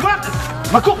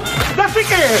مکو داسې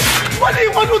کې ولې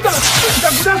ونو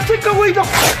داسې کوئ د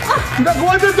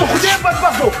واده د خدای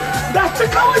بدبختو داسې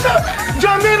کوئ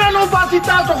جامې رانو باسي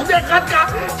تاسو خدای خط کا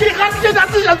چې خط کې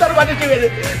داسې شل در باندې شوی دی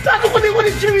تاسو خو دې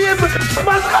ولې شوي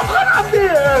مذهب خراب دی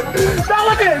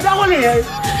دا ولې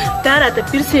دا راته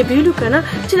پیر صاحب ویلو که نه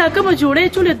چې دا کومه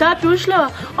جوړې چولې دا پې وشله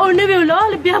او نوې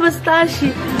ولاړ بیا به ستا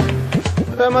شي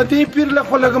رحمتي پیر له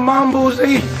خو لږ مام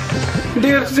بوځئ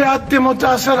ډېر زیات دې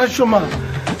متاثره شومه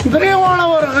درې واړه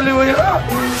ورغلي وي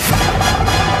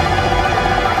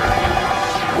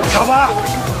شابه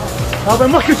شابه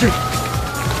مخکې شي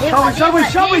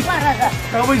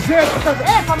شابه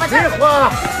زیر خوا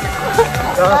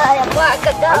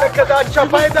هلکه دا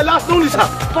چپه یې د لاس نه ونیسه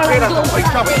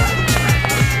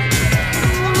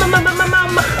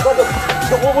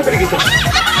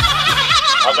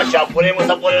هغه شاپورې مو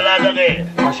ته پورې رالغې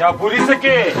شاپوري څه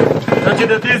کې دا چې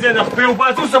د دې ځای نه خپې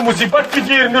وباسو څه مصیبت کې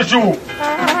ګیر نه شو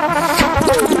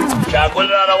شاګل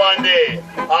را روان دی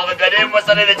هغه ګډې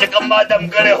مسلې دی چې کوم ما دم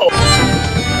کړی هو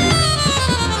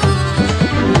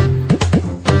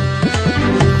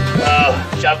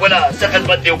شاګوله څه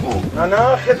خدمت دې وکړو نه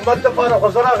خدمت دپاره خو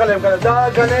زه راغلی یم که نه دا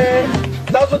ګنې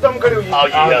تاسو دم کړي وي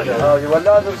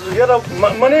والله یاره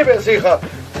منې به یې ښه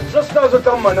زه ستاسو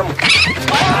دم منم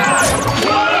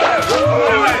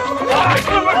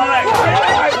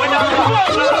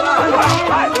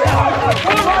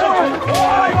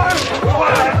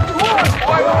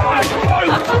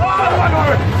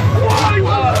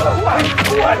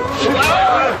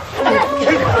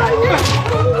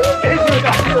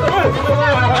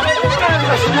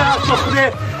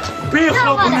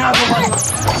بیخو بنیاد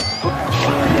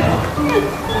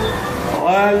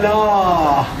والا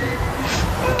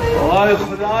وای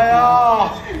خدایا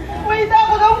وای دا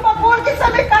خو زموږ په کور کې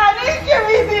سمې کانې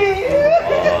شوي دي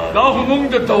دا خو موږ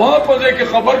د تواب په ځای کې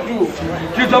خبر شو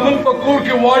چې زموږ په کور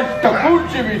کې واج ټکوټ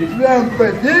شوي دي په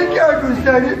دې کې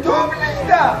اګوستاریتوب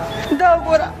نشته دا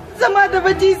ګوره زما د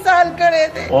بچي سال کړی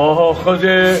دی اوه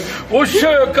ښځې اوس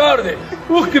شوی کار دی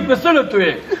اوښکې په سلط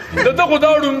وې د ده خو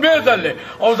دا ړومبی ځل دی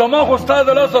او زما خو ستا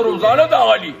د لاسه روزانه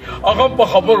دغلي هغه په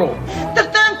خبرو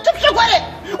درته چپ شه ګورې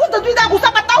اوس د دوی دا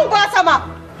غوسه په تا وباسمه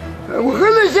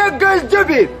غلی شه ګز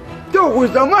جبې ته خو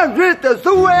زما زوی ته څه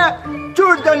ووایه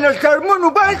چور د نشرمنو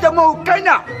باسم او که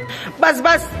نه بس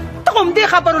ته خو همدې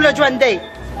خبرو له ژوندی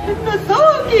نو څه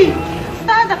وکړي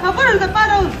ستا د خبرو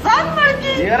لپاره ځان مړ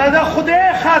کړي یاره د خدای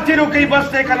خاطر وکړئ بس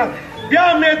دی که نه بیا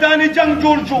میدان جنګ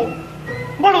جوړ شو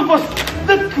مړو بس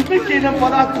زه نه کښېنم په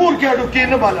دا کور کې اډو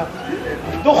کښېنم بالا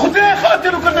د خدای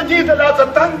خاطر وکړه د دې د لاسه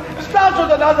تنګ ستاسو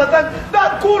د لاسه تنګ دا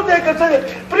کور دی که څه دی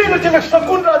پرېږده چې لږ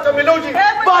سکون راته میلو شي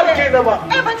بار کښېنم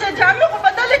ای بچه جامې خو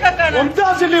بدلې که که نه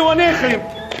همداسې لیونۍ ښیم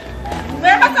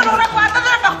ویې به څلوره خواته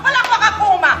ده په خپله خوښه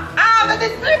کومه او د دې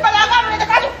سپي بلاګانو نه د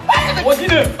کاجو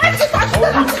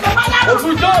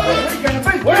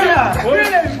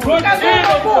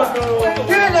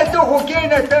کېنه ته خو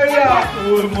کېنه تړیا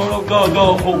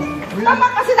زما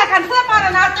پسې د کنسه لپاره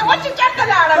ناست یم چې چېرته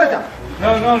لاړم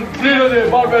نه پرېږده دی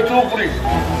بار به یې څه وخوري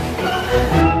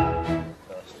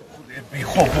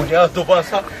بیخو بنیاد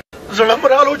وباسه زړه م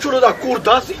راغلو چې نو دا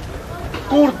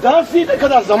کور داسې دی که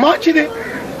دا زما چې دی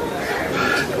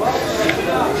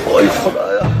وای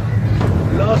خدایا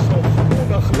لاس و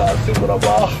خونه خلاصې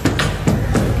مربا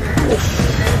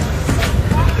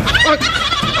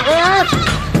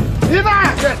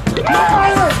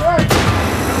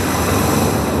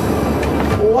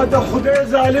و د خدای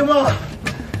ظالمه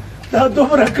دا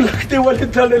دومره کلک دې ولې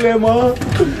تړلی ما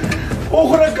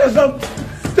وخوره قسم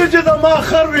ته چې زما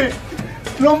خر وې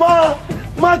نو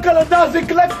ما کله داسې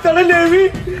کلک تړلی وي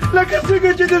لکه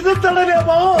څنګه چې دې زه تړلی یم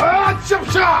چپ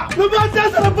شه نو ما تا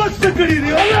سره بد څه کړي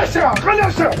دي غلی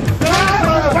شه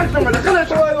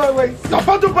دا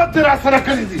بدو بد دې را سره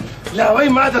کړي دي لا وایي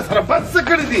ما د سره بد څه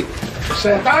کړي دي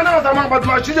شیطانه زما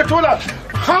بدماشي دې ټوله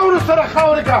خاورو سره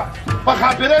خاورې کړه په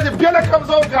خاطرې دې بېله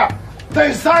کمزور کړه د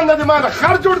انسان نه دې ما د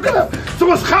خر جوړ کړه څه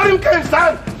اوس خر یم که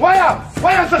انسان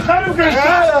وایه زه خر یم که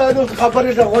انسان نو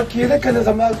خبرې د غوږ کېده که نه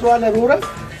زما سوال وروره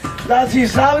داسې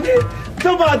حساب دی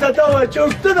ته ماته ته وایه چې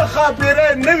اوس ته د ښاپېرۍ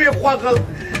نه وې خوښه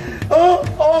او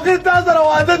هغې تا سره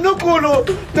واده نه کولو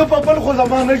ته په بل خو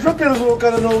زما نه شوه پېرزو که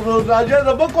نه نو راجع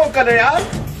زه به کوم که نه یار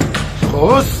خو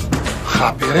اوس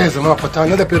ښاپېرۍ زما په تا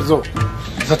نه ده پېرزو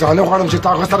زه تا نه غواړم چې تا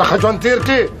هغه سره ښه ژوند تېر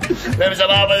کړې میم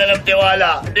زما بدلم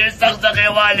دیواله ډېر سخت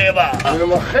زغېوال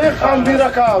یم ښې خانبیره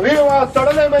که ویې وه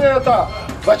تړلی مې نه تا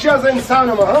بچیا زه انسان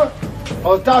یم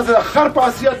او تا زه د خر په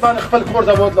حیثیت باندې خپل کور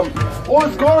ته بوتلم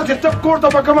اوس ګوره چې ته کور ته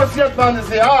په کوم حیثیت باندې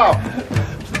ځې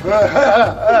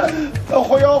ته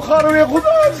خو یو خر وې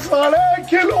خدای سړی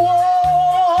کیلو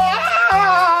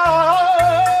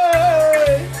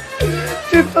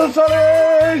ته سره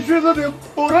شوې زه دې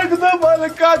پورک د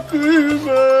ملکات یم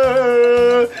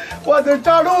و د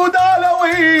چاړو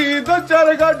دالوي د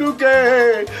چرګ ډوکې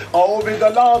او مې د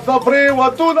لاسه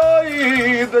پرېوتونه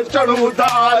د چړو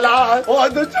دالا او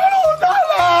د چړو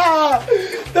دالا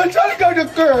د چرګ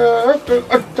ډوکې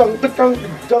ټنګ ټنګ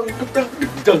ټنګ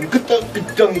ټنګ ټنګ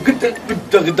ټنګ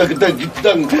ټنګ ټنګ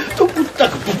ټنګ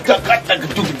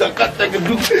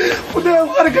خدای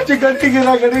ورکه چې ګټېږي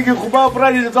راګټېږي خو ما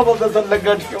پراني زما د سر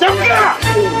لګټ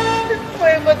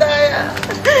وای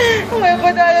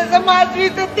خدایه زما زوی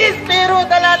ته دې سپېرو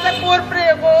د لاسه کور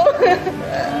پرېږو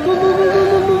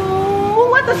مونږ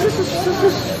ورته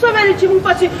څه ویلې چې مونږ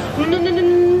پسې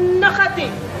نه ختې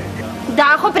دا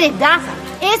خو پرېږده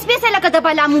ایس پیسه لکه د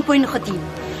بلا مونږ پورې نه ختي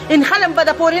ان خلم به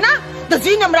د پورې نه د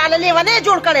زوی نه مراله لیونی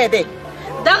جوړ کړی دی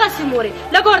دغسې مورې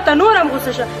لږ ورته نور هم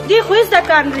غوسه شه دې خو هېڅ د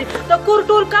کار نه دی د کور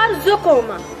ټول کار زه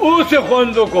کوم اوس یې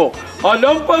خوند وکړو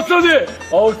علم پسه دی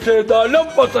او چې د علم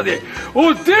پسه دی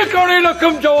اوس دې کړۍ له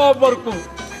کوم جواب ورکړو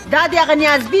دا د هغه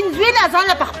نیازبین زوی له ځان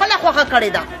له په خپله خوښه کړې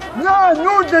ده نه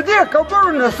نور د دې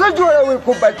خبرو نه څه جوړوئ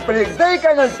خو بد پرېږدئ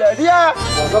که نه سړیا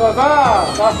راځه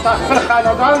دا ستا خپل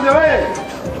خاندان دی وی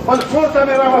خپل کور ته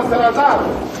مې راوسته راځه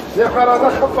دې خوا راځه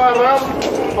ښه په ارام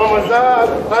په مزه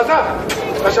راځه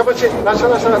راشه بچې راشه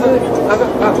راځه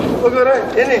وګورئ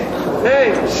اینې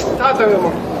تا ته ویم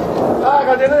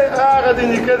هغه دې نه هغه دې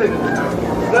نیکه دی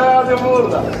دا دې مور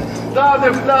ده دا دې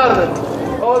پلار دی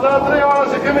او دا درې واړه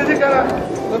چې کومې دي که نه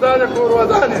نو دا د کور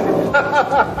ودانې دي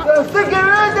دا څه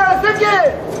کوې دا څه کوې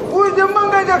اوس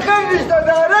زمونږ د خیر رشته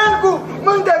داران کو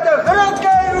موږ د خره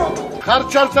کارو خر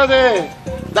چلته دی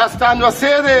دا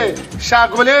ستانوسی دی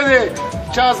شاګولې دی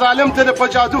چا ظالم ته په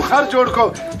جادو خر جوړ کو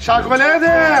شاګولې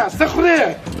دی څه خورې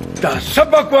دا څه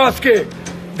بکواس کې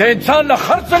د انسان له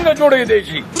خر څنګه جوړېدی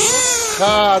شي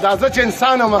ښه دا زه چې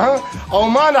انسان یم او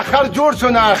ما نه خر جوړ شو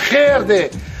نه خیر دی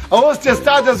اوس چې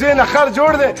ستا د زوی نه خر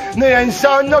جوړ دی نه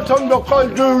انسان نه ټنډقل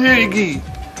جوړېږي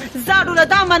زاړو له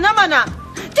دا منه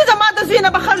چې زما د زوی نه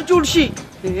به خر جوړ شي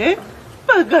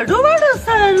په ګډو واړه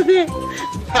سره دی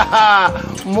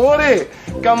مورې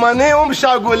که منې هم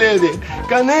شاګولې دی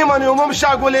که نه منې هم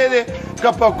شاګولې دی که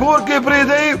په کور کې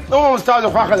پرېږدئ هم ستا د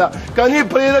خوښه ده که نه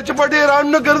پرېږده چې په ډېران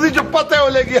نه ګرځي چې پته یې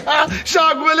ولګي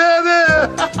شاګولې دی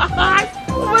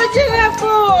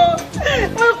وجنکو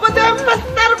خدای په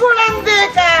سترګو ړندې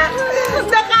که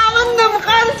د خاوند هم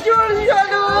خر جوړ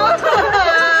شولو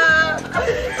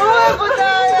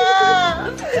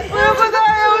وای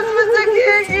خدایه اوس به څه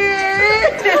کېږي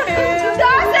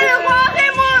داسې غواغې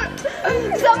مور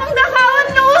زموږ د خاوند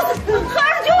نه اوس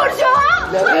خر جوړ شو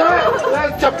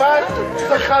چپان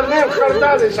ته خر نه یم خر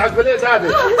دا دی شاګولې دا دی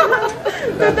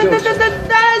دا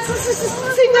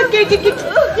څنګه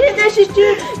کېدای شي چې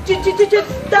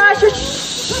دا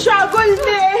شاګل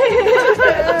دی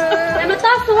نو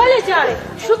تاسو ولې ژاړئ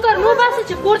شکر نو باسئ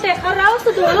چې کور ته یې خر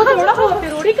راوسته دوړه دوړه خو به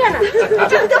پرې وړي که نه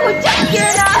ته خو چک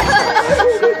کېده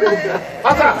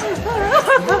هڅه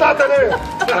تا ته نه ویم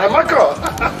مه کوه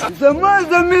زما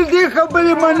زمین دې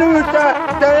خبرې منلو ته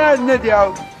تیار نه دی او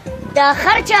دا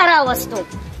خر چا راوستو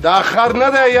دا خر نه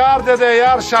دی یار دی د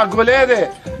یار شاګولې دی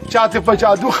چاته په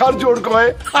جادو خر جوړ کوی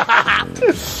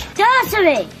تاسو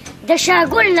وې د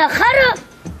شاګل نه خر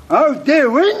او دې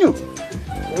وینو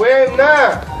ویم نه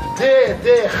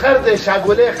دې خر دی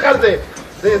شاګولې خر دی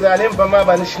دې ظالم په ما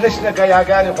باندې شنه شنه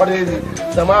ګیاګانې خوړې دي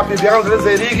زما پې بیا هم زړه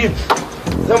ځایېږي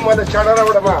زه هم ورته چاړه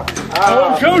راوړم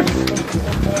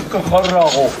که خر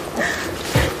راغو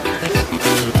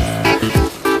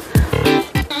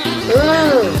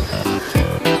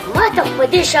ما ته په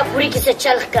دې شاپوري کې څه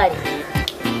چل ښکاري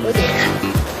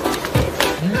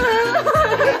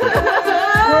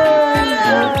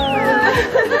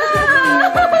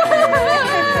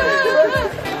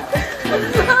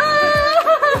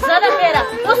زه د خیره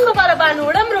اوس خو به راباندې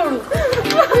وړم راوړو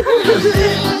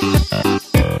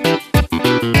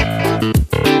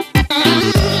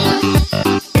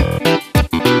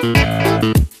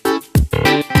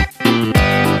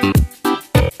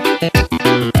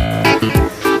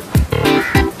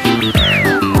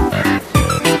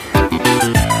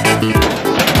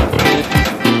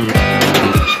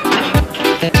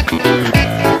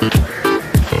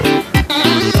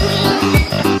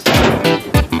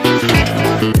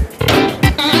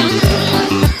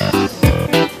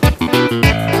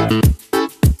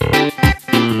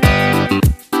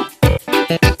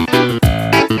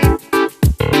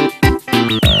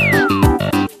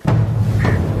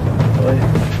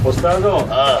استادو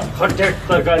خټ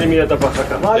ترکاري مې ته پخه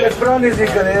کړه مالک پرانیزي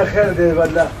که نه خیر دی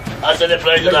والله اصل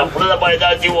پرانیزه ده خوله د پیدا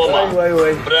دي وما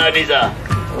پرانیزه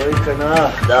وای که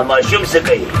نه دا ماشوم څه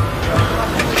کوي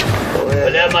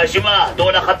ولې ماشومه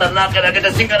دونه خطرناکه لګه ته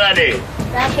څنګه رالې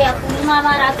دا شیخ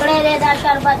ماما راکړی دی دا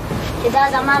شربت چې دا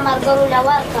زما ملګرو له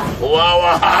ورکه واه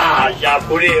واه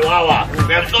شاپوري واه واه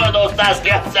مې افسوس د استاد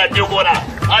کې ساتي وګوره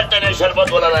هلته نه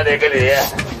شربت ولا رالېږلی دی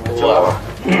واه واه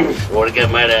وړکې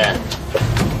مړه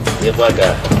یې پاکه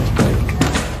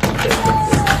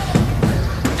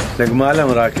لږ مال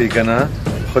هم راکړي که نه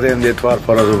خدای هم دې اتوار په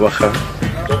ورځ وبخښه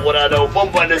ته ګوره د اوبه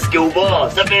په نس کې اوبه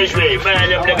څه پېښ شوې مال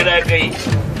هم لږ راکوي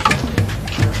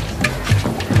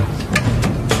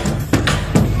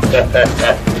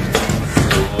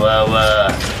واه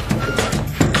واه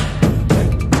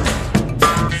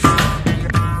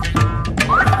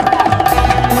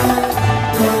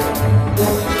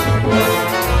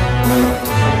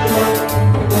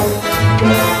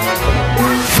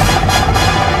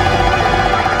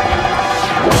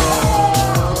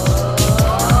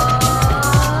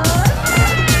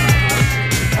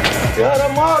یاره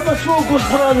ما به څوک اوس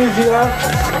پرانیزي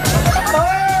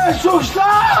څوک شته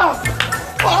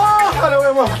هله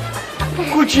وایم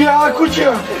کوچیا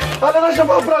کوچیا هله راشه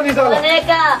ما پرانیزه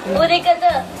ونیکا ونیکا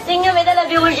ته څنګه مې دله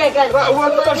بېهوشه کړ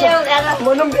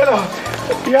منم دیره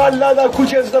یا الله دا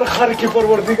کوچې زر خر کې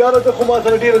پروردګاره ته خو ما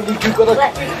سره ډېره نیکي وکړه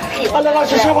هله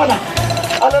راشه شابه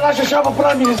هله راشه شابه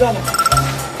پرانیزه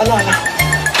هله هله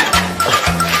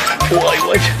وای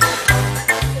وای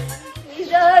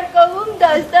اظهار کوم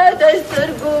دا ستا د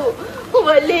سترګو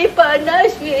ولې پناه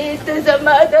شوې ته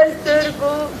زما د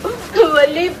سترګو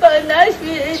ولې پناه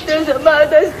شوې ته زما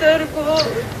د سترګو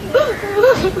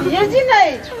یزینۍ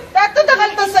دا ته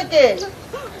دغلته څه کې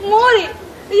مورې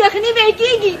یخني به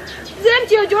کېږي زه هم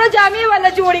چې یو جوړه جامې والا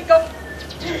جوړې کوم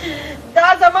دا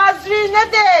زما زوی نه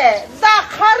دی دا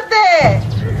خر دی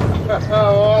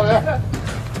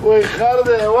وای خر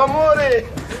دی و مورې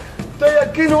ته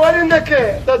یقین ولې نه کې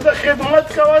ته د خدمت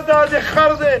کوه دا د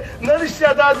خر دی نه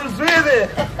رښتیا دا د زوی دی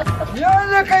یا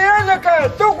لکه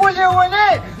ته خو لیونی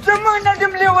زموږ نه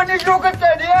دم لیوني جوګه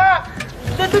تړیا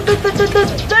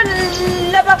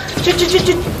لبا چې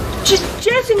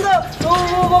څنګه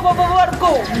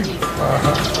ورکو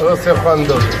اوس یې خوند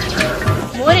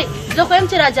مورې زه خو یم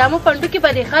چې راجامو پنډو کې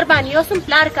به د خر باندې یوسم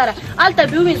پلار کره هلته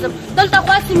به ووینځم دلته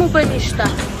خواسې مو به نشته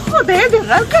خدای دې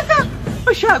غر کړه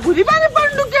په شاګوري باندې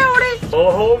پنډو کې وړې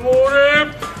اوهو مورې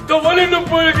ته ولې نه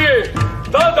پوهېږې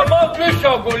دا زما زوی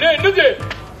شاګولی نه دی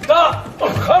دا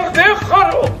خر دی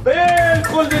خر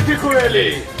بالکل دې ټیک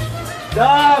ویلې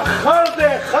دا خر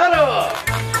دی خر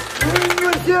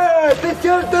ته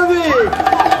چېرته وې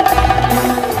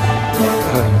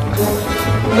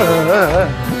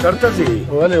چېرته ځې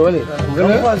ولې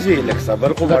کوم خوا ځې لږ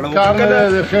صبر خو غواړم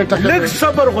لږ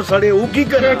صبر خو سړی وکړي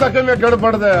که خېټه کې مې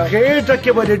ګډبډ دی خېټه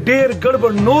کې به دې ډېر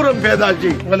ګډبډ نور هم پیدا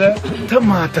شي ته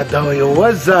ماته دا وایې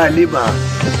وه ظالمه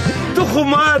ته خو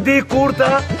ما دې کور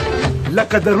ته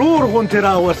لکه د رور غوندې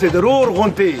راوستې د رور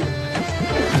غوندې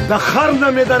د خر نه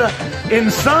مې در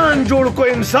انسان جوړ کو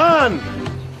انسان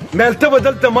مېل ته به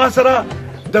دلته ما سره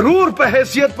د رور په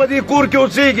حیثیت په دې کور کې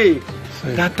اوسېږي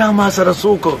دا تا ما سره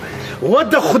څوک و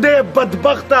د خدای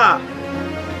بدبخته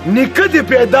نیکه دې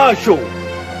پیدا شو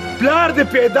پلار دې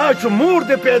پیدا شو مور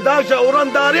دې پیدا شو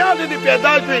ورنداریان دې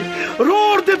پیدا شوې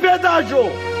رور دې پیدا شو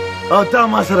او تا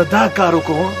ما سره دا کار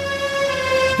وکړو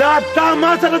دا تا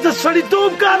ما سره د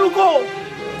سړیتوب کار وکړو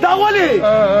دا ولې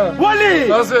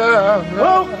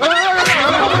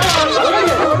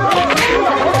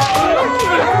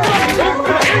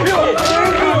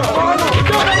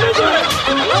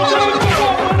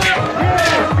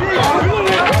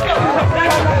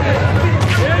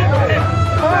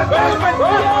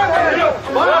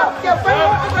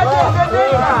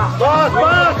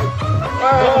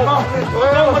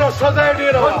سزا یې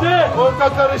ډېره وه او که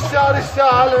ته رښتیا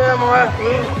حال ویم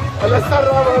هله سر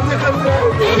را باندې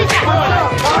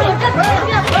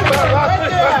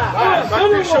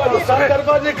سر در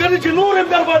باندې کړي چې نور هم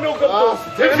در باندې وکړو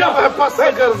پس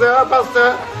ته ګرځې پس ته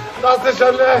داسې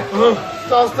شلې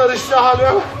تاسو ته رښتیا حال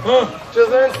ویم چې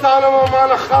زه انسان یم او ما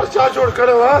نه خر چا جوړ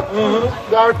کړی وه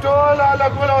دا ټول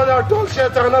هلکونه او دا ټول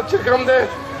شیطانت چې کوم دی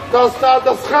دا ستا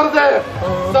دسخر دی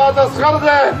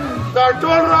دا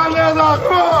ټول راغلی دا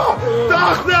دا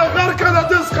خدای غر که د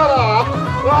دسخره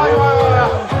وای وای وای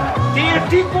ډېر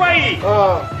ټیک وایي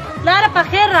لاره په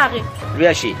خیر راغې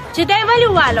بیا شي چې دی ولې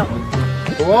ووالو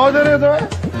ودرېده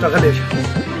ته غلی شه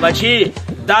بچي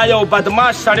دا یو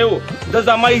بدماش سړی و د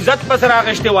زما عزت پسې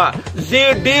راغېشتې وه زه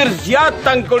یې ډېر زیات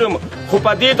تنګ کړی وم خو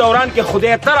په دې دوران کې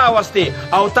خدای ته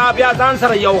راوستې او تا بیا ځان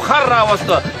سره یو خر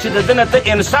راوسته چې د ده نه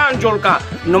ته انسان جوړ کا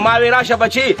نو ما وې راشه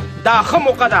بچي دا ښه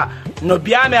موقع ده نو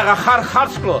بیا مې هغه خر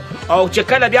خرڅ کړو او چې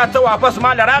کله بیا ته واپس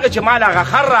مال راغی چې مال هغه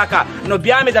خر راکه نو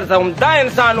بیا مې درته هم دا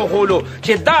انسان وښولو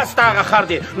چې دا ستا هغه خر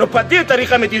دی نو په دې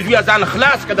طریقه مې دې زویه ځان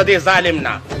خلاص کړه د دې ظالم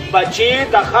نه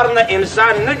بچې د خر نه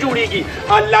انسان نه جوړیږي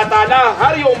الله تعالی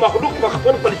هر یو مخلوق په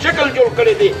خپل شکل جوړ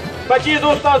کړی دی بچې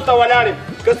زه ستاسو ته ولاړ یم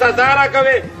که سزا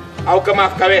راکوې او که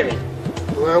معاف کوې مې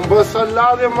وایم بس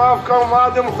الله دې معاف کړه ما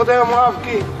دې خدای معاف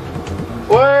کړي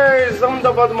وای زم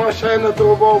د بدماشۍ نه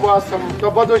توبه وباسم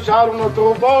د بدو چارو نه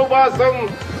توبه وباسم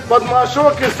بدماشو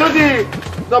کې څه دي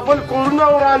د بل کورونه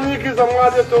ورانېږي زما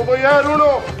دې توبه یارونو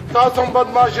تاسو هم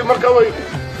بدماشي مه کوئ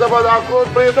زه به دا کور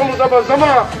پرېږدم زه به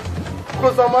ځمه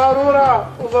خو زما وروره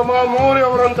زما مورې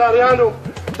او ورنداریانو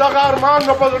دغه ارمان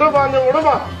مې په زړه باندې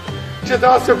وړمه چې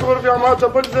داسې کور بیا ما ته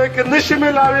بل ځای کې نشي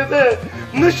میلاوېدی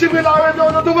نشي میلاوېدی او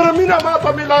د دومره مینه ما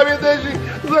ته میلاوېدی شي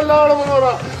زه لاړم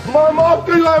وروره ما معاف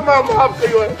کوي وای ما معاف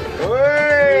کوي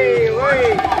وای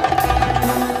وای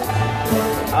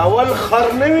اول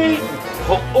خر نه وي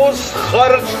خو اوس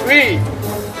خر شوي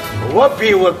و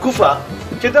بېوقوفه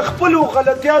چې د خپلو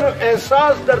غلطیانو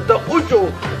احساس درته وشو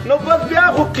نو بس بیا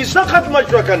خو کیسه ختمه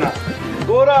شوه که نه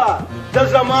ګوره د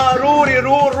زما رور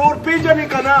پیژنې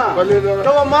که نه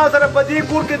ته ما سره په دې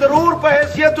کور کې د رور په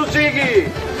حیثیت اوسېږي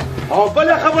او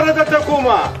بله خبره درته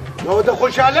کومه نو د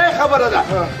خوشحالۍ خبره ده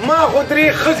ما خو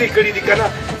 3 ښځې کړي دي که نه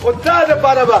خو تا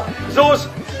دپاره به زه اوس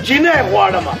جینۍ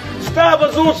غواړم ستا به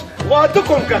زه اوس واده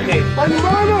کوم که ښې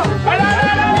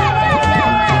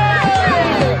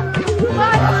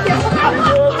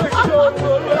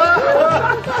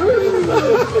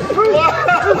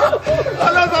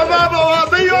الله زما به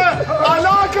واده یې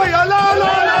الله کوي الله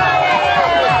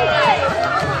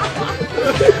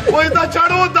وای دا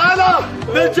چاړو داله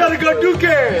د چرګټو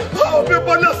کې او په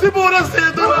په نصیب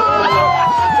ورسېدو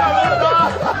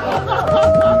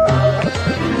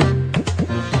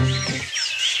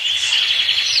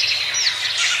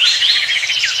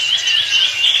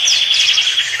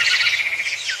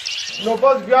نو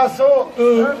بس بیا څه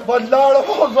بدلاړم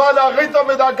خو ځوان هغې ته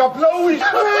مې دا کپله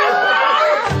وویشتې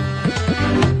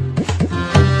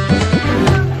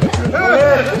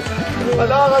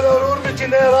هغه د ورور مې چې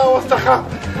نه یې راوسته ښه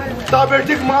دا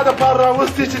بیټیک ما دپاره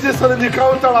راوستې چې دې سره نکاح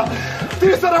وتړه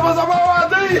دې سره به زما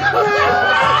واده وي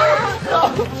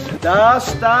دا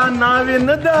ستا ناوې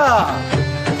نه ده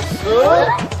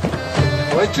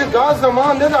وایي چې دا زما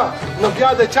نه ده نو بیا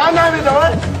د چا ناوې ده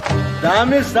وایي دا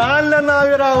مې ځان له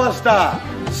ناوې راوسته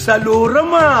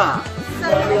څلورمه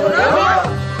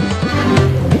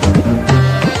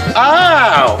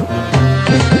او